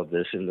about all of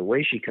this and the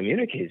way she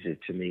communicates it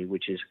to me,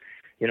 which is,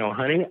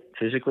 honey,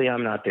 physically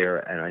I'm not there,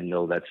 and I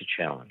know that's a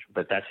challenge,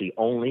 but that's the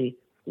only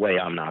way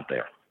I'm not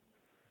there.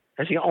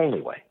 That's the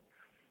only way.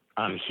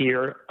 I'm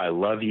here. I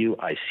love you.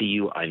 I see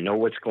you. I know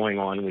what's going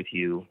on with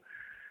you.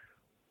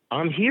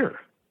 I'm here.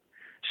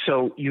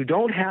 So you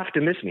don't have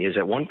to miss me. As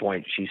at one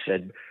point she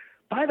said,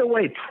 by the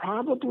way,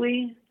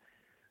 probably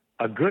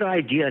a good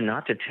idea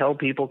not to tell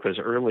people, because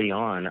early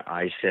on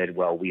I said,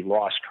 well, we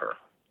lost her.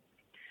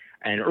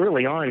 And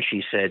early on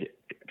she said,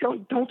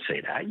 don't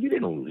say that. You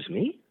didn't lose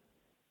me.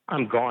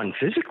 I'm gone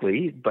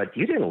physically, but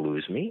you didn't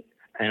lose me.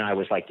 And I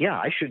was like, yeah,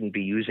 I shouldn't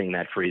be using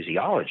that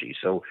phraseology.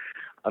 So,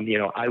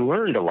 I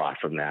learned a lot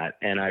from that.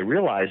 And I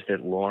realized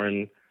that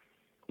Lauren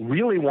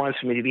really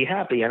wants me to be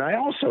happy. And I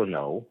also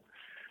know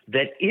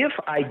that if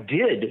I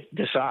did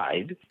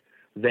decide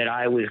that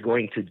I was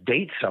going to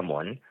date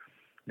someone,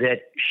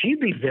 that she'd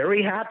be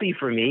very happy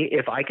for me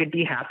if I could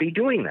be happy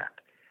doing that.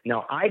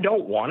 Now, I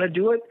don't want to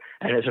do it.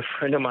 And as a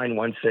friend of mine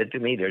once said to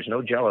me, there's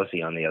no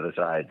jealousy on the other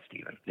side,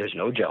 Stephen. There's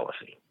no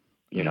jealousy.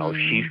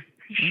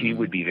 She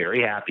would be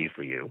very happy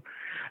for you.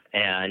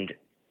 And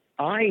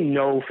I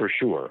know for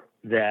sure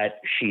that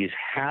she's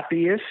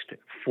happiest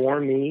for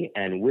me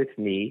and with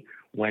me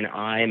when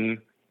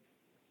I'm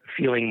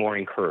feeling more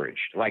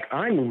encouraged. Like,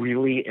 I'm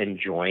really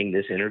enjoying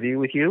this interview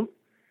with you,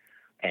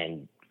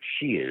 and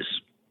she is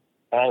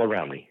all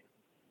around me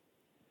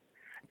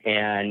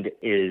and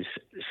is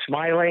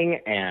smiling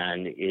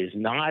and is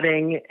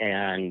nodding,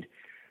 and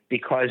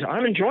because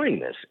I'm enjoying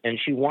this and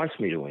she wants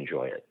me to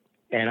enjoy it.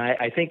 And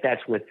I think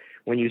that's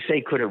when you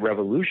say, could it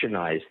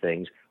revolutionize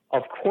things?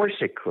 Of course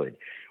it could.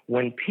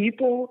 When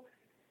people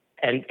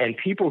and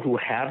people who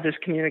have this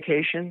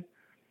communication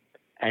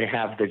and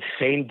have the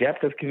same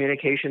depth of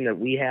communication that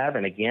we have,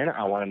 and again,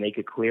 I want to make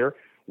it clear,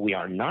 we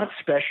are not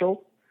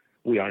special,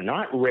 we are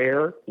not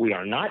rare, we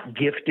are not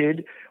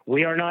gifted,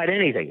 we are not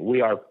anything.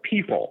 We are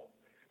people.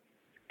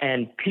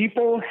 And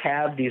people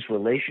have these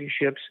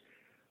relationships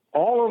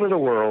all over the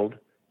world,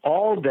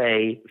 all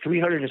day,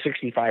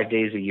 365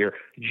 days a year,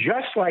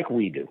 just like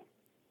we do.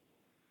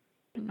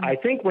 Mm-hmm. I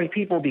think when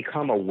people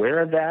become aware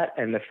of that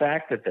and the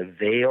fact that the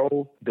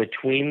veil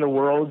between the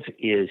worlds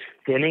is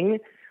thinning,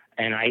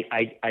 and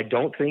I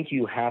don't think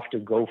you have to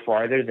go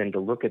farther than to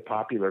look at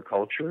popular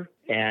culture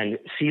and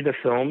see the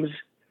films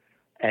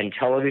and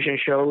television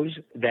shows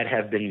that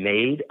have been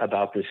made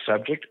about this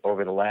subject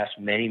over the last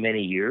many,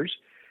 many years.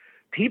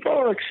 People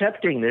are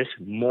accepting this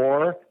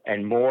more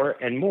and more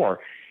and more.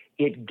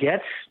 It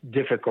gets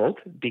difficult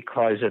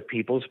because of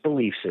people's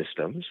belief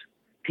systems.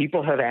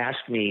 People have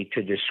asked me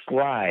to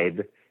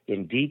describe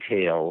in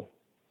detail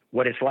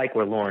what it's like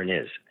where Lauren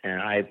is.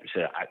 And I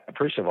said,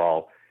 first of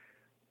all,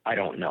 I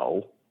don't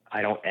know.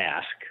 I don't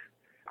ask.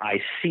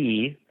 I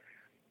see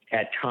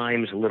at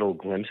times little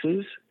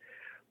glimpses,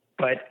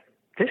 but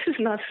this is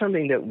not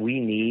something that we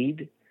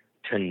need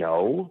to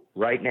know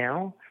right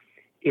now.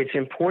 It's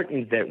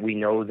important that we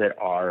know that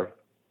our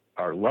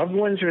loved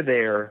ones are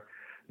there,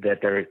 that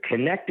they're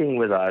connecting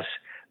with us,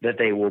 that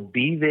they will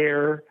be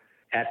there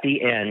at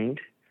the end.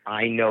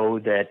 I know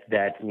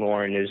that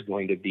Lauren is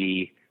going to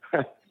be,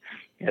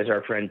 as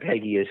our friend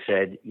Peggy has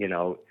said,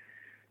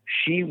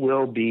 she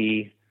will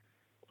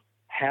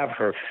have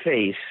her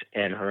face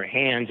and her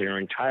hands and her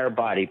entire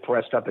body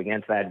pressed up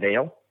against that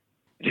veil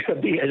to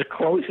be as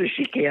close as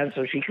she can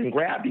so she can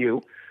grab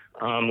you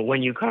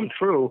when you come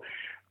through.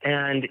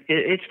 And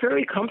it's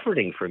very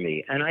comforting for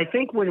me. And I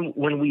think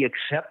when we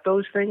accept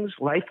those things,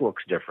 life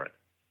looks different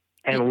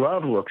and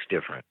love looks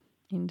different.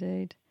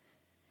 Indeed.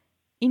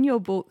 In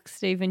your book,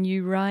 Stephen,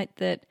 you write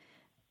that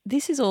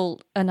this is all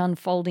an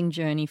unfolding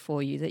journey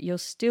for you, that you're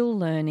still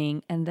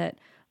learning, and that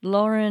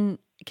Lauren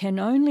can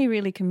only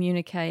really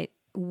communicate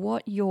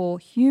what your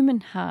human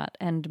heart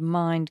and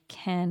mind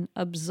can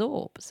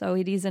absorb. So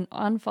it is an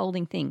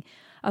unfolding thing.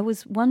 I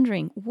was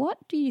wondering, what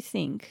do you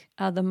think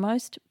are the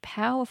most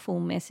powerful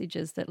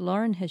messages that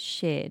Lauren has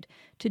shared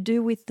to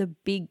do with the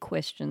big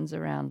questions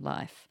around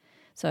life?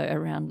 So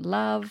around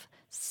love,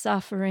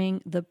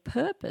 suffering, the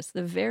purpose,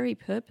 the very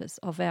purpose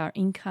of our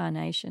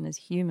incarnation as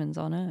humans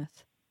on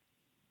earth.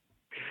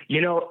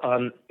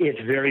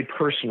 It's very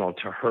personal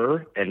to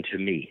her and to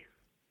me.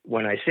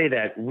 When I say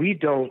that,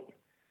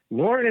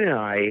 Lauren and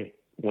I,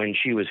 when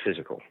she was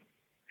physical,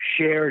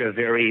 shared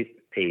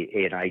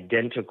an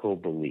identical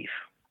belief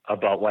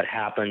about what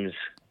happens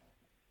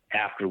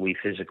after we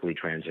physically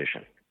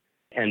transition.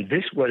 And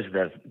this was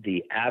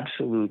the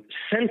absolute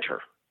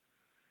center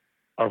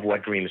of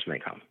What Dreams May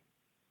Come.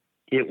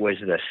 It was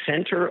the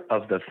center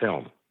of the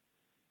film.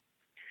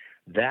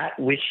 That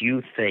which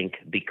you think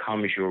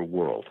becomes your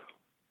world.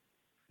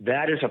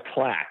 That is a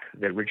plaque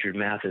that Richard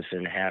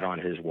Matheson had on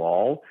his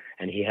wall,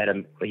 and he had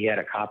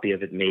a copy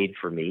of it made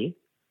for me.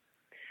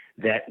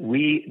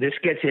 This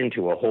gets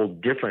into a whole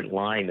different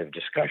line of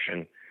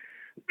discussion,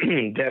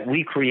 that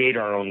we create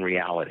our own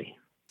reality,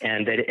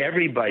 and that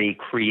everybody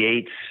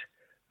creates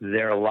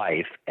their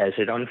life as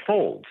it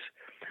unfolds.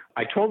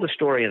 I told the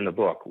story in the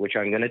book, which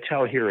I'm going to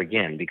tell here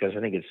again because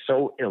I think it's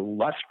so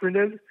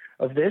illustrative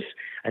of this,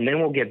 and then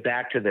we'll get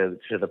back to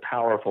the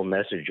powerful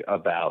message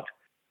about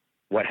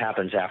what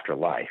happens after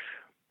life.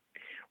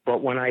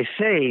 But when I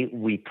say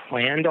we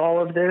planned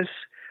all of this,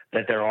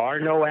 that there are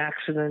no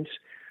accidents,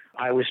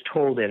 I was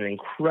told an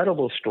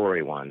incredible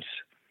story once,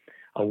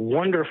 a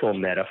wonderful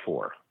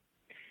metaphor.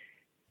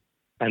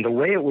 And the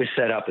way it was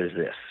set up is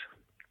this.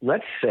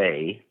 Let's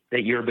say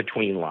that you're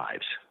between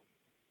lives,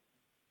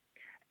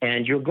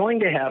 and you're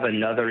going to have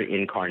another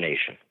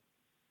incarnation.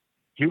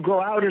 You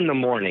go out in the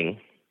morning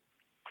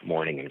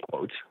in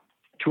quotes,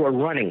 to a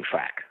running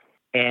track,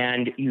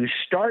 and you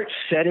start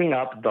setting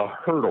up the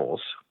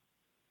hurdles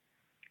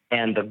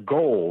and the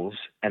goals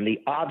and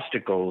the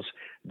obstacles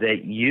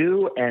that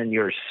you and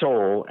your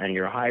soul and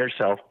your higher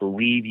self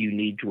believe you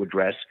need to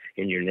address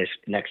in your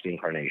next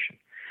incarnation.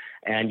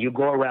 And you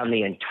go around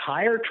the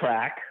entire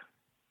track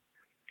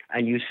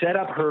and you set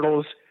up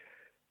hurdles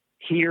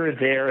here,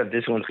 there.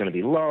 This one's going to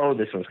be low.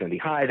 This one's going to be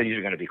high. These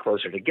are going to be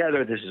closer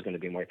together. This is going to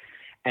be more.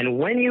 And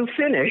when you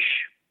finish,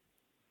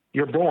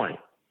 you're born.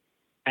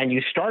 And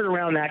you start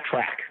around that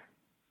track.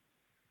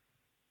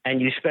 And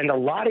you spend a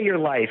lot of your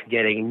life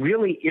getting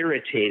really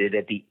irritated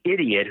at the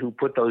idiot who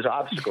put those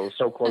obstacles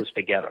so close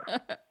together.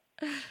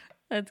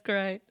 That's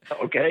great.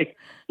 Okay?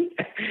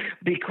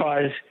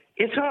 Because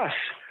it's us.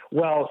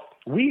 Well,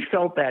 we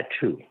felt that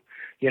too.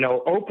 You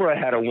know, Oprah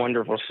had a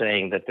wonderful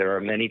saying that there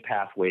are many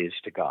pathways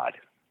to God.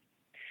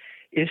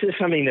 This is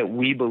something that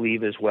we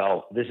believe as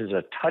well. This is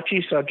a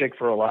touchy subject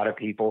for a lot of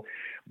people,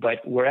 but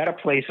we're at a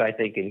place, I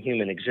think, in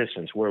human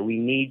existence where we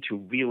need to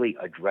really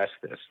address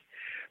this,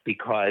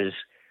 because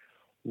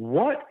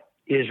what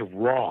is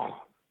wrong?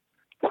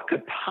 What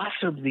could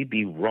possibly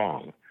be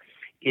wrong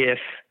if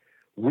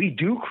we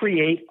do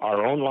create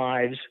our own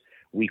lives,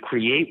 we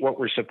create what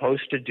we're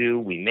supposed to do,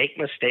 we make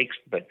mistakes,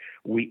 but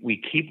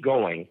we keep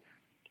going?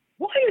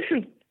 Why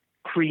isn't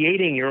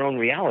creating your own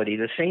reality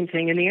the same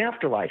thing in the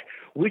afterlife,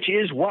 which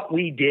is what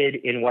we did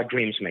in What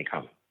Dreams May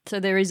Come? So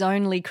there is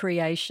only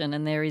creation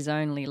and there is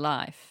only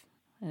life,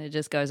 and it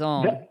just goes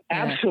on.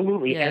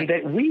 Absolutely. Yeah. And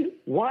that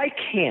why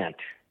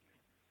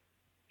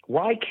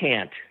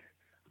can't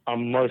a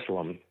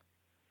Muslim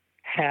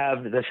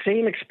have the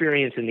same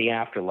experience in the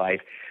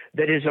afterlife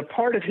that is a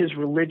part of his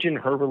religion,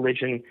 her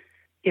religion,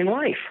 in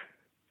life?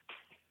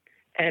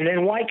 And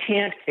then why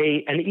can't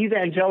an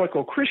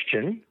evangelical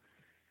Christian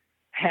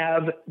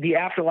have the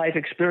afterlife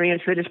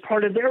experience that is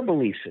part of their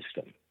belief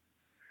system?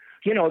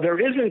 You know, there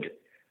isn't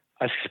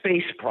a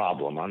space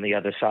problem on the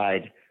other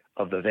side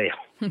of the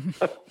veil.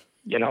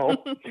 You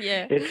know,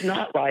 yeah. It's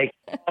not like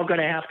I'm going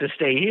to have to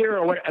stay here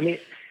or what. I mean,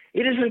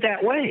 it isn't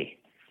that way.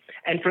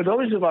 And for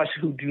those of us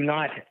who do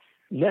not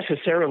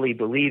necessarily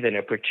believe in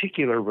a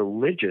particular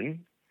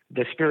religion,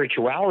 the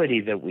spirituality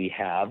that we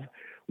have,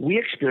 we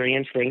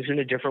experience things in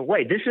a different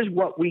way. This is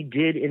what we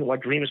did in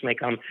What Dreams May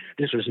Come.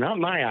 This was not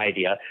my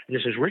idea.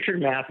 This is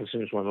Richard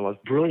Matheson's, one of the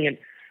most brilliant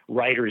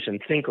writers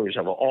and thinkers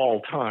of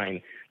all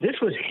time. This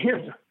was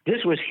him.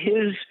 This was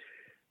his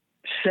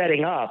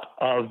setting up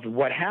of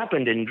what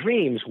happened in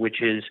dreams,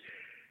 which is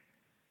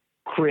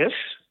Chris,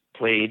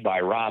 played by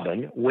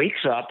Robin,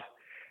 wakes up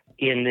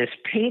in this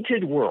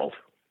painted world,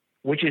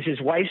 which is his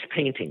wife's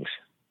paintings,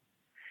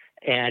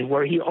 and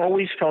where he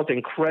always felt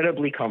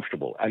incredibly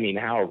comfortable. I mean,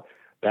 how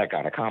that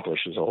got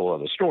accomplished is a whole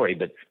other story.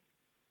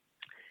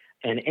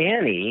 And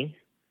Annie,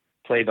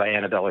 played by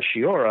Annabella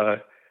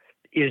Sciorra,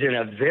 is in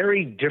a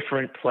very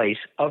different place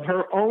of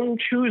her own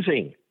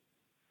choosing.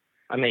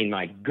 I mean,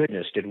 my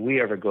goodness, did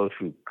we ever go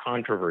through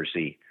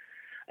controversy?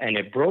 And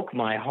it broke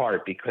my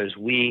heart because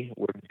we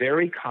were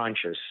very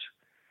conscious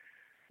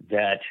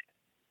that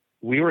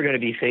we were going to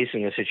be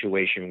facing a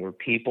situation where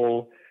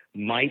people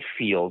might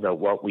feel that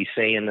what we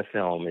say in the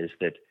film is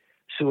that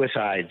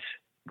suicides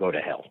go to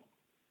hell.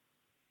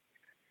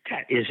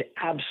 That is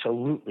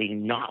absolutely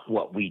not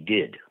what we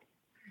did.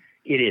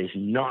 It is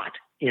not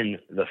in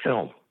the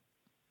film.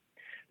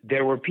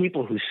 There were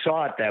people who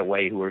saw it that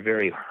way who were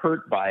very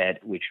hurt by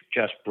it, which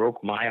just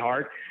broke my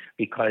heart,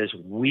 because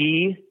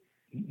we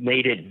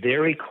made it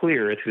very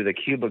clear through the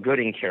Cuba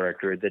Gooding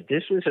character that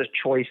this was a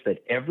choice that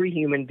every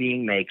human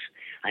being makes,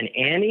 and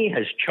Annie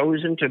has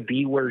chosen to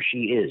be where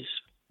she is.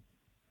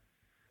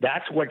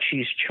 That's what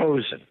she's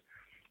chosen.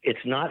 It's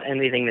not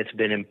anything that's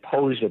been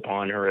imposed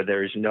upon her.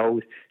 There's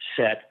no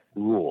set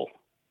rule.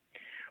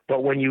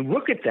 But when you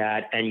look at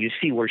that and you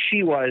see where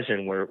she was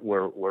and where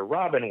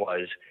Robin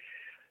was,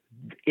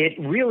 it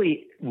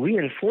really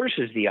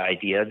reinforces the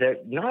idea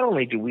that not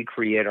only do we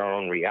create our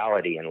own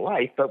reality in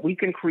life, but we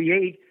can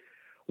create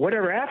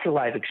whatever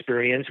afterlife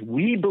experience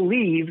we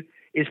believe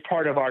is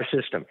part of our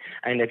system.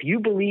 And if you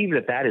believe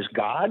that that is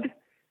God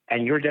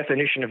and your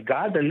definition of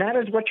God, then that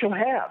is what you'll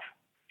have.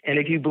 And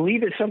if you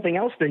believe it's something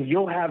else, then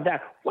you'll have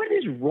that. What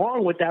is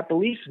wrong with that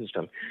belief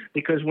system?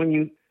 Because when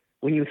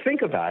you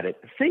think about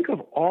it, think of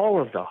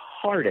all of the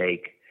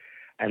heartache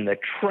and the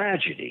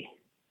tragedy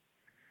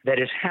that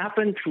has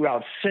happened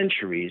throughout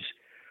centuries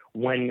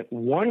when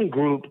one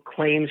group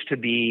claims to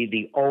be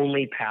the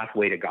only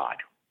pathway to God.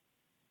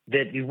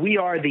 that we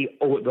are the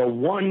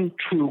one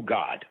true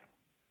God.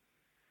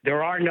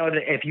 There are no,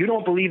 if you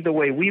don't believe the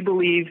way we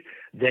believe,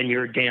 then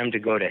you're damned to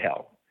go to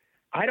hell.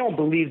 I don't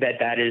believe that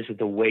that is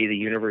the way the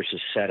universe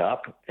is set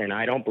up, and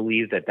I don't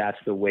believe that that's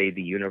the way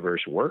the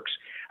universe works,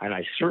 and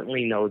I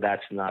certainly know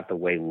that's not the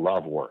way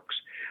love works.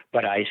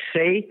 But I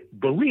say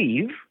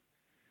believe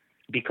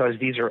because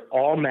these are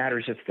all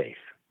matters of faith,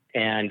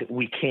 and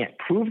we can't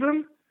prove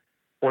them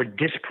or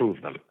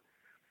disprove them,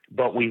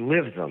 but we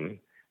live them.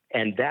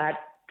 And that,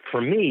 for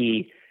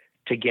me,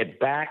 to get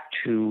back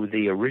to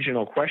the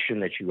original question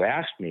that you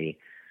asked me,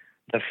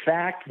 the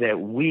fact that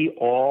we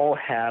all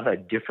have a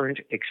different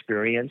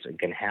experience and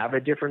can have a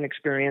different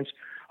experience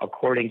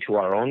according to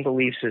our own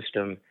belief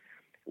system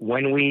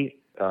when we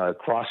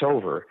cross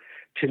over,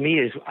 to me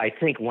is, I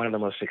think, one of the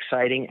most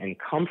exciting and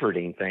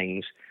comforting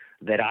things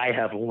that I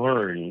have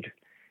learned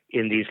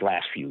in these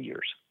last few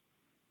years.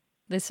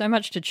 There's so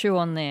much to chew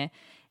on there.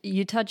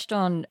 You touched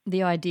on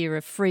the idea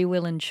of free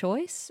will and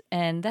choice,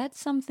 and that's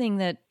something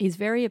that is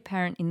very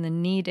apparent in the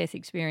near-death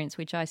experience,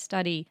 which I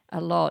study a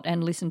lot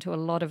and listen to a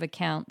lot of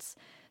accounts.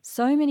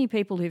 So many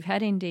people who've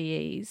had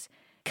NDEs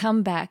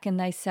come back and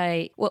they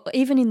say, well,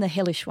 even in the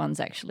hellish ones,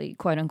 actually,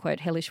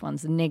 quote-unquote hellish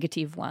ones, the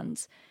negative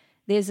ones,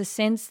 there's a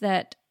sense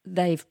that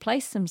they've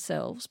placed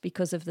themselves,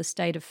 because of the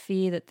state of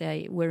fear that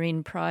they were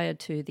in prior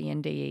to the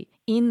NDE,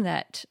 in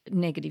that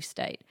negative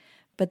state.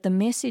 But the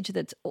message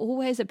that's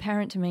always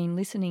apparent to me in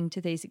listening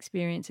to these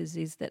experiences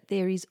is that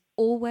there is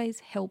always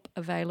help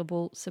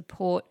available,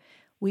 support.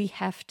 We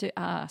have to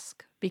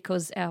ask,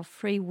 because our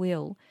free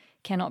will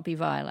cannot be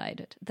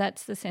violated.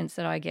 That's the sense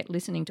that I get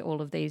listening to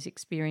all of these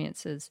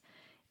experiences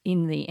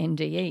in the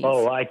NDEs.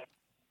 Oh, I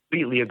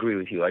completely agree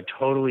with you. I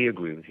totally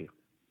agree with you.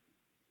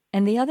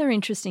 And the other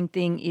interesting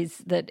thing is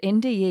that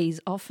NDEs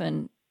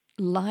often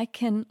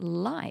liken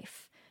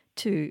life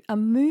to a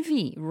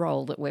movie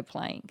role that we're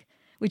playing,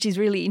 which is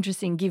really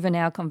interesting given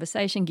our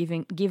conversation,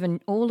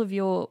 given all of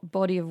your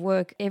body of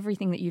work,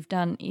 everything that you've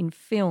done in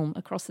film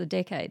across the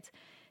decades.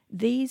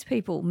 These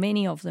people,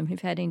 many of them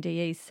who've had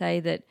NDEs, say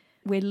that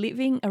we're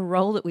living a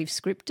role that we've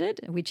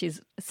scripted, which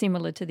is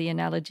similar to the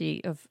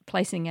analogy of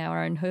placing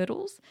our own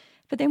hurdles,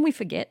 but then we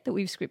forget that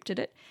we've scripted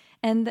it,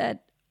 and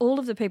that all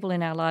of the people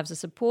in our lives are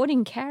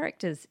supporting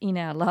characters in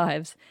our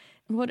lives.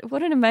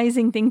 What an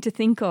amazing thing to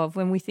think of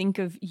when we think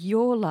of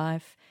your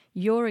life,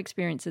 your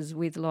experiences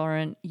with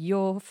Lauren,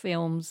 your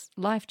films,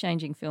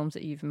 life-changing films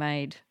that you've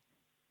made.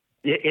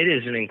 It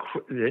is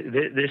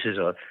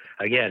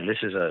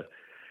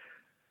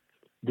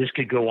this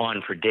could go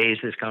on for days,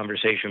 this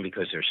conversation,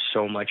 because there's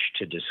so much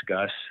to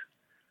discuss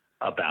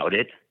about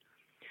it.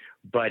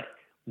 But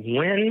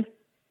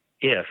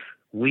if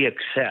we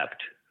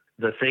accept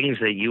the things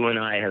that you and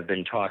I have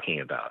been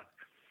talking about,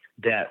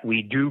 that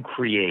we do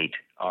create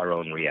our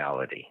own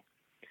reality.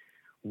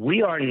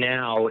 We are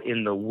now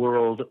in the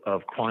world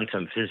of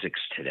quantum physics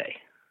today.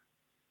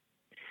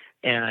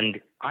 And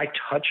I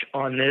touch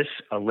on this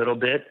a little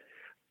bit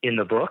in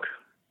the book.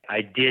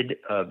 I did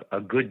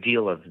a good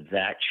deal of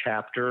that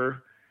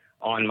chapter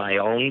on my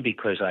own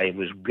because I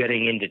was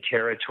getting into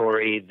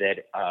territory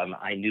that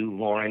I knew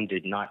Lauren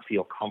did not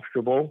feel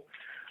comfortable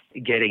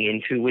getting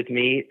into with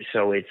me.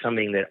 So it's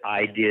something that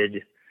I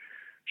did.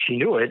 She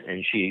knew it,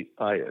 and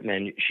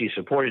she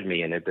supported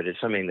me in it, but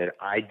it's something that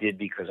I did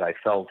because I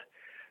felt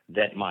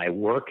that my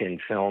work in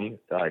film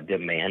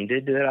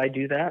demanded that I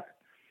do that.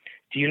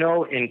 Do you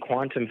know, in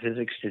quantum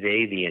physics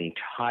today, the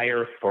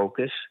entire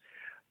focus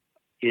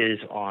is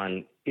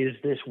on, is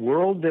this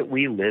world that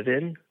we live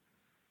in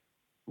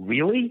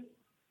really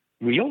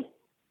real?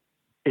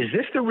 Is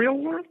this the real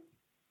world?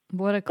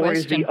 What a question. Or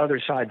is the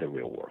other side the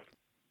real world?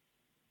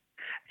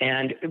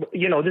 And,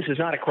 this is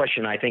not a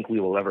question I think we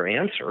will ever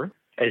answer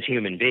as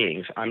human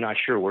beings. I'm not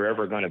sure we're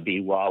ever going to be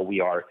while we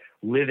are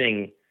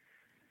living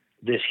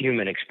this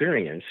human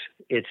experience.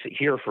 It's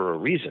here for a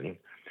reason.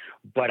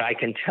 But I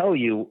can tell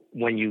you,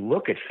 when you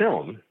look at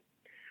film,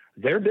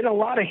 there have been a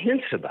lot of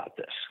hints about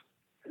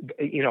this.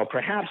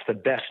 Perhaps the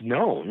best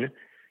known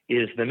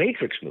is the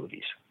Matrix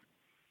movies.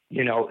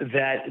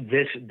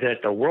 That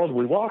the world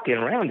we walk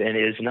around in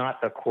is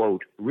not the,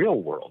 quote, real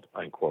world,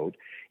 unquote.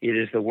 It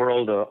is the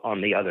world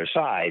on the other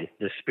side,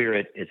 the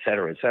spirit, et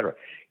cetera, et cetera.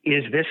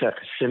 Is this a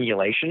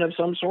simulation of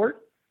some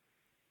sort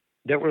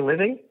that we're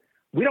living?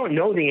 We don't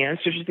know the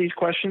answers to these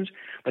questions,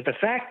 but the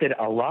fact that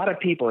a lot of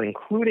people,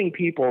 including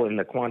people in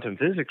the quantum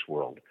physics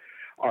world,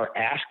 are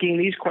asking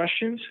these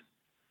questions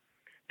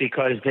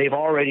because they've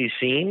already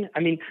seen. I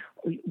mean,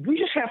 we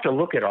just have to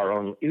look at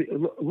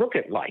look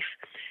at life.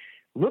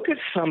 Look at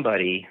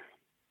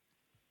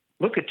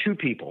two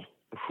people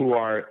who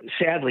are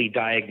sadly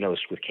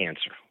diagnosed with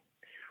cancer.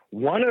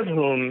 One of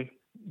whom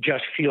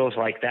just feels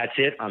like, that's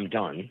it, I'm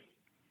done.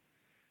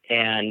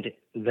 And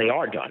they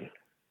are done.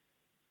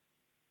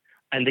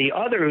 And the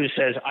other who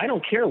says, I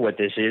don't care what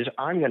this is,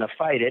 I'm going to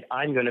fight it,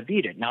 I'm going to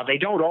beat it. Now, they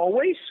don't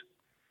always,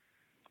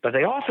 but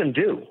they often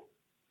do.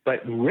 But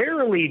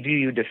rarely do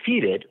you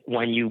defeat it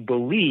when you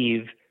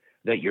believe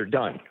that you're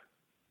done.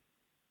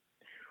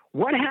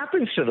 What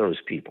happens to those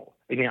people?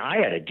 I mean, I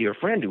had a dear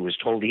friend who was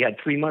told he had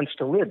 3 months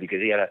to live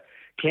because he had a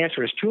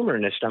cancerous tumor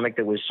in his stomach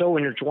that was so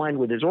intertwined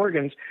with his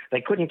organs they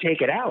couldn't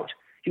take it out.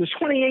 He was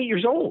 28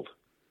 years old.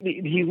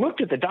 He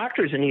looked at the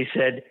doctors and he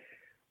said,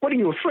 "What are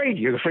you afraid?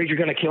 You're afraid you're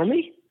going to kill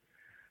me?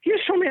 You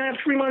just told me I have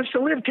 3 months to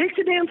live. Take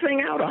the damn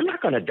thing out. I'm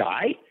not going to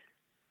die."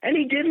 And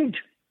he didn't,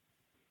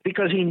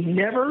 because he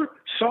never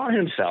saw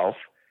himself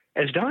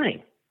as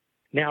dying.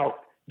 Now,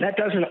 that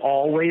doesn't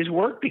always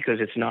work because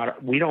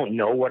we don't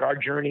know what our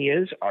journey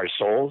is. Our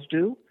souls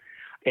do.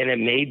 And it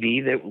may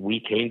be that we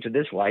came to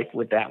this life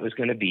with that was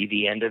going to be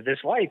the end of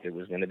this life. It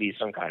was going to be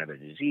some kind of a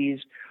disease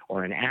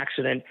or an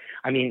accident.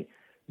 I mean,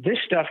 this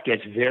stuff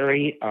gets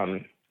very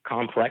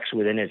complex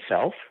within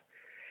itself.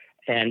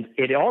 And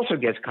it also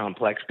gets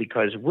complex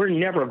because we're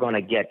never going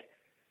to get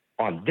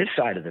on this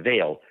side of the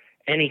veil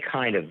any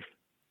kind of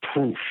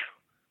proof,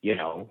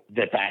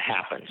 that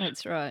happens.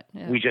 That's right.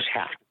 Yeah. We just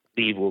have to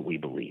believe what we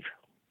believe.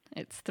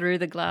 It's through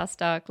the glass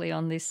darkly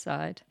on this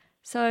side.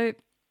 So,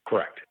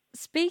 correct.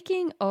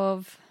 Speaking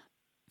of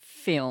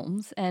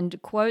films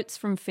and quotes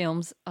from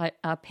films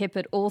are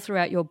peppered all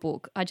throughout your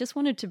book, I just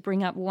wanted to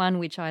bring up one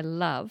which I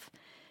love.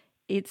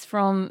 It's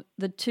from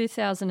the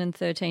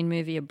 2013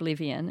 movie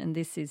Oblivion, and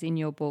this is in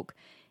your book.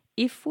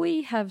 "If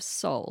we have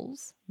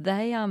souls,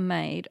 they are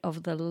made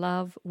of the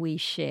love we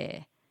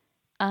share,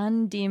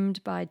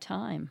 undimmed by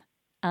time,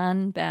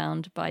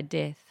 unbound by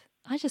death."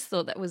 I just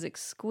thought that was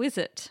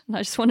exquisite, and I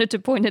just wanted to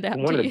point it out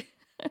to you.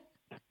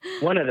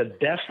 One of the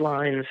best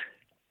lines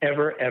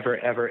ever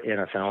in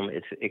a film.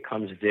 It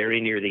comes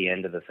very near the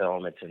end of the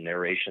film. It's a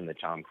narration that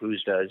Tom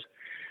Cruise does.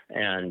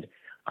 And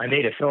I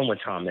made a film with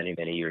Tom many,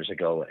 many years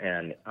ago.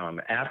 And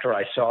after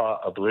I saw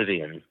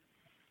Oblivion,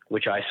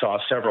 which I saw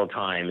several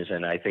times,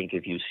 and I think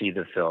if you see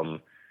the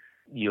film,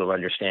 you'll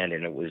understand.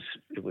 And it was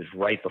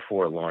right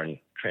before Lauren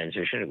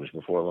transitioned. It was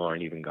before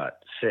Lauren even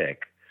got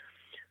sick.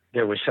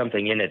 There was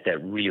something in it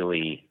that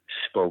really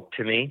spoke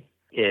to me.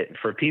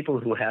 For people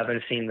who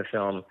haven't seen the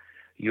film,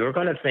 you're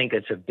going to think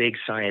it's a big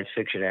science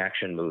fiction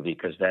action movie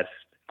because that's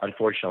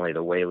unfortunately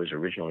the way it was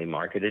originally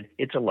marketed.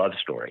 It's a love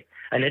story,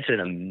 and it's an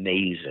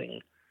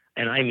amazing,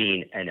 and I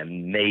mean an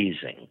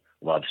amazing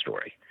love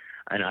story.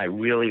 And I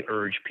really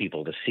urge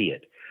people to see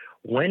it.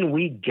 When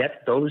we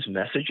get those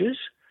messages,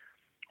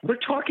 we're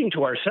talking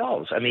to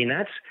ourselves. I mean,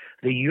 that's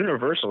the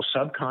universal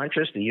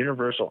subconscious, the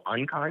universal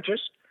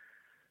unconscious,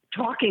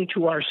 talking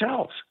to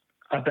ourselves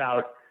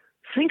about,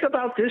 think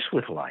about this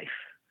with life.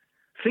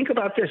 Think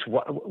about this.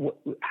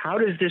 How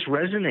does this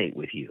resonate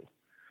with you?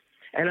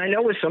 And I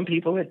know with some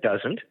people it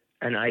doesn't,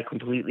 and I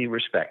completely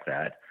respect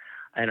that.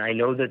 And I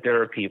know that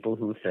there are people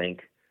who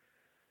think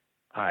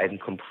I'm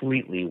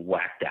completely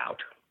whacked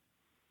out,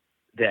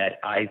 that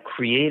I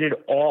created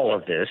all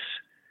of this,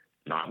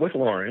 not with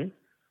Lauren,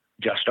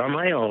 just on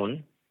my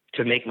own,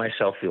 to make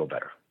myself feel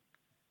better.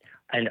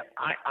 And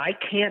I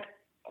can't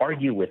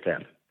argue with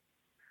them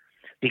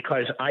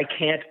because I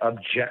can't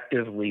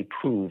objectively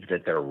prove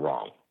that they're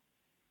wrong,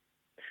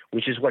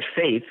 which is what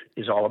faith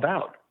is all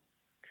about.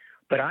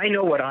 But I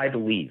know what I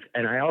believe,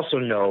 and I also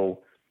know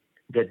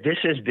that this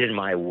has been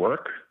my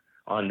work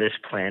on this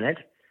planet.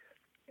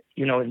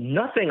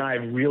 Nothing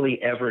I've really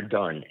ever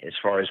done as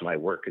far as my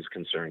work is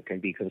concerned can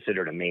be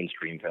considered a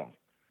mainstream film.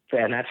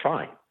 And that's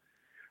fine,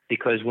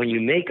 because when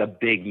you make a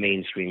big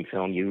mainstream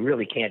film, you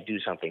really can't do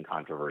something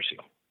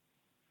controversial,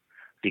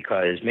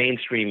 because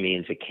mainstream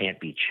means it can't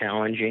be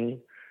challenging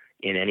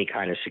in any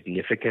kind of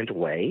significant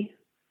way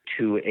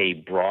to a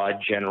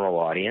broad general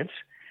audience.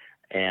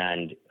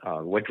 And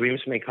What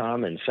Dreams May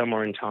Come and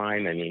Somewhere in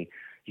Time, I mean,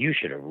 you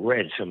should have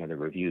read some of the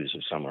reviews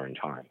of Somewhere in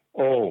Time.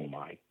 Oh,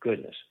 my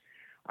goodness.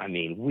 I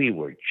mean, we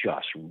were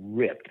just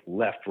ripped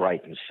left,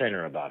 right, and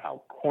center about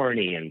how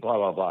corny and blah,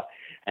 blah, blah.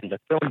 And the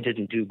film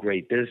didn't do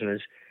great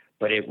business,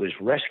 but it was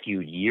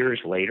rescued years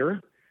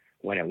later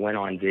when it went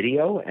on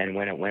video and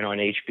when it went on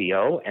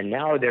HBO. And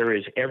now there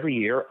is every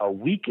year a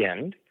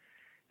weekend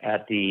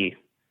at the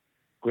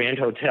Grand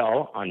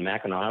Hotel on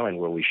Mackinac Island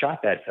where we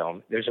shot that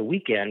film. There's a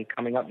weekend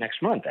coming up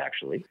next month,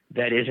 actually,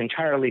 that is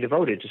entirely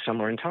devoted to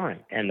Somewhere in Time.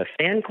 And the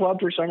fan club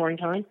for Somewhere in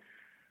Time,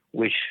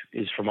 which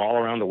is from all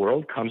around the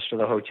world, comes to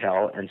the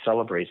hotel and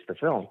celebrates the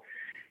film.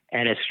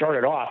 And it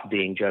started off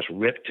being just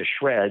ripped to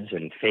shreds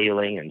and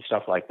failing and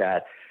stuff like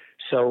that.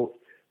 So,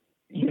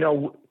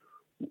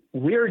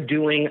 we're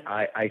doing,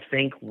 I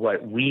think,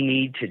 what we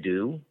need to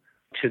do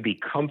to be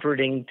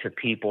comforting to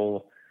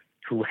people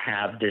who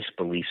have this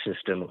belief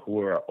system,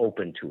 who are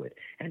open to it.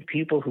 And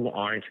people who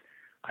aren't,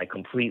 I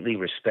completely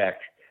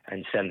respect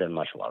and send them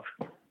much love.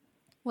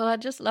 Well,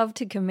 I'd just love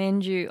to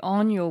commend you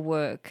on your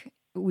work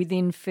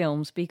within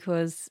films,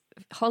 because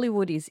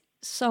Hollywood is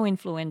so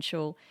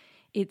influential.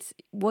 It's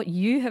what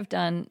you have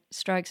done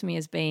strikes me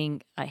as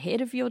being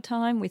ahead of your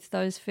time with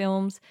those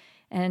films,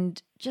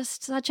 and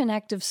just such an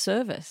act of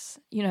service,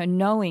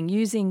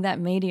 using that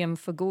medium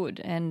for good.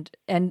 And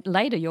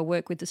later your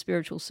work with the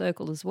Spiritual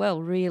Circle as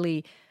well,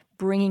 really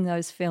bringing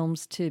those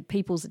films to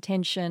people's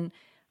attention.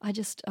 I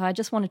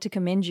just wanted to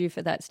commend you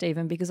for that,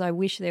 Stephen, because I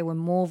wish there were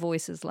more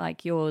voices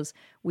like yours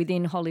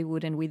within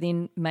Hollywood and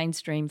within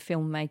mainstream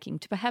filmmaking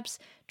to perhaps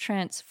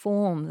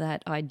transform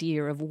that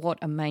idea of what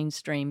a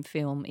mainstream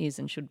film is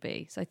and should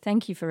be. So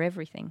thank you for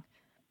everything.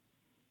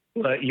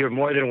 Well, you're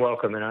more than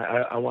welcome, and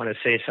I want to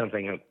say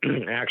something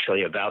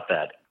actually about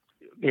that.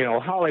 You know,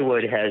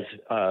 Hollywood has,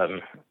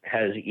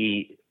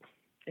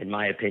 in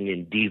my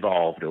opinion,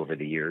 devolved over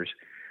the years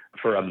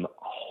for a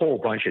whole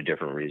bunch of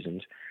different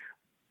reasons.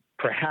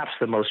 Perhaps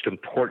the most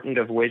important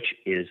of which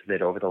is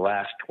that over the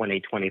last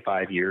 20,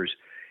 25 years,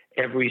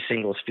 every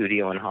single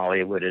studio in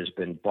Hollywood has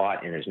been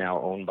bought and is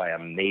now owned by a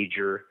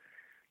major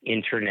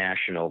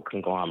international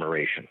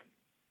conglomeration.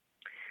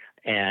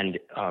 And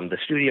the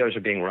studios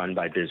are being run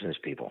by business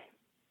people.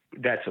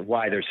 That's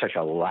why there's such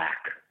a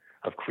lack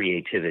of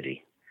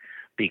creativity,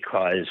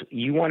 because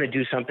you want to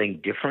do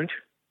something different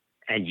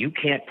and you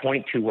can't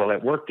point to, well,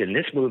 it worked in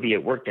this movie,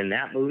 it worked in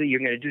that movie, you're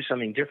going to do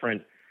something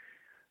different.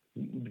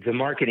 The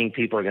marketing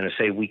people are going to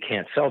say, we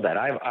can't sell that.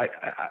 I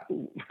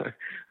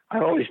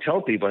always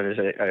tell people, and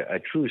it's a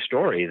true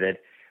story, that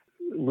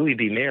Louis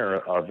B. Mayer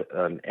of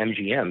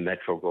MGM,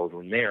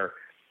 Metro-Goldwyn-Mayer,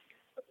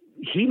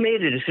 he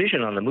made a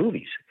decision on the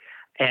movies.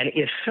 And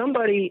if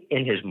somebody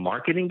in his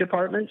marketing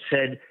department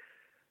said,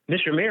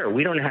 Mr. Mayer,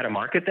 we don't know how to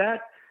market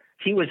that,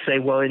 he would say,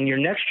 well, in your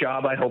next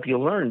job, I hope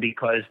you'll learn,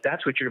 because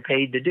that's what you're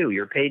paid to do.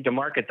 You're paid to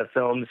market the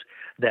films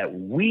that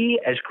we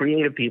as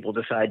creative people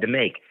decide to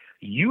make.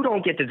 You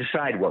don't get to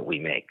decide what we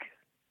make.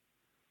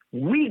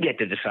 We get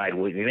to decide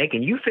what we make,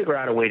 and you figure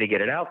out a way to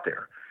get it out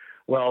there.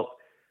 Well,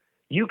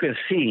 you can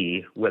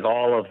see with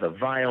all of the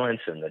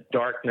violence and the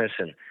darkness,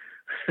 and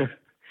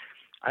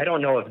I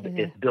don't know if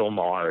Bill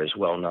Maher is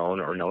well known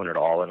or known at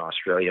all in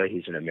Australia.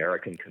 He's an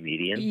American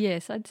comedian.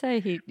 Yes, I'd say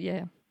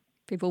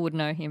people would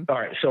know him. All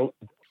right, so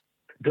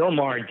Bill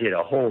Maher did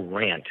a whole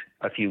rant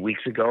a few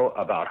weeks ago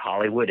about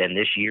Hollywood and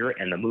this year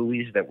and the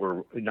movies that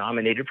were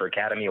nominated for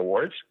Academy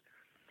Awards.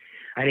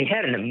 And he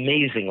had an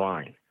amazing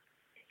line.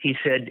 He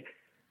said,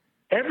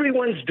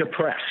 everyone's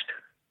depressed.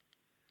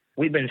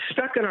 We've been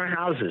stuck in our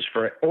houses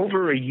for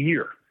over a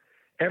year.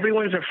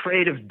 Everyone's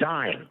afraid of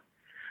dying.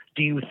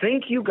 Do you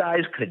think you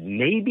guys could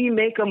maybe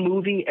make a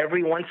movie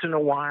every once in a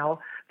while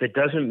that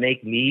doesn't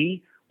make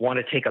me want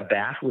to take a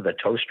bath with a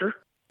toaster?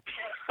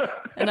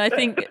 And I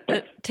think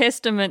a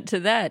testament to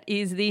that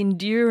is the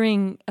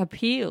enduring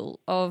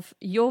appeal of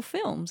your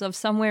films, of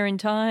Somewhere in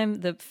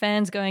Time, the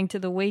fans going to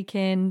the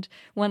weekend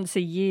once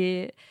a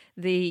year,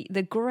 the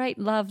great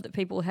love that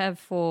people have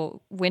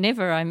for,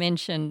 whenever I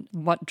mention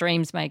What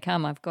Dreams May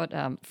Come, I've got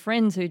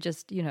friends who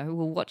just, who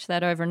will watch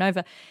that over and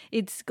over.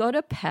 It's got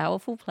a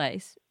powerful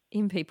place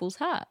in people's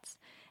hearts.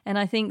 And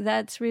I think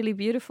that's really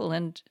beautiful.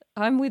 And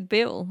I'm with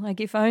Bill. Like,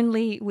 if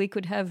only we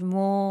could have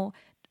more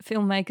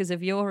filmmakers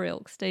of your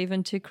ilk,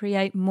 Stephen, to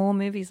create more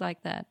movies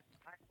like that.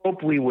 I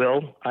hope we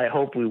will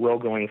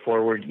going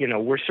forward.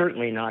 We're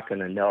certainly not going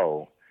to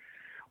know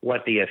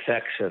what the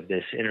effects of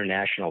this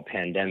international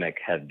pandemic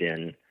have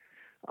been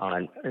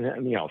on,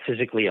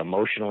 physically,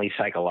 emotionally,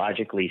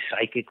 psychologically,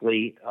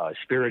 psychically,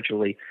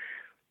 spiritually.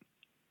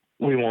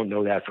 We won't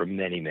know that for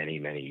many, many,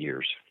 many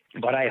years.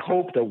 But I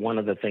hope that one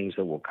of the things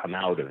that will come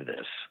out of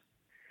this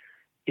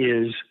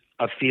is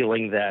a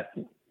feeling that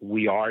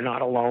we are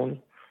not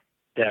alone,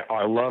 that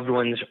our loved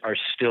ones are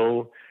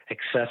still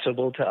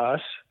accessible to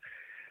us,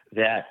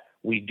 that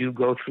we do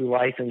go through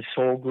life in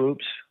soul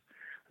groups,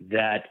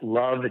 that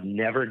love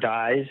never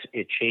dies.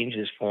 It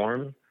changes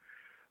form,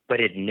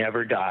 but it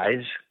never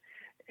dies.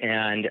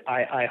 And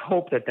I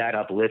hope that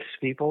uplifts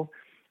people.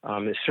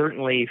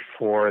 Certainly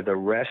for the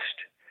rest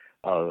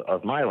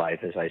of my life,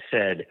 as I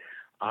said,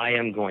 I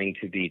am going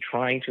to be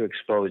trying to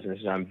expose, and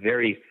I'm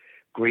very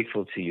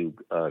grateful to you,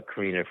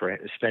 Karina, for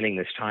spending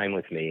this time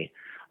with me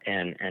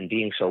and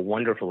being so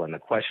wonderful, and the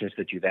questions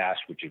that you've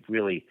asked, which have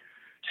really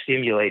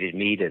stimulated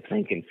me to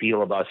think and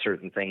feel about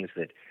certain things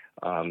that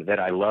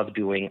I love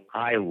doing.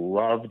 I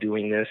love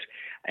doing this.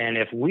 And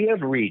if we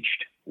have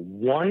reached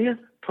one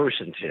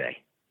person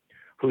today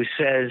who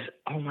says,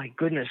 oh my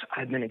goodness,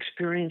 I've been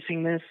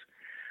experiencing this,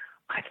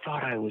 I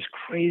thought I was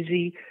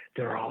crazy,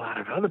 there are a lot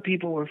of other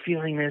people who are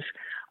feeling this,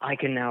 I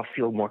can now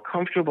feel more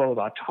comfortable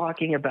about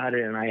talking about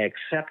it, and I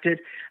accept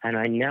it, and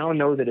I now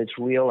know that it's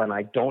real, and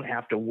I don't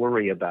have to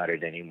worry about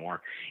it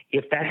anymore.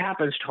 If that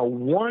happens to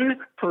one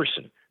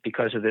person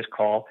because of this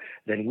call,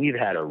 then we've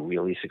had a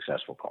really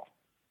successful call.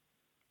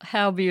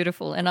 How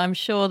beautiful. And I'm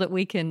sure that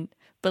we can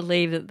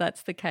believe that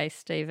that's the case,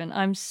 Stephen.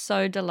 I'm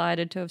so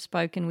delighted to have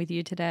spoken with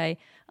you today.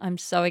 I'm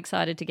so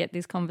excited to get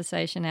this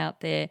conversation out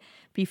there.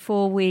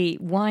 Before we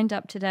wind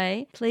up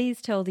today, please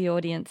tell the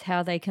audience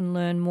how they can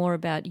learn more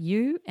about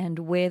you and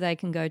where they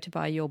can go to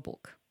buy your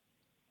book.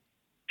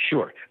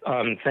 Sure.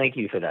 Thank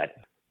you for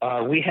that.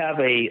 We have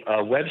a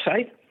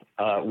website,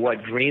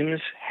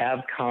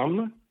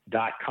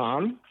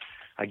 whatdreamshavecome.com.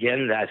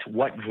 Again, that's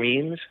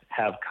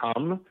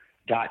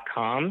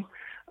whatdreamshavecome.com.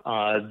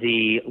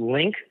 The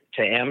link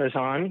to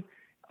Amazon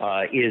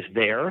is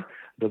there.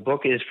 The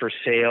book is for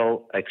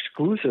sale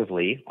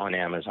exclusively on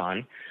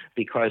Amazon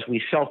because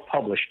we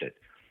self-published it.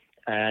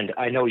 And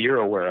I know you're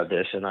aware of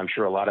this, and I'm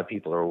sure a lot of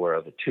people are aware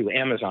of it too.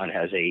 Amazon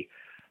has a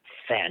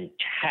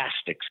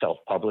fantastic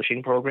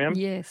self-publishing program.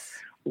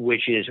 Yes.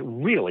 Which is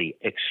really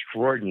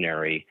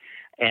extraordinary.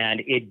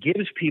 And it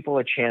gives people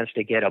a chance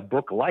to get a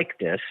book like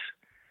this.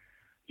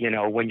 You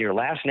know, when your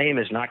last name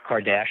is not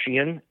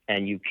Kardashian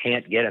and you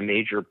can't get a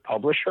major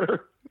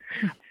publisher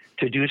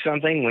to do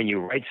something, when you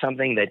write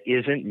something that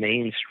isn't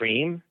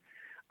mainstream,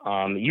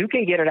 you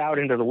can get it out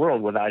into the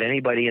world without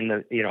anybody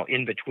in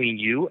between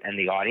you and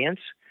the audience.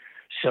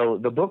 So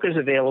the book is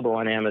available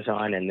on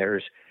Amazon, and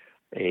there's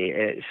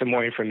some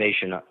more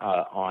information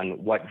on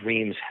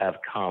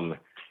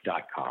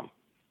whatdreamshavecome.com.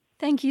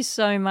 Thank you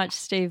so much,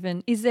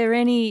 Stephen. Is there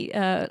any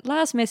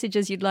last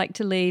messages you'd like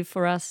to leave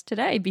for us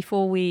today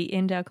before we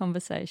end our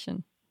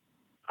conversation?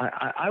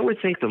 I would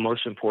think the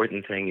most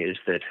important thing is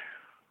that,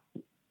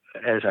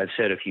 as I've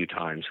said a few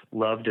times,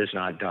 love does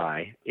not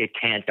die. It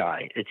can't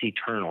die. It's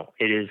eternal.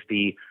 It is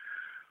the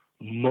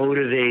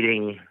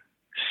motivating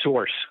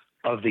source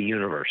of the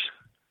universe.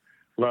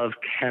 Love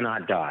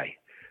cannot die.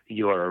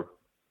 Your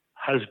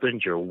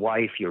husband, your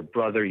wife, your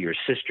brother, your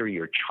sister,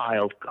 your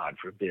child, God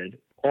forbid,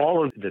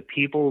 all of the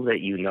people that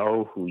you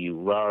know, who you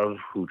love,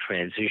 who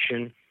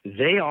transition,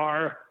 they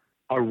are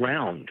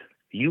around.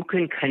 You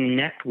can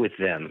connect with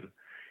them.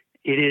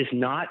 It is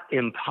not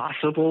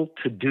impossible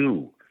to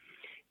do.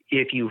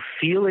 If you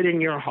feel it in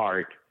your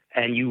heart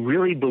and you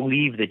really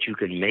believe that you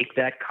can make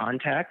that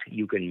contact,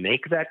 you can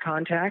make that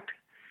contact,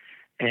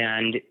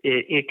 and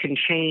it can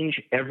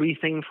change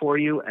everything for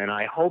you, and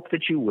I hope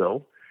that you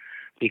will,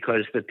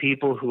 because the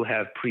people who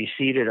have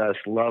preceded us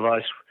love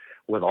us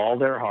with all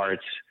their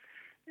hearts,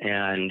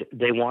 and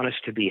they want us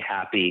to be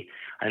happy,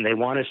 and they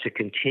want us to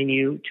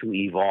continue to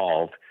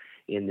evolve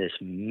in this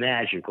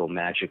magical,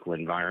 magical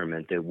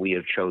environment that we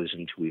have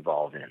chosen to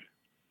evolve in.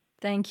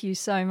 Thank you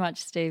so much,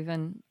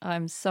 Stephen.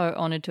 I'm so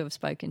honored to have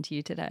spoken to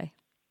you today.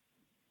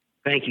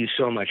 Thank you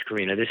so much,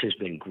 Karina. This has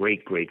been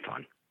great, great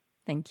fun.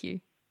 Thank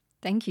you.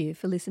 Thank you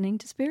for listening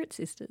to Spirit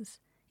Sisters.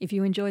 If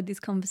you enjoyed this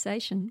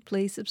conversation,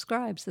 please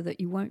subscribe so that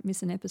you won't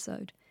miss an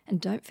episode. And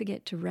don't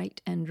forget to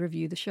rate and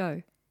review the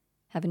show.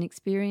 Have an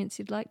experience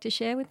you'd like to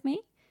share with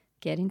me?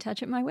 Get in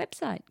touch at my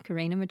website,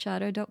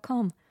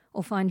 karinamachado.com,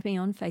 or find me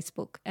on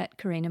Facebook at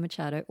Karina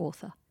Machado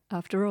Author.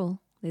 After all,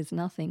 there's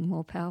nothing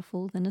more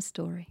powerful than a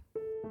story.